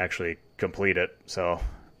and actually complete it. So,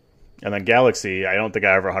 and then Galaxy, I don't think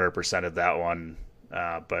I ever 100%ed that one,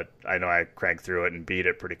 but I know I cranked through it and beat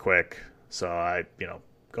it pretty quick. So I,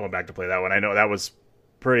 going back to play that one, I know that was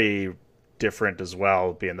pretty different as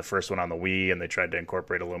well, being the first one on the Wii, and they tried to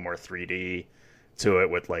incorporate a little more 3D to it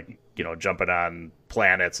with jumping on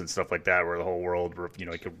planets and stuff like that, where the whole world, you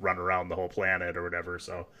could run around the whole planet or whatever.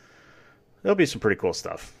 So there'll be some pretty cool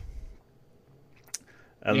stuff.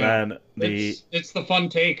 And then it's the fun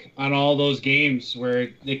take on all those games where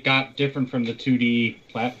it got different from the 2D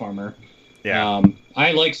platformer. Yeah.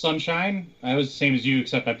 I like Sunshine. I was the same as you,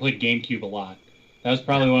 except I played GameCube a lot. That was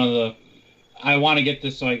probably one of the... I want to get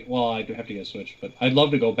this, I do have to get a Switch, but I'd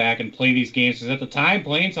love to go back and play these games, because at the time,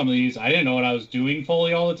 playing some of these, I didn't know what I was doing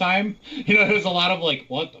fully all the time. It was a lot of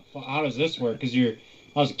what the fuck, how does this work? Because I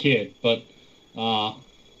was a kid, but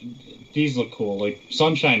these look cool. Like,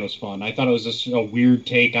 Sunshine was fun. I thought it was just a weird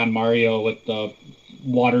take on Mario with the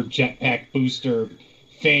water jetpack booster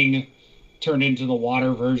thing turned into the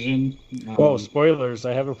water version. Whoa, spoilers.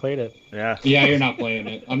 I haven't played it. Yeah. Yeah, you're not playing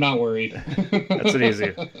it. I'm not worried. That's an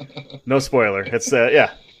easy. No spoiler. It's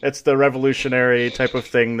it's the revolutionary type of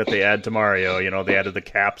thing that they add to Mario. They added the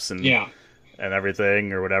caps and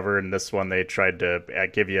everything or whatever. And this one they tried to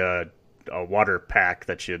give you a water pack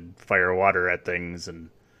that you'd fire water at things, and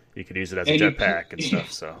you could use it as a jetpack and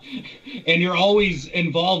stuff. So, and you're always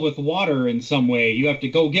involved with water in some way. You have to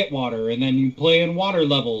go get water, and then you play in water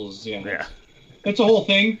levels. Yeah. It's a whole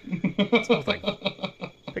thing. It's a whole thing.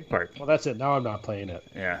 Big part. Well, that's it. Now I'm not playing it.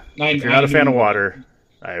 Yeah. If you're not a fan of water,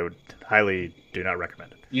 I would highly do not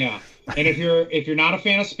recommend it. Yeah. And if you're not a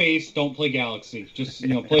fan of space, don't play Galaxy. Just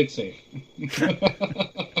play it safe.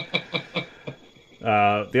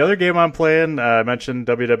 The other game I'm playing, I mentioned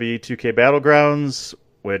WWE 2K Battlegrounds,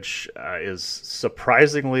 which is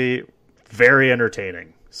surprisingly very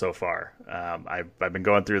entertaining so far. I've been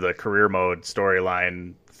going through the career mode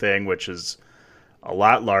storyline thing, which is a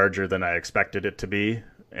lot larger than I expected it to be.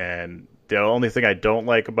 And the only thing I don't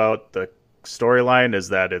like about the storyline is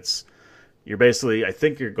that you're basically, I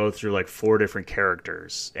think you go through like 4 different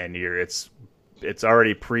characters, and it's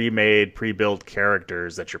already pre-made, pre-built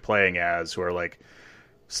characters that you're playing as, who are like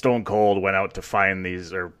Stone Cold went out to find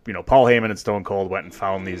these, or Paul Heyman and Stone Cold went and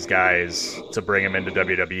found these guys to bring them into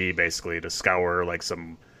WWE, basically to scour like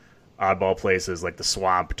some oddball places like the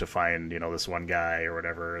swamp to find this one guy or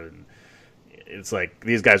whatever. And it's like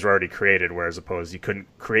these guys were already created, whereas opposed you couldn't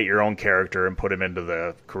create your own character and put him into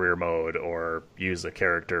the career mode, or use a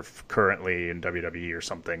character currently in WWE or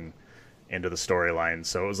something into the storyline.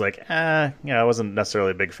 So it was like, I wasn't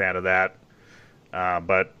necessarily a big fan of that,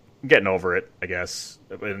 but I'm getting over it, I guess.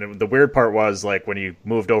 And the weird part was, like, when you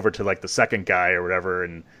moved over to like the second guy or whatever,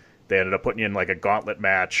 and they ended up putting you in like a gauntlet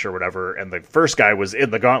match or whatever, and the first guy was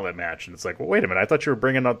in the gauntlet match, and it's like, well, wait a minute, I thought you were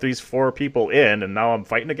bringing up these 4 people in, and now I'm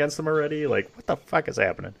fighting against them already. Like, what the fuck is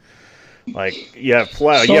happening? Like, you have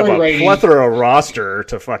a plethora of roster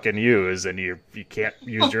to fucking use, and you can't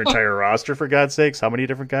use your entire roster, for God's sakes. How many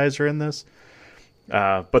different guys are in this?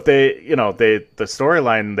 But the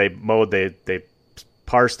storyline they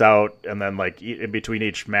parsed out, and then like in between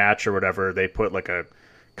each match or whatever, they put like a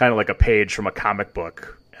kind of like a page from a comic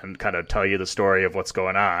book and kind of tell you the story of what's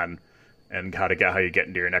going on and how you get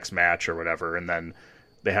into your next match or whatever. And then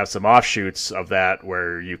they have some offshoots of that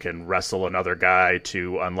where you can wrestle another guy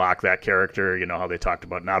to unlock that character. You know how they talked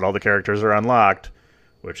about not all the characters are unlocked,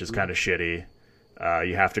 which is kind of shitty.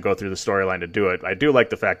 You have to go through the storyline to do it. I do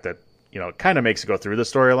like the fact that, it kind of makes you go through the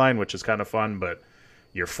storyline, which is kind of fun, but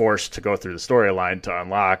you're forced to go through the storyline to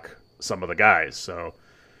unlock some of the guys. So,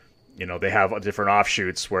 they have different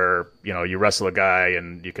offshoots where, you wrestle a guy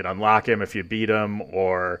and you can unlock him if you beat him,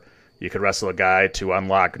 or you could wrestle a guy to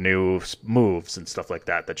unlock new moves and stuff like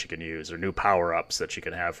that you can use, or new power-ups that you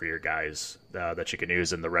can have for your guys that you can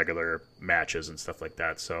use in the regular matches and stuff like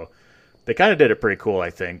that. So they kind of did it pretty cool, I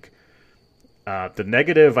think. The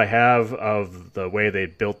negative I have of the way they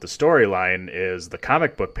built the storyline is the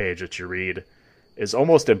comic book page that you read is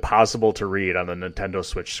almost impossible to read on the Nintendo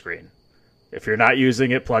Switch screen. If you're not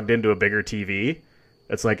using it plugged into a bigger TV,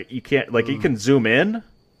 it's like you can't, you can zoom in,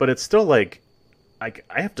 but it's still like, I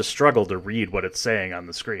have to struggle to read what it's saying on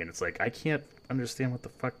the screen. It's like, I can't understand what the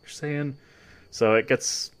fuck you're saying. So it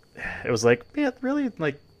was like, man, really?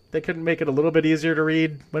 Like, they couldn't make it a little bit easier to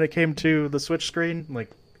read when it came to the Switch screen?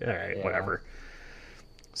 Like, all right, whatever.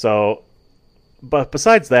 So, but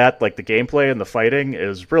besides that, like, the gameplay and the fighting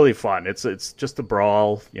is really fun. It's just a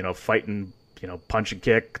brawl, fighting, punch and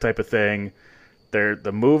kick type of thing.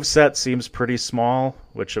 The move set seems pretty small,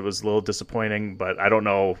 which it was a little disappointing, but I don't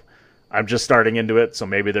know. I'm just starting into it, so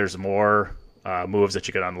maybe there's more moves that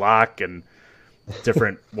you can unlock and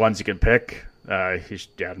different ones you can pick.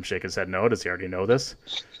 Adam shaking his head no. Does he already know this?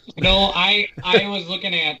 No, I was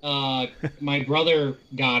looking at my brother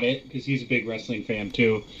got it because he's a big wrestling fan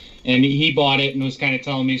too, and he bought it and was kind of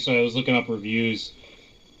telling me. So I was looking up reviews,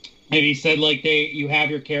 and he said you have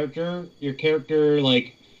your character if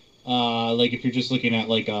you're just looking at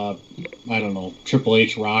I don't know, Triple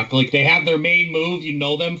H, Rock, they have their main move you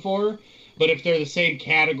know them for, but if they're the same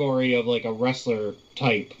category of a wrestler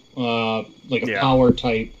type, power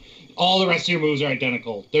type, all the rest of your moves are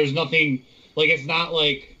identical. There's nothing it's not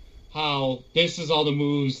like how this is all the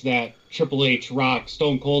moves that Triple H, Rock,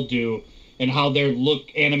 Stone Cold do, and how their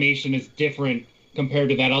look animation is different compared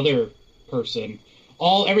to that other person.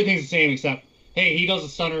 Everything's the same except, hey, he does a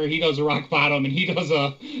stunner, he does a rock bottom, and he does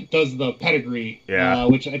the pedigree. Yeah.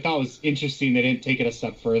 Which I thought was interesting. They didn't take it a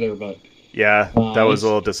step further, but yeah, that was a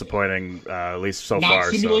little disappointing, at least so far.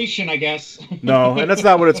 Not simulation, I guess. No, and that's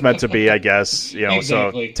not what it's meant to be, I guess.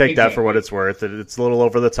 Exactly. So take that for what it's worth. It's a little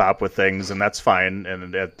over the top with things, and that's fine.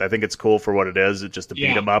 And I think it's cool for what it is. It's just a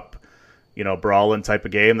beat 'em up, brawling type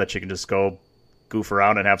of game that you can just go goof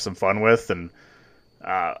around and have some fun with. And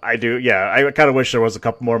I kind of wish there was a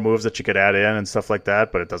couple more moves that you could add in and stuff like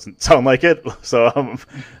that, but it doesn't sound like it. So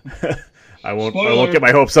I won't get my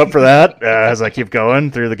hopes up for that as I keep going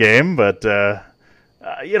through the game. But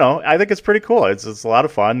I think it's pretty cool. It's a lot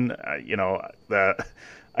of fun.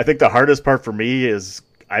 I think the hardest part for me is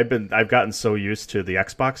I've gotten so used to the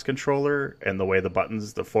Xbox controller and the way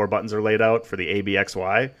the 4 buttons are laid out for the A, B, X,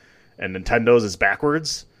 Y, and Nintendo's is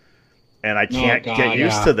backwards. And I can't get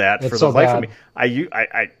used to that for the life of me.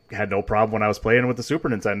 I had no problem when I was playing with the Super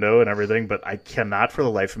Nintendo and everything, but I cannot for the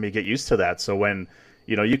life of me get used to that. So when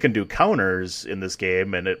you can do counters in this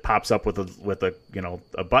game, and it pops up with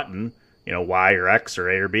a button, Y or X or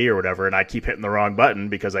A or B or whatever, and I keep hitting the wrong button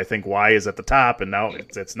because I think Y is at the top, and now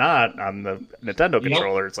it's not on the Nintendo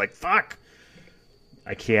controller. It's like, fuck.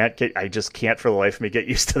 I just can't for the life of me get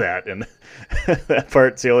used to that, and that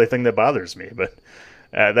part's the only thing that bothers me. But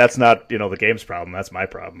that's not the game's problem. That's my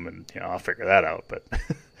problem, and I'll figure that out. But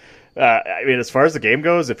I mean, as far as the game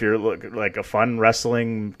goes, if you're like a fun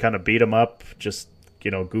wrestling kind of beat 'em up, just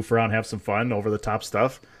goof around, have some fun, over the top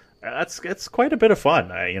stuff, it's quite a bit of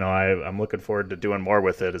fun. I'm looking forward to doing more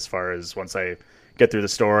with it as far as once I get through the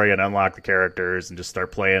story and unlock the characters and just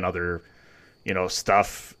start playing other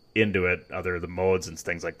stuff into it, other the modes and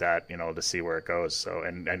things like that, to see where it goes. So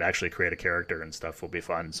and actually create a character and stuff will be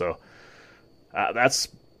fun. So that's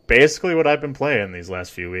basically what I've been playing these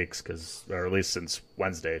last few weeks, or at least since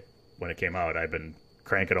Wednesday when it came out. I've been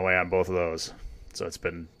cranking away on both of those. So it's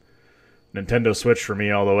been Nintendo Switch for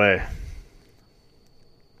me all the way.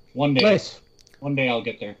 One day. Nice. One day I'll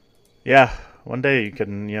get there. Yeah, one day you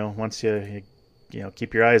can, once you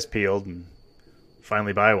keep your eyes peeled and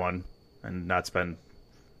finally buy one and not spend,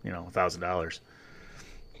 $1,000.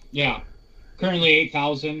 Yeah. Currently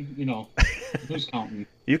 8,000, who's counting?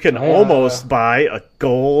 You can almost buy a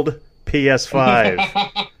gold PS5.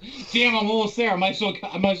 Damn, I'm almost there. I might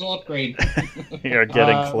as well upgrade. You're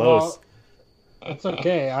getting close. Well, it's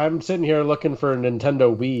okay. I'm sitting here looking for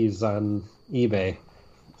Nintendo Wii's on eBay.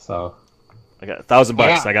 So I got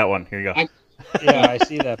 $1,000. I got one. Here you go. Yeah, I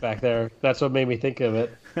see that back there. That's what made me think of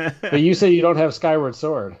it. But you say you don't have Skyward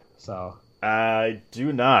Sword, so I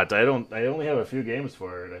do not. I only have a few games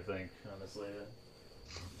for it, I think, honestly.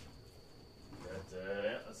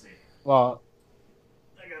 But, let's see. Well,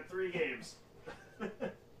 I got 3 games.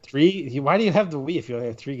 3? Why do you have the Wii if you only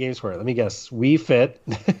have 3 games for it? Let me guess. Wii Fit.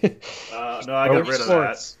 No, I got rid of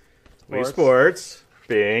that. Wii Sports.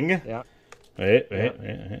 Bing. Yeah. Wait. Let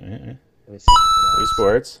me see. Wii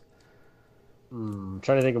Sports. I'm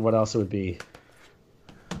trying to think of what else it would be.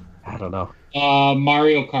 I don't know.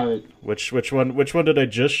 Mario Kart. Which one did I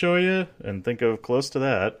just show you? And think of close to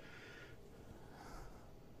that.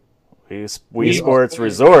 Wii Sports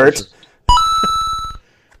Resort.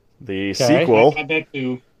 The sequel. I had that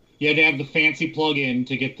too. You had to have the fancy plug-in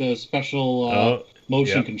to get the special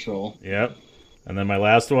motion control. Yep. And then my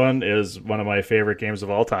last one is one of my favorite games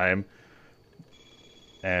of all time.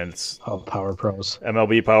 And it's Power Pros.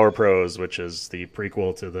 MLB Power Pros, which is the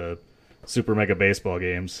prequel to the Super Mega Baseball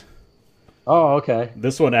games. Oh, okay.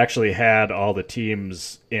 This one actually had all the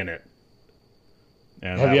teams in it.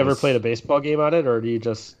 And have you ever played a baseball game on it, or do you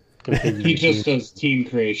just... He just does team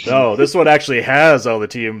creation. No, this one actually has all the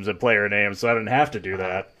teams and player names, so I didn't have to do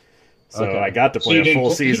that. So I got to play a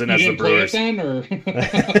full season as the Brewers. Play it then, or?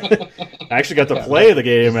 I actually got to play the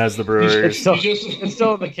game as the Brewers. It's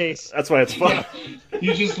still the case. That's why it's fun. Yeah.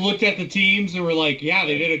 You just looked at the teams and were like, yeah,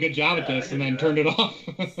 they did a good job at this, and then turned it off.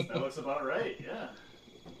 That looks about right, yeah.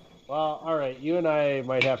 Well, all right. You and I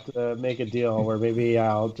might have to make a deal where maybe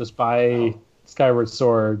I'll just buy Skyward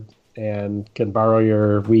Sword and can borrow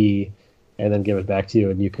your Wii and then give it back to you,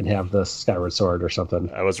 and you can have the Skyward Sword or something.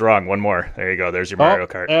 I was wrong. One more. There you go. There's your Mario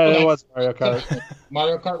Kart. It was Mario Kart.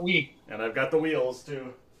 Mario Kart Wii. And I've got the wheels,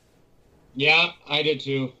 too. Yeah, I did,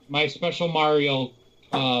 too. My special Mario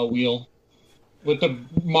wheel with the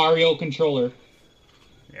Mario controller.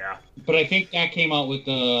 Yeah. But I think that came out with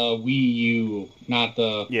the Wii U, not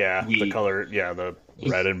the Wii. The color, the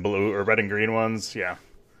red and blue, or red and green ones, yeah.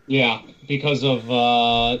 Yeah, because of,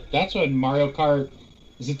 that's when Mario Kart,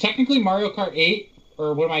 is it technically Mario Kart 8,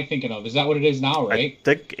 or what am I thinking of? Is that what it is now, right? I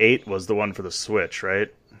think 8 was the one for the Switch, right?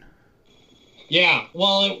 Yeah,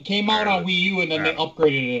 well, it came out on Wii U, and then they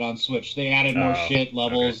upgraded it on Switch. They added more shit,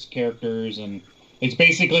 levels, characters, and it's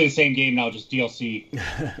basically the same game now, just DLC.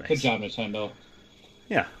 Nice. Good job, Nintendo.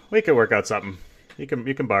 Yeah, we could work out something. You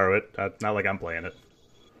can borrow it. Not like I'm playing it.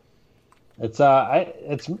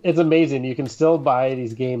 It's amazing. You can still buy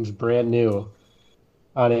these games brand new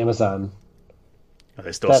on Amazon. Are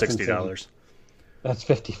they still $60? That's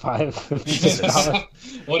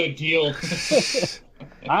 $55. What a deal!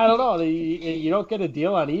 I don't know. You don't get a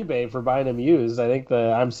deal on eBay for buying them used. I think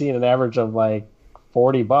I'm seeing an average of like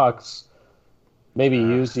 $40. Maybe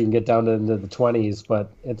used you can get down into the 20s,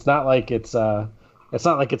 but it's not like it's a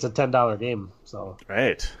 $10 game. So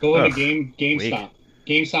go into GameStop.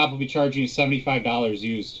 GameStop will be charging you $75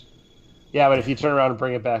 used. Yeah, but if you turn around and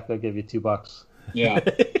bring it back, they'll give you $2. Yeah,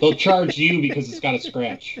 they'll charge you because it's got a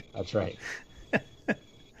scratch. That's right.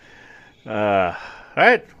 All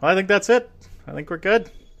right. Well, I think that's it. I think we're good.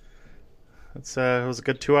 It was a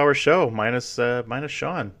good 2-hour show minus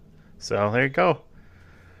Sean. So there you go.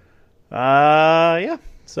 Yeah.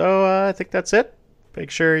 So I think that's it. Make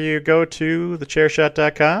sure you go to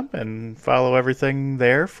thechairshot.com and follow everything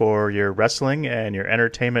there for your wrestling and your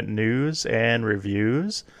entertainment news and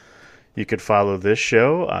reviews. You could follow this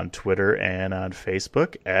show on Twitter and on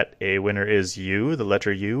Facebook at A Winner Is You, the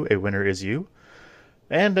letter U, A Winner Is You.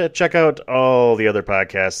 And check out all the other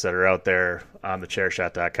podcasts that are out there on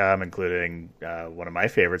thechairshot.com, including one of my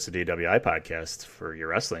favorites, the DWI podcast for your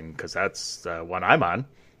wrestling, because that's one I'm on.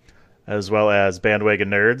 As well as Bandwagon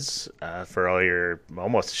Nerds for all your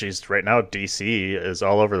she's right now DC is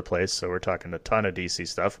all over the place, so we're talking a ton of DC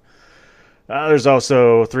stuff. There's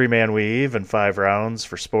also 3-Man Weave and 5 Rounds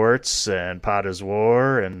for sports and Pod is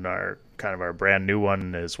War, and our brand new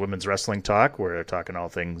one is Women's Wrestling Talk, where they're talking all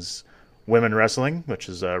things women wrestling, which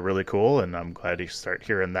is really cool, and I'm glad you start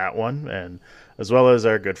hearing that one, and as well as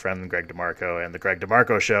our good friend Greg DeMarco and the Greg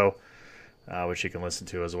DeMarco Show, which you can listen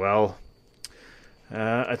to as well.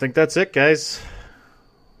 I think that's it, guys.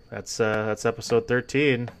 That's episode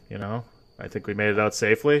 13. I think we made it out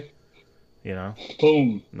safely.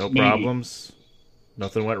 Boom. No problems.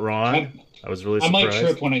 Nothing went wrong. I was really surprised. I might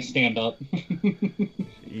trip when I stand up.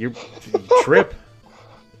 You trip.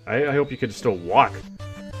 I hope you can still walk.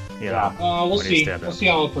 We'll see. We'll see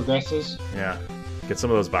how it progresses. Yeah. Get some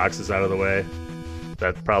of those boxes out of the way.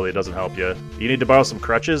 That probably doesn't help you. You need to borrow some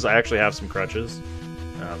crutches. I actually have some crutches.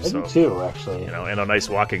 I do too, actually. And a nice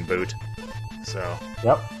walking boot. So.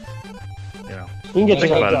 Yep. You can get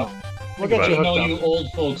you hooked up. We'll get you I know hooked you up.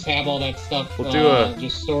 old folks have all that stuff We'll do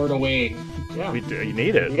just stored away. Yeah. You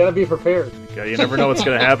need it. You gotta be prepared. You never know what's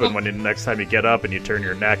going to happen when next time you get up and you turn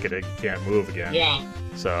your neck and it can't move again. Yeah.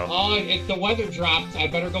 So. Oh, if the weather drops, I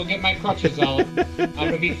better go get my crutches out. I'm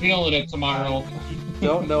gonna be feeling it tomorrow.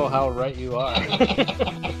 Don't know how right you are.